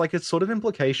there's like a sort of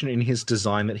implication in his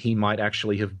design that he might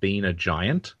actually have been a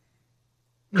giant.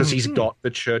 Because he's got the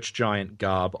church giant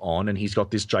garb on and he's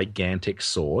got this gigantic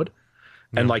sword.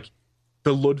 And like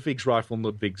the Ludwig's rifle and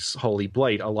Ludwig's holy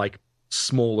blade are like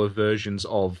smaller versions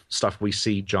of stuff we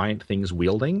see giant things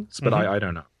wielding. But I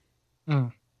don't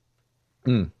know.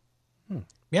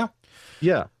 Yeah.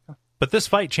 Yeah. But this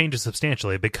fight changes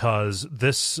substantially because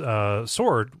this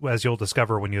sword, as you'll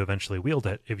discover when you eventually wield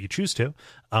it, if you choose to,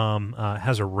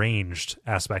 has a ranged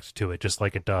aspect to it, just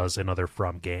like it does in other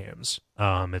From games.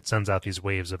 It sends out these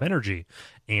waves of energy,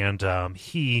 and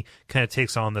he kind of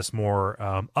takes on this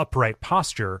more upright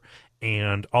posture,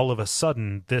 and all of a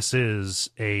sudden, this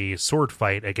is a sword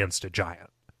fight against a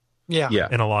giant. Yeah.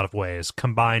 In a lot of ways,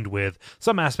 combined with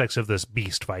some aspects of this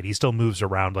beast fight. He still moves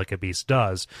around like a beast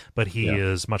does, but he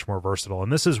is much more versatile.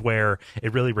 And this is where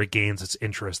it really regains its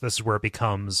interest. This is where it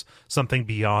becomes something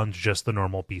beyond just the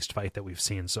normal beast fight that we've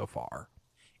seen so far.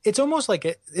 It's almost like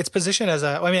it's positioned as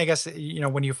I guess,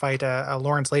 when you fight a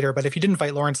Lawrence later, but if you didn't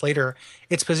fight Lawrence later,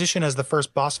 its position as the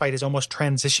first boss fight is almost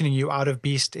transitioning you out of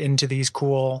beast into these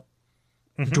cool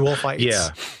dual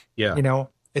fights. Yeah.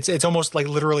 It's almost like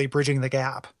literally bridging the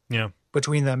gap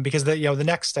between them, because the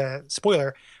next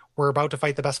spoiler, we're about to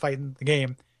fight the best fight in the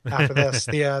game after this.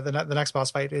 The next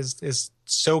boss fight is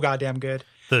so goddamn good.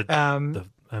 I'm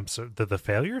sorry, the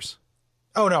failures?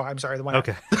 Oh no, I'm sorry. The one.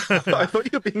 Okay. I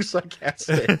thought you were being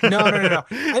sarcastic. No. I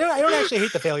don't actually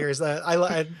hate the failures.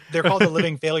 They're called the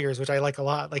living failures, which I like a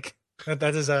lot. Like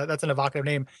that's an evocative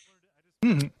name.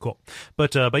 Cool.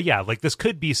 But yeah, like this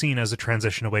could be seen as a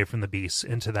transition away from the beast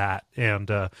into that.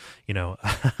 And,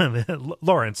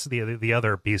 Lawrence, the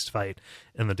other beast fight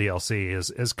in the DLC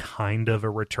is kind of a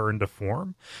return to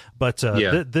form. But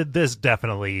this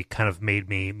definitely kind of made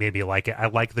me maybe like it. I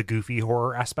like the goofy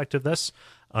horror aspect of this.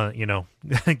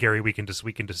 Gary, we can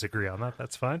disagree on that.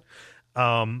 That's fine.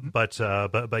 But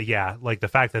yeah, like the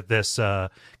fact that this kind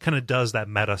of does that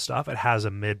meta stuff. It has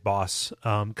a mid-boss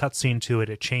cutscene to it.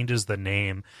 It changes the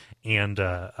name and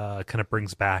kind of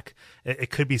brings back. It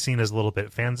could be seen as a little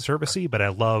bit fan servicey, but I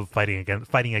love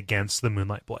fighting against the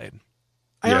Moonlight Blade.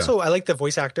 I like the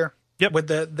voice actor. Yep. With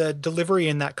the delivery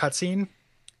in that cutscene,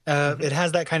 it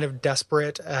has that kind of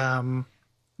desperate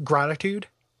gratitude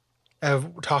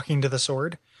of talking to the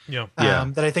sword.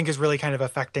 That I think is really kind of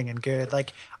affecting and good.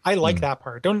 Like I like that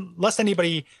part. Don't let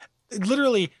anybody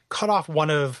literally cut off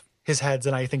one of his heads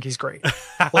and I think he's great.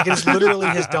 Like it's literally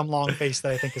his dumb long face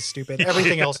that I think is stupid.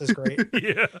 Everything else is great.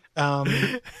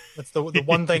 That's the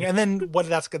one thing. And then what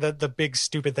that's the big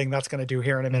stupid thing that's going to do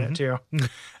here in a minute too.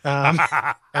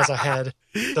 As a head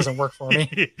doesn't work for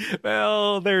me.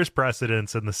 Well, there's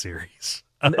precedence in the series.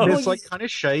 And there's like kind of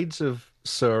shades of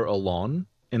Sir Alon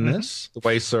in this. The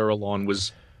way Sir Alon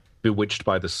was bewitched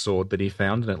by the sword that he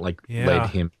found, and it led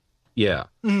him. Yeah,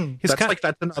 that's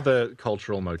another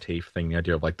cultural motif thing. The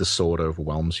idea of like the sword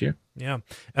overwhelms you. Yeah,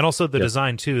 and also the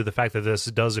design too. The fact that this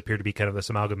does appear to be kind of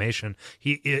this amalgamation.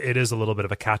 It is a little bit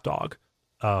of a cat dog.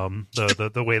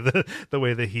 The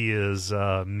way that he is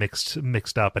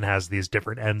mixed up and has these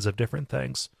different ends of different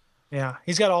things. Yeah,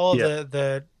 he's got all of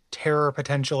the terror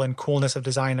potential and coolness of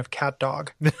design of cat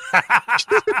dog.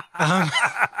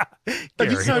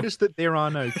 Have you noticed that there are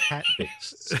no cat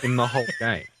beasts in the whole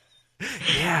game?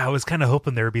 Yeah, I was kind of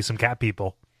hoping there would be some cat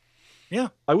people. Yeah,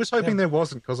 I was hoping there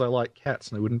wasn't, because I like cats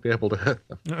and I wouldn't be able to hurt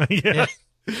them.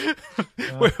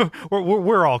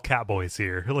 We're all cat boys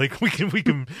here. Like we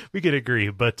can agree,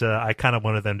 but I kind of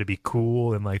wanted them to be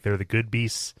cool and like they're the good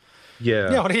beasts.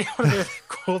 Yeah. What are the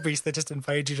cool beasts that just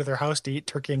invite you to their house to eat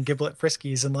turkey and giblet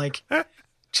friskies and like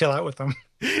chill out with them?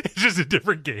 It's just a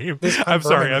different game. I'm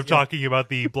sorry, I'm talking about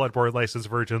the Bloodborne licensed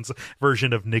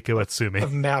version of Nico Atsume.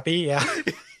 Of Mappy,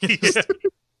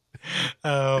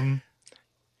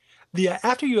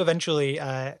 after you eventually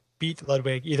beat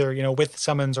Ludwig, either with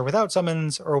summons or without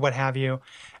summons or what have you,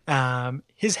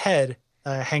 his head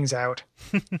hangs out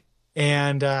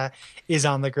and is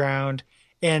on the ground,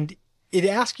 and it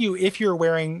asks you if you're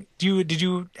wearing. Did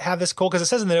you have this, Cole? Because it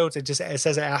says in the notes, it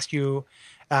says it asks you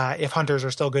if hunters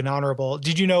are still good and honorable.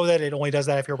 Did you know that it only does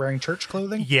that if you're wearing church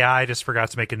clothing? Yeah, I just forgot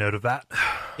to make a note of that.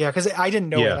 Yeah, because I didn't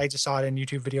know it. I just saw it in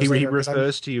YouTube videos. He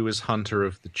refers to you as hunter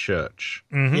of the church.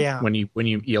 Mm-hmm. Yeah. When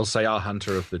you'll say,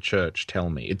 hunter of the church, tell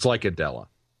me. It's like Adela.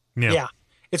 Yeah.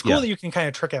 It's cool that you can kind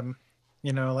of trick him,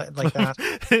 like that.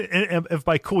 And if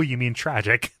by cool you mean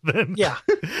tragic, then yeah,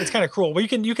 it's kind of cruel. Well,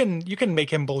 you can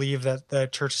make him believe that the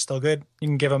church is still good. You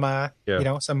can give him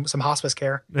some hospice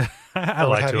care. I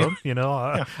like to him.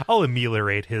 I'll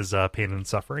ameliorate his pain and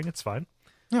suffering. It's fine.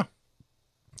 Yeah.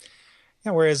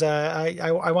 Yeah, whereas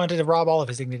I wanted to rob all of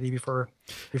his dignity before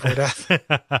death.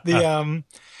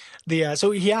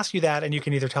 So he asks you that, and you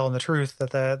can either tell him the truth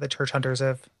that the church hunters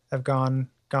have gone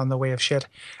the way of shit,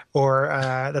 or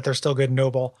that they're still good and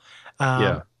noble.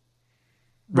 Yeah.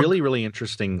 Really, really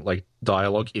interesting like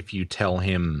dialogue if you tell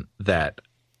him that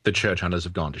the church hunters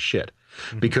have gone to shit.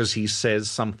 Because he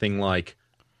says something like,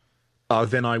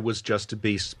 then I was just a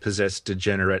beast-possessed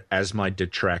degenerate, as my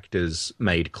detractors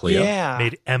made clear. Yeah,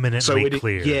 Made eminently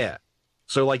clear. Yeah.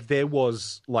 So like there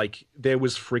was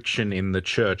friction in the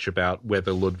church about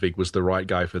whether Ludwig was the right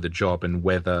guy for the job, and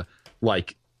whether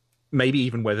like maybe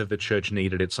even whether the church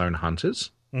needed its own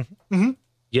hunters. Mm-hmm.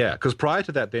 Yeah, because prior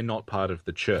to that, they're not part of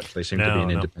the church. They seem to be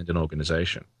an independent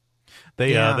organization.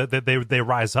 They they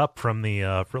rise up from the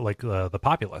the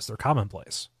populace. They're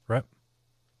commonplace, right?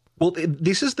 Well,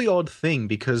 this is the odd thing,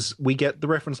 because we get the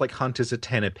reference like hunters a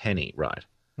 10 a penny, right?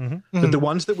 Mm-hmm. But the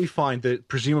ones that we find, that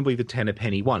presumably the 10 a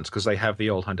penny ones, because they have the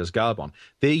old hunter's garb on,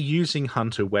 they're using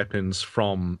hunter weapons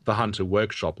from the hunter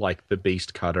workshop, like the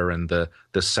beast cutter and the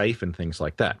safe and things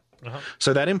like that.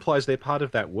 So that implies they're part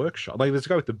of that workshop. Like, let's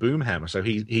go with the boom hammer. So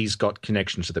he's got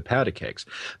connections to the powder kegs.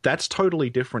 That's totally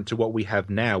different to what we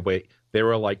have now, where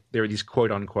there are these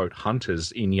quote unquote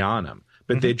hunters in Yharnam,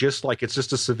 but they're just like, it's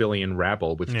just a civilian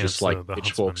rabble with just like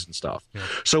pitchforks and stuff. Yeah.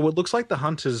 So it looks like the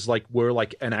hunters were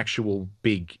like an actual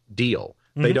big deal.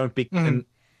 They don't and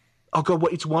oh god,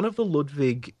 it's one of the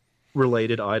Ludwig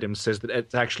related items says that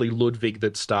it's actually Ludwig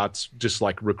that starts just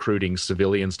like recruiting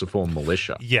civilians to form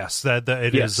militia. Yes,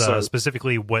 it is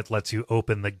specifically what lets you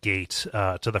open the gate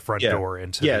to the front door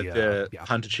into the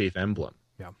Hunter Chief emblem.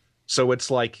 Yeah. So it's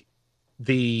like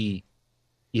it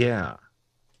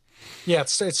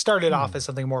started off as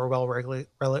something more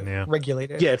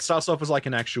regulated. Yeah, it starts off as like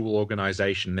an actual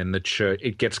organization, then the church,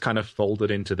 it gets kind of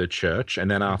folded into the church, and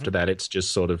then after that it's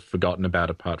just sort of forgotten about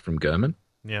apart from Gehrman.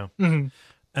 Yeah. Mm-hmm.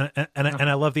 And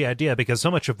I love the idea, because so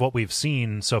much of what we've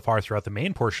seen so far throughout the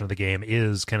main portion of the game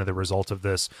is kind of the result of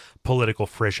this political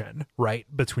frisson, right?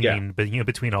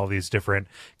 Between all these different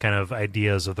kind of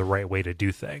ideas of the right way to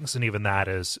do things. And even that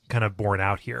is kind of borne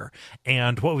out here.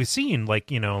 And what we've seen,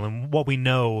 and what we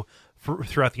know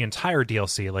throughout the entire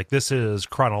DLC, like, this is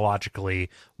chronologically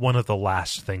one of the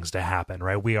last things to happen,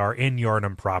 right? We are in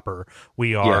Yharnam proper.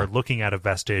 We are looking at a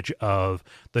vestige of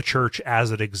the church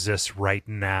as it exists right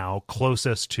now,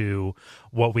 closest to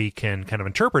what we can kind of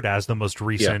interpret as the most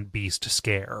recent beast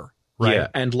scare, right? Yeah,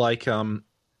 and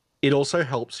it also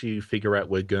helps you figure out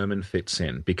where Gehrman fits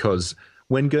in, because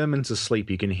when Gehrman's asleep,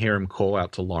 you can hear him call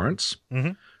out to Lawrence.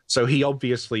 Mm-hmm. So he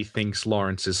obviously thinks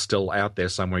Lawrence is still out there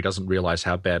somewhere. He doesn't realize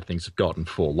how bad things have gotten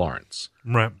for Lawrence.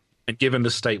 Right. And given the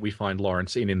state we find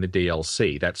Lawrence in the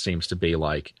DLC, that seems to be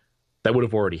like, that would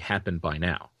have already happened by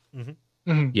now. Mm-hmm.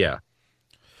 Mm-hmm. Yeah.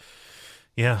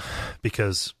 Yeah,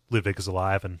 because Ludwig is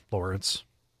alive and Lawrence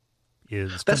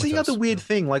is... That's the other weird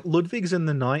thing. Like, Ludwig's in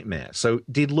the nightmare. So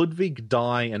did Ludwig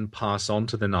die and pass on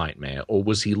to the nightmare, or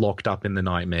was he locked up in the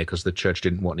nightmare because the church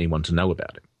didn't want anyone to know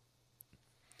about him?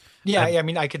 Yeah, I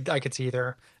mean, I could see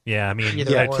either. Yeah, I mean,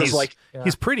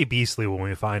 he's pretty beastly when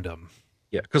we find him.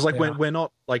 Yeah, because we're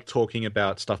not like talking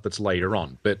about stuff that's later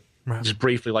on, but just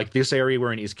briefly, like, this area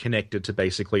we're in is connected to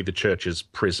basically the church's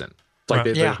prison. It's like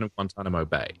their version of Guantanamo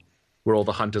Bay, where all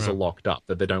the hunters are locked up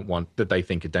that they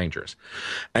think are dangerous,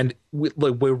 and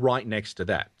we're right next to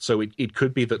that. So it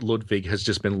could be that Ludwig has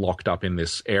just been locked up in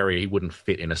this area. He wouldn't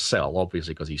fit in a cell,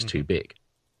 obviously, because he's too big.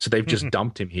 So they've just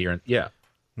dumped him here, and yeah.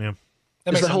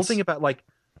 There's the whole thing about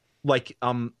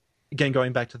again,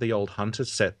 going back to the old hunter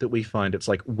set that we find, it's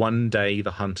like one day the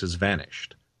hunters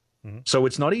vanished. Mm-hmm. So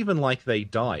it's not even like they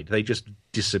died. They just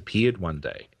disappeared one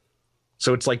day.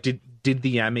 So it's like, did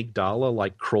the amygdala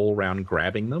like crawl around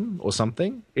grabbing them or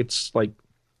something? It's like,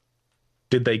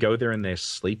 did they go there in their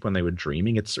sleep when they were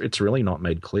dreaming? It's really not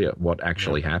made clear what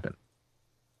actually happened.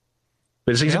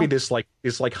 But it seems to be this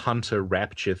hunter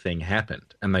rapture thing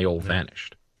happened and they all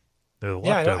vanished. I don't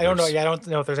know. Yeah, I don't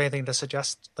know if there's anything to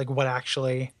suggest like what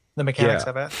actually the mechanics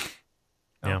of it.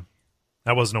 Yeah,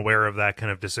 I wasn't aware of that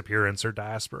kind of disappearance or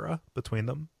diaspora between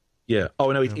them. Yeah.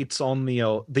 Oh no, it's on the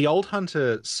old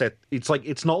hunter set.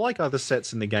 It's not like other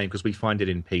sets in the game because we find it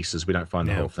in pieces. We don't find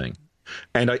the whole thing.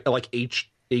 And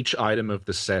each item of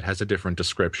the set has a different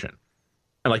description.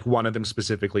 And like one of them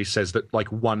specifically says that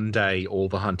like one day all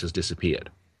the hunters disappeared.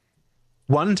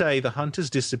 One day the hunters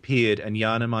disappeared and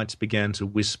Yharnamites began to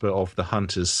whisper of the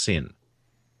hunter's sin.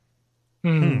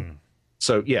 Mm-hmm.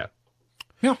 So, yeah.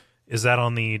 Yeah. Is that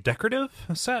on the decorative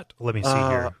set? Let me see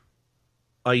here.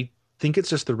 I think it's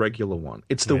just the regular one.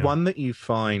 It's the one that you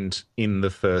find in the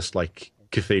first, like,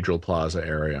 Cathedral Plaza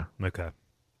area. Okay.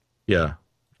 Yeah.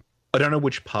 I don't know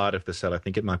which part of the set. I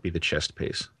think it might be the chest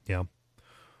piece. Yeah.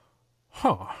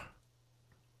 Huh.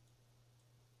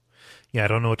 Yeah, I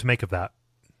don't know what to make of that.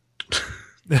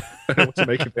 I don't know what to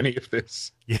make of any of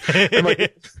this. Yeah.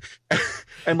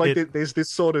 And there's this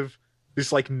sort of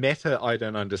this like meta I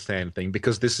don't understand thing,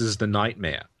 because this is the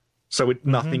nightmare. So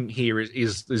nothing here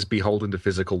is beholden to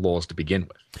physical laws to begin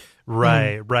with.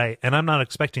 Right, right. And I'm not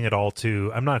expecting all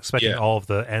of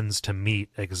the ends to meet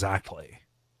exactly.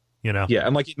 You know? Yeah,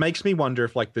 and like it makes me wonder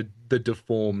if like the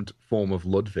deformed form of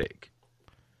Ludwig,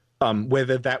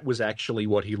 whether that was actually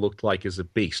what he looked like as a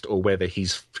beast, or whether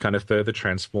he's kind of further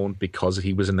transformed because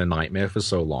he was in the nightmare for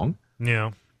so long.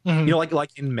 Yeah. You know,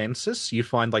 like in Mensis, you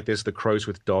find like there's the crows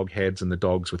with dog heads and the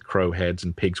dogs with crow heads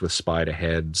and pigs with spider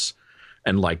heads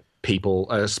and like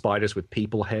spiders with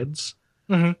people heads.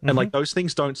 And like those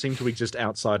things don't seem to exist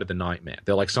outside of the nightmare.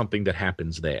 They're like something that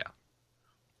happens there.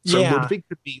 So Ludwig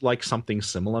could be like something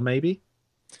similar, maybe.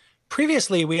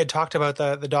 Previously, we had talked about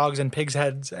the dogs and pigs'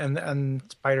 heads and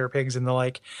spider pigs and the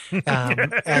like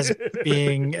as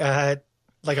being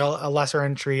like a lesser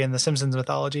entry in the Simpsons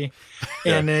mythology.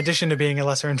 And in addition to being a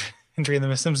lesser entry in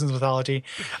the Simpsons mythology,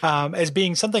 as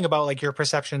being something about like your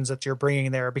perceptions that you're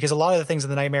bringing there. Because a lot of the things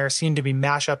in the nightmare seem to be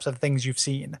mashups of things you've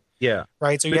seen. Yeah.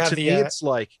 Right? So you have me, it's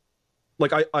like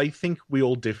I think we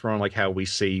all differ on like how we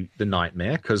see the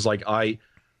nightmare. Because like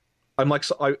I'm like,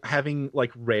 having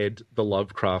like read the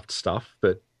Lovecraft stuff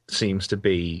that seems to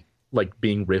be like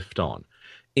being riffed on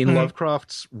in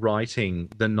Lovecraft's writing,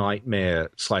 the nightmare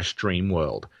 / dream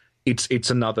world. It's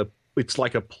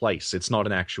like a place. It's not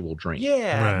an actual dream.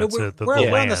 Yeah, right. No,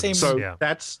 we're on the same. So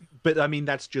but I mean,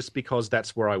 that's just because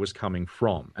that's where I was coming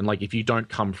from. And like, if you don't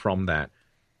come from that,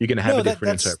 you're going to have a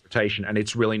different interpretation, and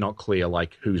it's really not clear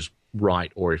like who's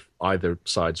right or if either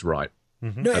side's right.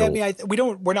 No, I mean,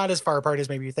 we're not as far apart as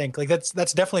maybe you think. Like that's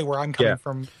definitely where I'm coming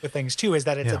from with things too, is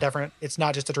that it's it's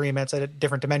not just a dream, it's a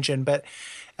different dimension, but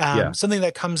something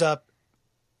that comes up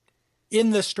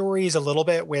in the stories a little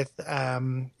bit with,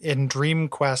 in Dream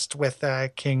Quest with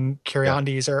King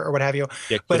Kyriandes or what have you,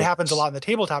 but it happens a lot in the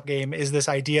tabletop game, is this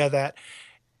idea that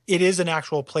it is an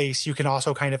actual place. You can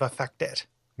also kind of affect it.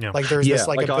 Yeah. Like there's this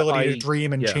like ability to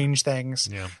dream and change things.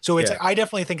 Yeah. So I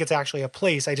definitely think it's actually a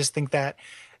place. I just think that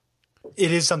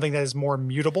it is something that is more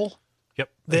mutable. Yep,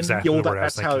 exactly.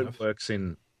 That's how it works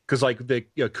in, because like the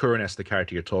Kuraness, the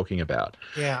character you're talking about,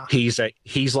 he's a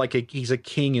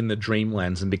king in the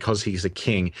Dreamlands, and because he's a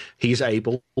king, he's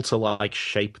able to like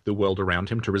shape the world around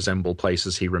him to resemble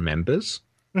places he remembers.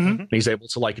 He's able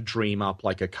to like dream up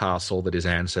like a castle that his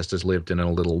ancestors lived in, and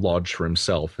a little lodge for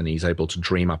himself, and he's able to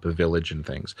dream up a village and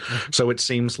things. So it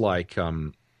seems like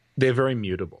they're very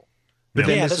mutable. But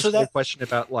then there's this whole question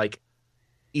about like,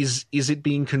 is it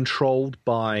being controlled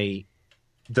by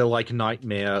the like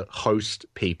nightmare host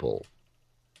people,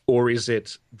 or is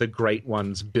it the great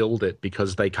ones build it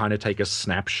because they kind of take a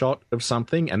snapshot of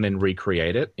something and then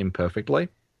recreate it imperfectly?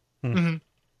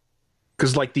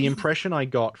 Because like the impression I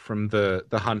got from the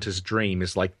Hunter's dream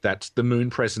is like that the moon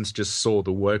presence just saw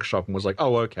the workshop and was like,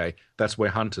 oh, okay, that's where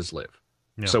hunters live.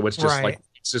 So it's just like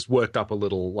it's just worked up a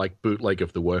little like bootleg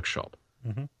of the workshop.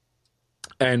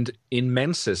 And in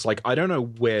Mensis, like, I don't know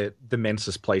where the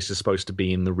Mensis place is supposed to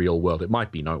be in the real world. It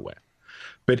might be nowhere.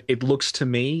 But it looks to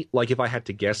me like, if I had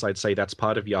to guess, I'd say that's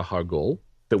part of Yahar'gul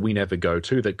that we never go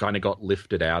to, that kind of got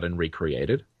lifted out and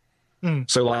recreated.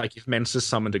 So, like, if Mensis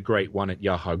summoned a great one at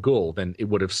Yahar'gul, then it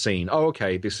would have seen, oh,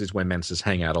 okay, this is where Mensis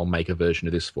hang out. I'll make a version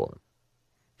of this for them.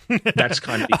 That's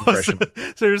kind of the impression.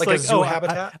 So there's like oh,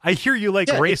 I hear you like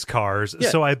race cars,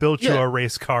 so I built you a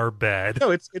race car bed.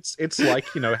 No, it's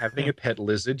like, you know, having a pet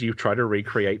lizard. You try to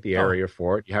recreate the area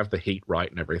for it. You have the heat right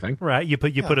and everything. Right. You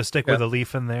put a stick with a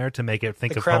leaf in there to make it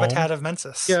think of home. The Kravitad of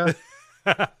Mensis. Yeah.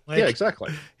 Yeah,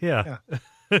 exactly. Yeah.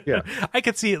 I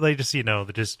could see it like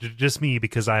just me,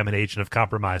 because I'm an agent of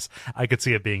compromise. I could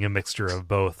see it being a mixture of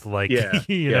both. Like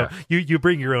you know, you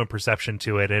bring your own perception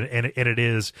to it, and it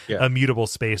is a mutable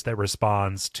space that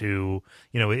responds to,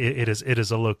 you know, it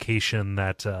is a location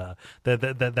that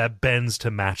that bends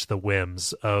to match the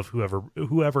whims of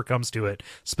whoever comes to it,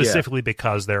 specifically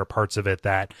because there are parts of it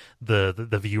that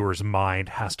the viewer's mind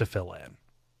has to fill in.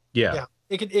 Yeah.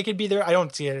 It could be there. I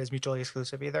don't see it as mutually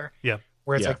exclusive either. Yeah.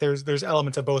 Where it's like there's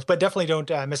elements of both, but definitely don't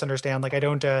misunderstand. Like I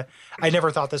never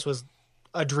thought this was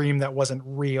a dream that wasn't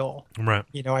real. Right.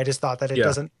 You know, I just thought that it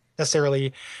doesn't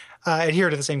necessarily adhere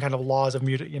to the same kind of laws of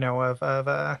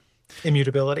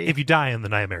immutability. If you die in the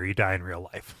nightmare, you die in real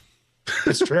life.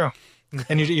 It's true.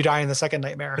 And you die in the second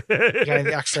nightmare. You die in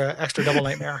the extra double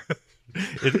nightmare.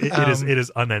 It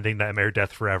is unending nightmare,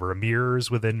 death forever, mirrors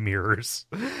within mirrors.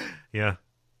 Yeah.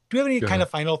 Do you have any kind of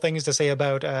final things to say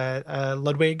about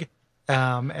Ludwig?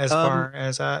 As far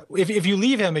as if you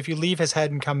leave him, if you leave his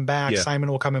head and come back, Yeah. Simon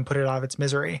will come and put it out of its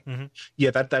misery.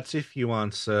 Yeah, that's if you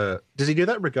answer. Does he do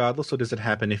that regardless, or does it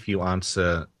happen if you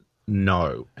answer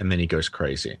no and then he goes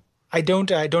crazy? I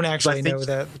don't actually I think, know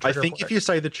that. I think if you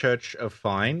say the church are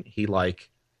fine, he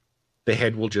the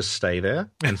head will just stay there,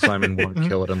 and Simon won't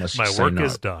kill it unless you My say work no.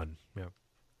 is done. Yeah.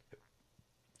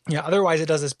 Yeah, otherwise it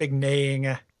does this big neighing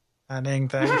thing.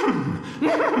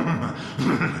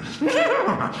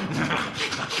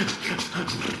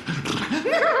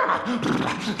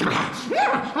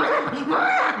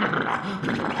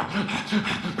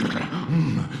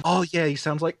 Oh yeah, he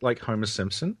sounds like Homer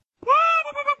Simpson.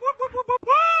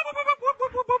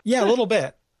 Yeah, a little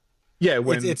bit. Yeah,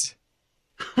 when It's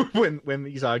when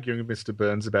he's arguing with Mr.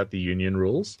 Burns about the union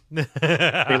rules, he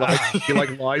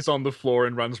lies on the floor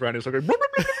and runs around. He's like,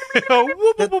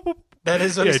 that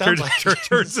is what it sounds like.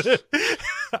 turns it.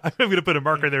 I'm going to put a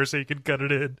marker there so you can cut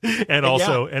it in, and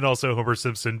also Homer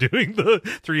Simpson doing the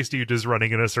Three Stooges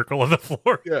running in a circle on the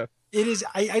floor. yeah. It is.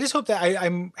 I just hope that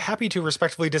I'm happy to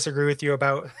respectfully disagree with you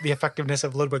about the effectiveness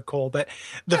of Ludwig Cole, but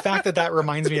the fact that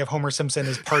reminds me of Homer Simpson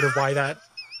is part of why that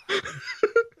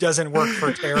doesn't work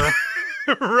for terror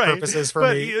Right. purposes for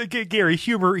but, me. Gary,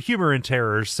 humor and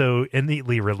terror are so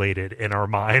innately related in our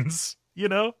minds, you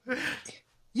know?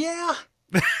 Yeah,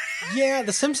 yeah.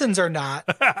 The Simpsons are not.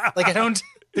 Like I don't.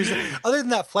 Other than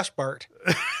that, Flesh Bart.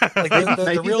 Like the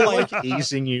Maybe real they're life.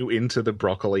 easing you into the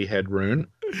broccoli head rune.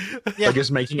 Yeah. Like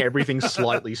just making everything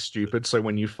slightly stupid, so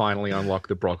when you finally unlock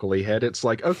the broccoli head, it's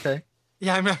like, okay,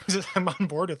 Yeah, I'm on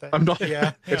board with it. I'm not.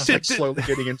 Yeah, It's like slowly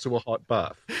getting into a hot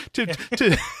bath.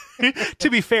 To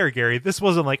be fair, Gary, this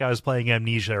wasn't like I was playing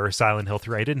Amnesia or Silent Hill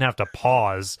 3. I didn't have to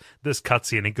pause this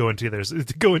cutscene and go into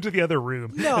the other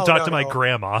room and talk to my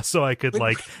grandma so I could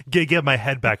get my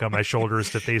head back on my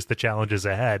shoulders to face the challenges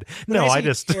ahead. No, I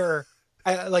just terror,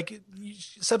 you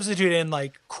substitute in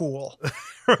cool.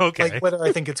 okay. Like whether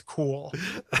I think it's cool.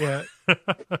 Yeah.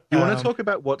 You want to talk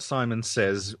about what Simon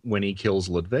says when he kills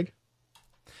Ludwig?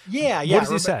 Yeah. What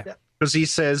does he say? Because he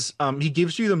says, he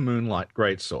gives you the Moonlight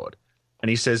Greatsword. And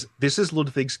he says, this is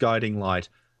Ludwig's guiding light,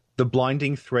 the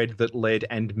blinding thread that led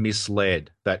and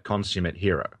misled that consummate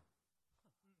hero.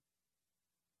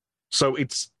 So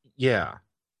it's, yeah.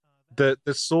 The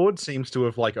sword seems to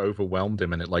have overwhelmed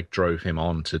him, and it drove him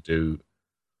on to do...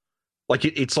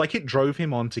 it's like it drove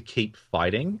him on to keep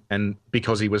fighting, and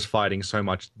because he was fighting so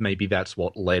much, maybe that's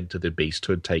what led to the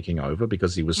beasthood taking over,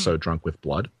 because he was so drunk with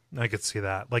blood. I could see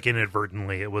that.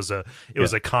 Inadvertently, it was a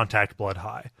contact blood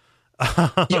high.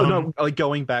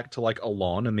 Going back to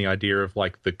Alon and the idea of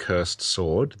the cursed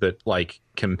sword that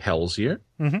compels you.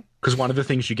 Because one of the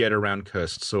things you get around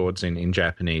cursed swords in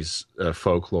Japanese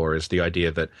folklore is the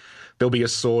idea that there'll be a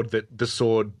sword that the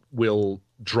sword will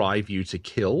drive you to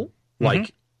kill.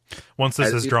 Once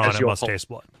this is drawn, it must taste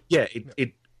blood. Yeah,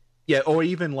 yeah, or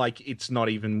even it's not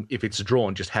even if it's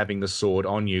drawn, just having the sword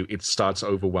on you, it starts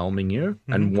overwhelming you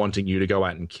and wanting you to go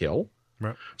out and kill.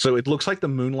 Right. So it looks like the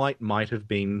Moonlight might have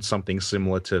been something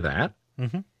similar to that.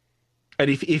 And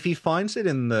if he finds it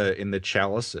in the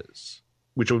chalices,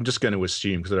 which I'm just going to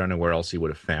assume because I don't know where else he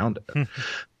would have found it,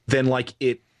 then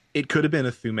it could have been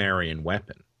a Thumerian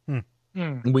weapon.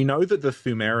 We know that the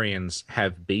Thumerians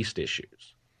have beast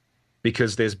issues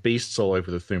because there's beasts all over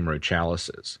the Thumeru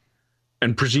chalices.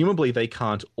 And presumably they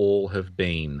can't all have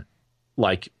been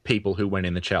people who went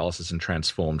in the chalices and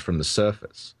transformed from the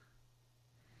surface.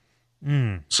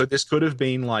 So this could have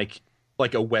been like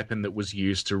a weapon that was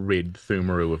used to rid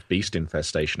Thumeru of beast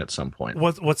infestation at some point.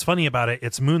 What's funny about it?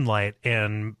 It's moonlight,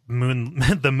 and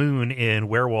the moon in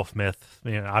werewolf myth,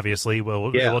 obviously it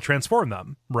will transform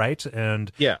them, right?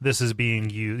 And this is being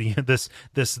used.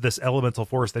 This elemental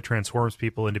force that transforms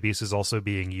people into beasts is also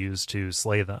being used to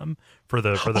slay them for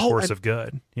the force of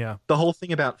good. Yeah, the whole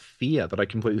thing about fear that I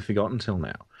completely forgot until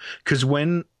now, because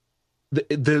when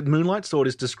the Moonlight Sword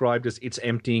is described as it's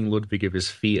emptying Ludwig of his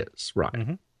fears, right?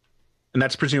 And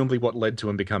that's presumably what led to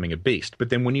him becoming a beast. But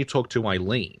then when you talk to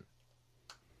Eileen,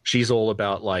 she's all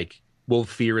about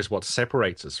fear is what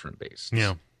separates us from beasts.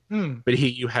 Yeah. But here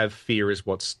you have fear is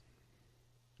what's...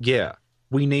 Yeah,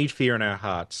 we need fear in our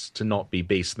hearts to not be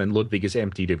beasts. Then Ludwig is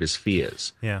emptied of his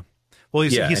fears. Yeah. Well,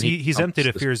 he's emptied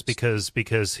of fears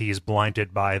because he's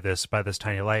blinded by this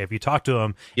tiny light. If you talk to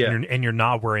him and you're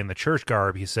not wearing the church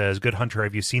garb, he says, "Good hunter,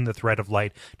 have you seen the thread of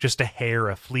light? Just a hair,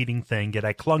 a fleeting thing. Yet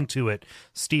I clung to it,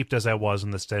 steeped as I was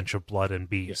in the stench of blood and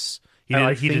beasts." He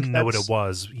didn't know what it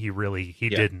was. He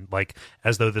didn't,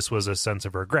 as though this was a sense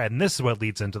of regret. And this is what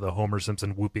leads into the Homer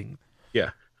Simpson whooping.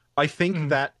 Yeah, I think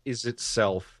that is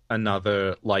itself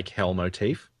another hell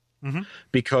motif,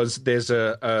 because there's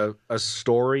a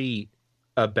story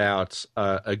about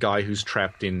a guy who's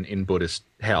trapped in Buddhist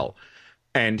hell,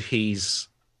 and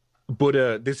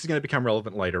Buddha. This is going to become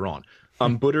relevant later on.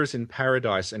 Buddha is in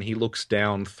paradise, and he looks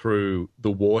down through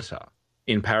the water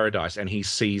in paradise, and he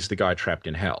sees the guy trapped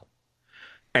in hell,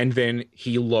 and then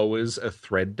he lowers a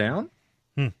thread down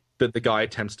that the guy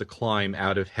attempts to climb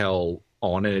out of hell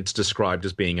on, and it's described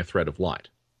as being a thread of light.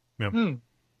 Yeah.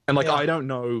 And I don't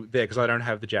know there, because I don't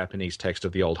have the Japanese text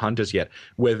of the Old Hunters yet,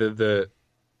 whether the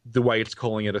way it's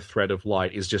calling it a thread of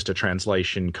light is just a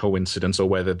translation coincidence, or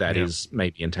whether that is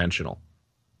maybe intentional.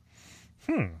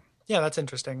 Yeah, that's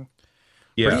interesting.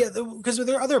 Yeah, because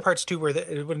there are other parts too where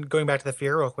going back to the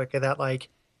fear real quick, that like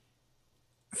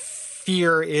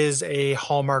fear is a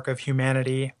hallmark of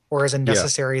humanity, or is a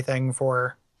necessary thing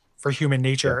for human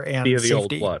nature and fear safety. the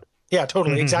old blood. Yeah,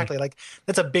 totally, exactly. Like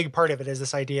that's a big part of it, is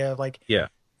this idea of like,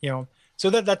 so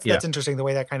that's interesting, the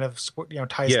way that kind of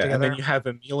ties together. And then you have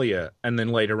Amelia, and then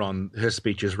later on her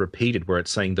speech is repeated where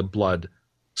it's saying the blood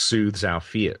soothes our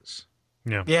fears.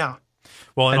 Yeah.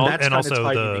 Well, and and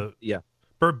also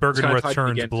Bergenworth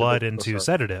turns blood into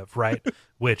sedative, right?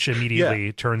 Which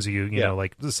immediately turns you, know,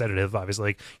 like the sedative, obviously,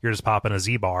 like you're just popping a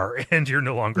Z bar and you're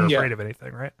no longer afraid of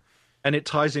anything, right? And it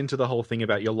ties into the whole thing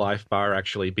about your life bar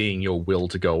actually being your will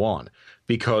to go on,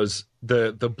 because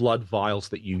the blood vials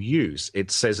that you use, it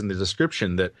says in the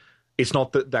description that it's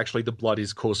not that actually the blood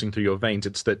is coursing through your veins,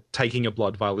 it's that taking a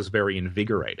blood vial is very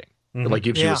invigorating. It like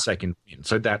gives you a second wind.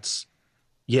 So that's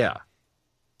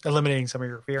eliminating some of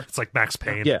your fear. It's like Max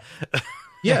Payne.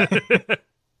 Yeah.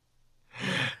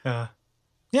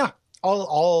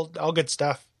 All good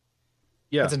stuff.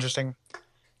 Yeah, that's interesting.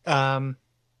 That's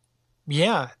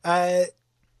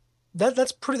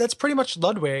pretty much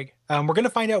Ludwig. We're going to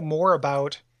find out more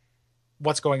about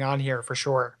what's going on here for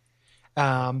sure.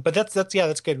 But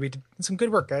that's good. We did some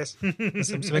good work, guys.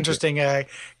 some interesting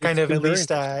kind of, at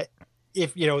least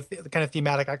if kind of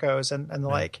thematic echoes and the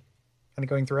like, kind of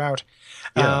going throughout.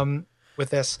 With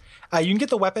this, you can get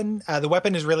the weapon. The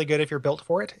weapon is really good if you're built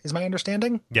for it, is my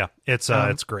understanding. Yeah, it's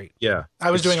great. Yeah,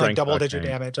 I was doing like double-digit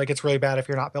damage. Like it's really bad if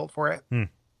you're not built for it.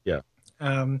 Yeah.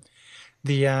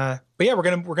 But yeah, we're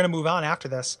gonna move on after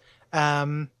this.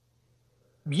 So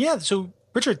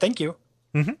Richard, thank you.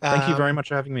 Thank you very much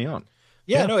for having me on.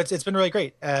 Yeah, no, it's been really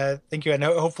great. Thank you. And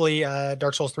hopefully,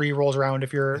 Dark Souls 3 rolls around.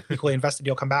 If you're equally invested,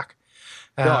 you'll come back.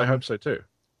 I hope so too.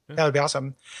 That would be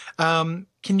awesome.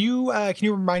 Can you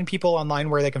remind people online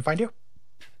where they can find you?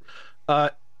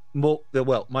 Well,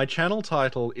 my channel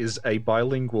title is a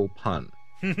bilingual pun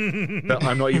that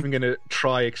I'm not even going to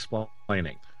try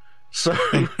explaining. So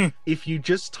if you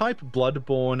just type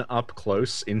Bloodborne up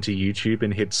close into YouTube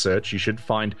and hit search, you should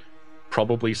find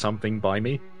probably something by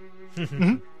me.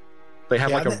 They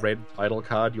have a red title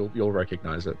card. You'll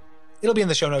recognize it. It'll be in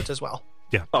the show notes as well.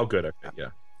 Yeah. Oh, good. Okay. Yeah.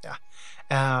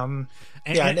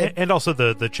 And also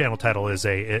the channel title is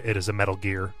a Metal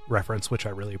Gear reference, which I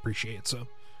really appreciate. So,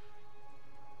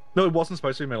 no, it wasn't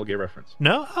supposed to be a Metal Gear reference.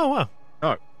 No, oh wow,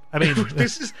 no. I mean,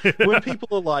 this is when people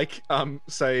are like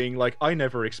saying like, I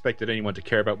never expected anyone to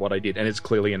care about what I did, and it's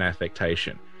clearly an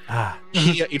affectation.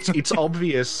 Here, it's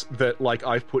obvious that like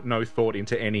I've put no thought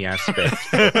into any aspect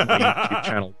of my YouTube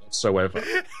channel whatsoever.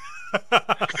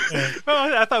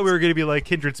 I thought we were going to be like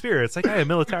Kindred Spirits, like, hey,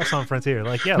 Militaris on Frontier,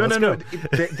 like, yeah, let's go.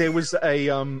 There was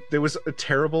a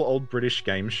terrible old British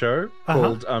game show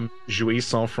called Jouis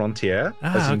Sans Frontières,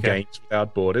 as in Games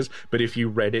Without Borders. But if you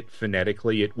read it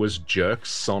phonetically, it was Jerks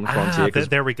Sans Frontières.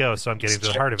 There we go. So I'm getting to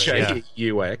the heart of it.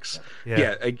 JUX.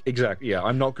 Yeah, exactly. Yeah,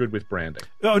 I'm not good with branding.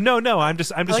 Oh no, I'm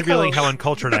just revealing how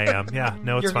uncultured I am. Yeah,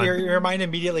 no, it's fine. Your mind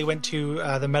immediately went to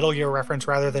the Metal Gear reference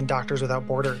rather than Doctors Without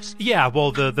Borders. Yeah,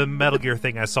 well, the Metal Gear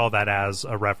thing, I saw that as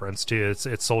a reference to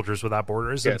it's Soldiers Without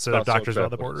Borders instead of Doctors Without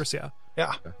the Borders. Yeah.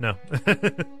 No.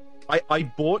 I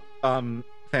bought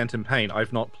Phantom Pain.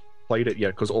 I've not played it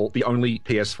yet because the only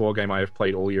PS4 game I have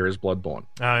played all year is Bloodborne.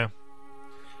 Oh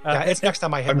yeah. It's next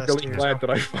on my hit list. I'm really glad that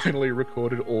I finally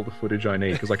recorded all the footage I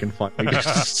need because I can finally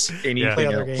just anything play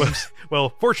other else. games.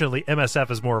 Well, fortunately, MSF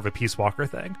is more of a Peace Walker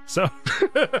thing. So.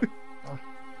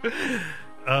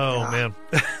 Man.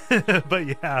 But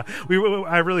yeah,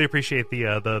 I really appreciate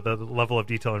the level of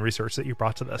detail and research that you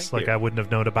brought to this. Thank you. I wouldn't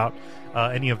have known about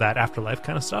any of that afterlife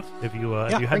kind of stuff if you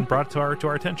hadn't brought it to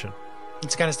our attention.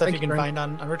 It's the kind of stuff you can find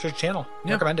on Richard's channel.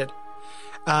 Recommended.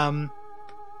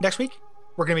 Next week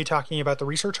we're going to be talking about the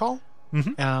research hall,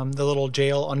 the little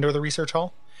jail under the research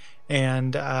hall,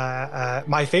 and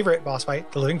my favorite boss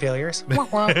fight, the Living Failures.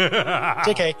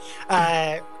 JK,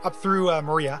 up through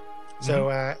Maria.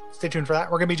 So stay tuned for that.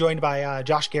 We're going to be joined by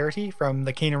Josh Garrity from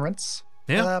the Kane and Rince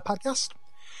podcast.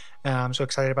 I'm so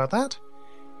excited about that.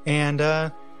 And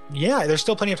yeah, there's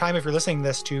still plenty of time if you're listening to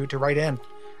this to write in.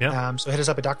 Yeah. So hit us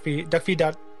up at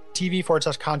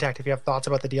duckfeed.tv/contact if you have thoughts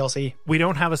about the DLC. We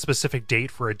don't have a specific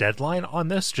date for a deadline on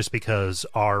this, just because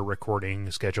our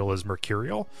recording schedule is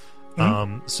mercurial.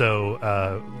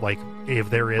 So like if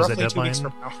there is Roughly a 2 weeks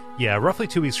deadline, from now. yeah, roughly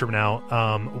 2 weeks from now,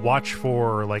 watch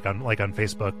for like on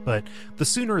Facebook, but the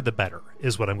sooner the better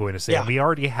is what I'm going to say. Yeah. We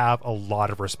already have a lot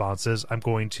of responses. I'm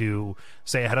going to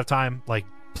say ahead of time, like,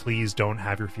 please don't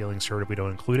have your feelings hurt if we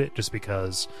don't include it, just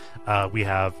because we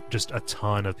have just a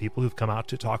ton of people who've come out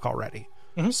to talk already.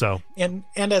 So And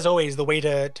as always, the way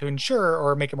to ensure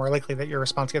or make it more likely that your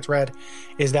response gets read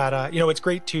is that it's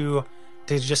great to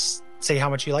just say how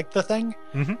much you like the thing,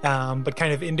 but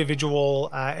kind of individual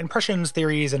impressions,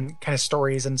 theories, and kind of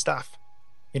stories and stuff.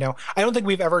 I don't think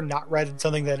we've ever not read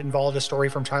something that involved a story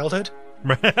from childhood.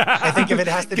 I think if it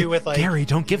has to do with like Gary,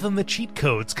 don't give them the cheat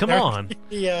codes. Come on.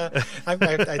 Yeah,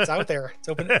 it's out there. It's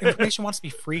open. Information wants to be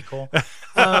free, Cole.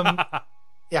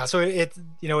 Yeah, so it's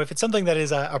if it's something that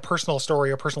is a personal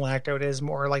story or personal anecdote, it is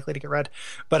more likely to get read.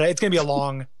 But it's going to be a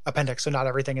long appendix, so not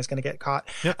everything is going to get caught.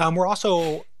 Yep. We're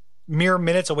also mere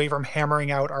minutes away from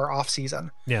hammering out our off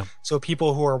season. Yeah. So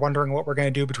people who are wondering what we're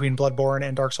going to do between Bloodborne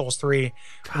and Dark Souls 3,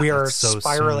 we are that's so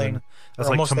spiraling. soon. That's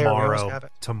We're like almost there. We almost tomorrow. have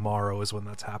it. Tomorrow is when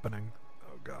that's happening.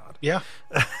 Oh God. Yeah.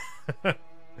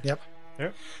 Yep.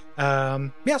 Yeah.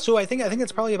 Yeah. So I think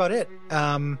that's probably about it.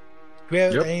 Do we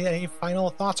have Yep. any final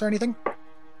thoughts or anything?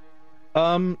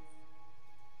 No,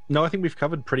 I think we've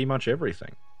covered pretty much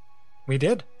everything. We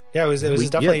did. Yeah, it was We-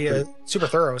 definitely yeah. super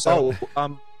thorough. So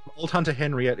Old Hunter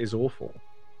Henriette is awful.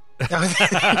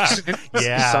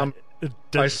 Yeah.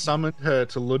 I summoned her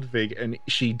to Ludwig, and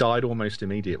she died almost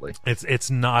immediately.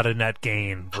 It's not a net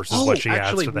gain versus what she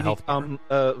adds to the health.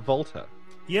 Volta.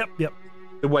 Yep.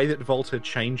 The way that Volta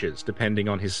changes depending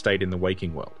on his state in the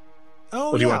waking world.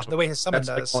 oh Or do you yeah, want to- the way his summon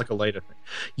That's does. like a later thing.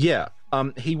 Yeah.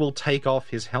 He will take off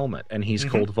his helmet, and he's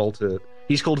called Volta.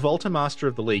 He's called Volta Master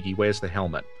of the League. He wears the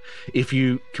helmet. If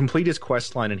you complete his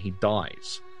quest line and he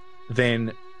dies,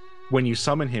 then when you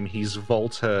summon him, he's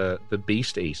Volta the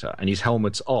Beast Eater, and his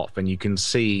helmet's off, and you can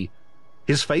see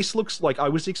his face looks like, I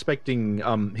was expecting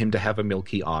him to have a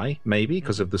milky eye, maybe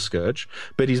because of the scourge,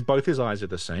 but both his eyes are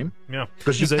the same. Yeah.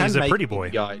 Because He's a pretty boy.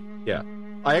 Yeah.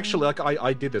 I actually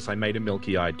I did this. I made a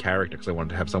milky-eyed character because I wanted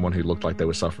to have someone who looked like they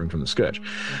were suffering from the scourge.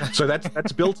 So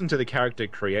that's built into the character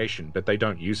creation, but they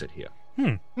don't use it here.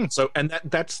 So and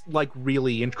that's like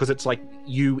really because it's like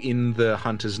you in the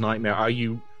Hunter's Nightmare. Are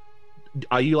you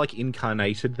like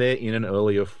incarnated there in an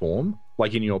earlier form,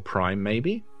 like in your prime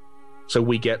maybe? So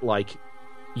we get like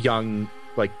young,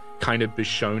 like kind of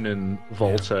Bishonen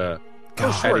Volta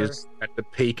sure. at the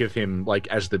peak of him, like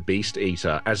as the Beast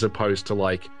Eater, as opposed to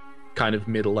like kind of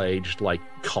middle-aged, like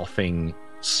coughing,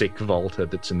 sick Volta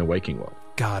that's in the waking world.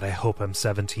 God, I hope I'm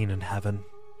 17 in heaven.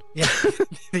 Yeah.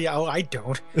 Yeah. Oh, I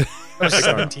don't. I was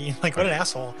 17. Like, what an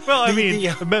asshole. Well, I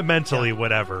The- mean, mentally,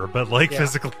 whatever, but like Yeah.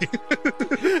 physically.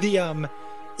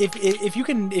 If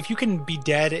you can be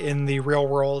dead in the real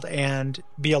world and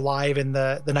be alive in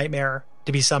the nightmare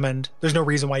to be summoned, there's no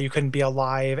reason why you couldn't be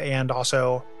alive and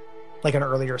also like an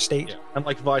earlier state. And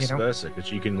like vice You know? versa, because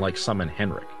you can like summon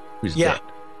Henrik, who's Yeah. dead.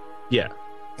 Yeah.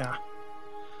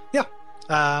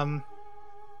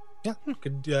 Yeah,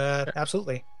 could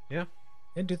absolutely. Yeah.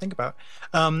 Do think about.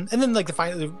 And then like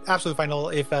the absolute final,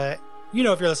 if if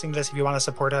you're listening to this, if you want to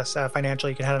support us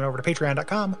financially, you can head on over to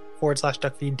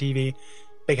patreon.com/duckfeedtv.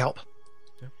 Big help.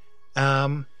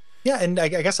 Yeah, and I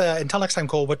guess until next time,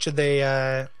 Cole, what should they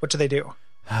do?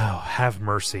 Oh, have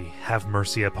mercy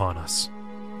upon us.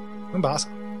 Umbasa.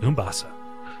 Umbasa.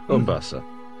 Umbasa.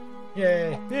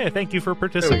 Yay. Yeah, thank you for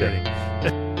participating.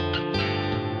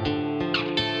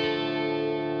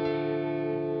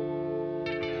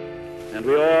 And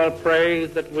we all pray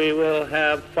that we will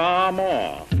have far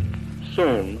more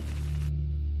soon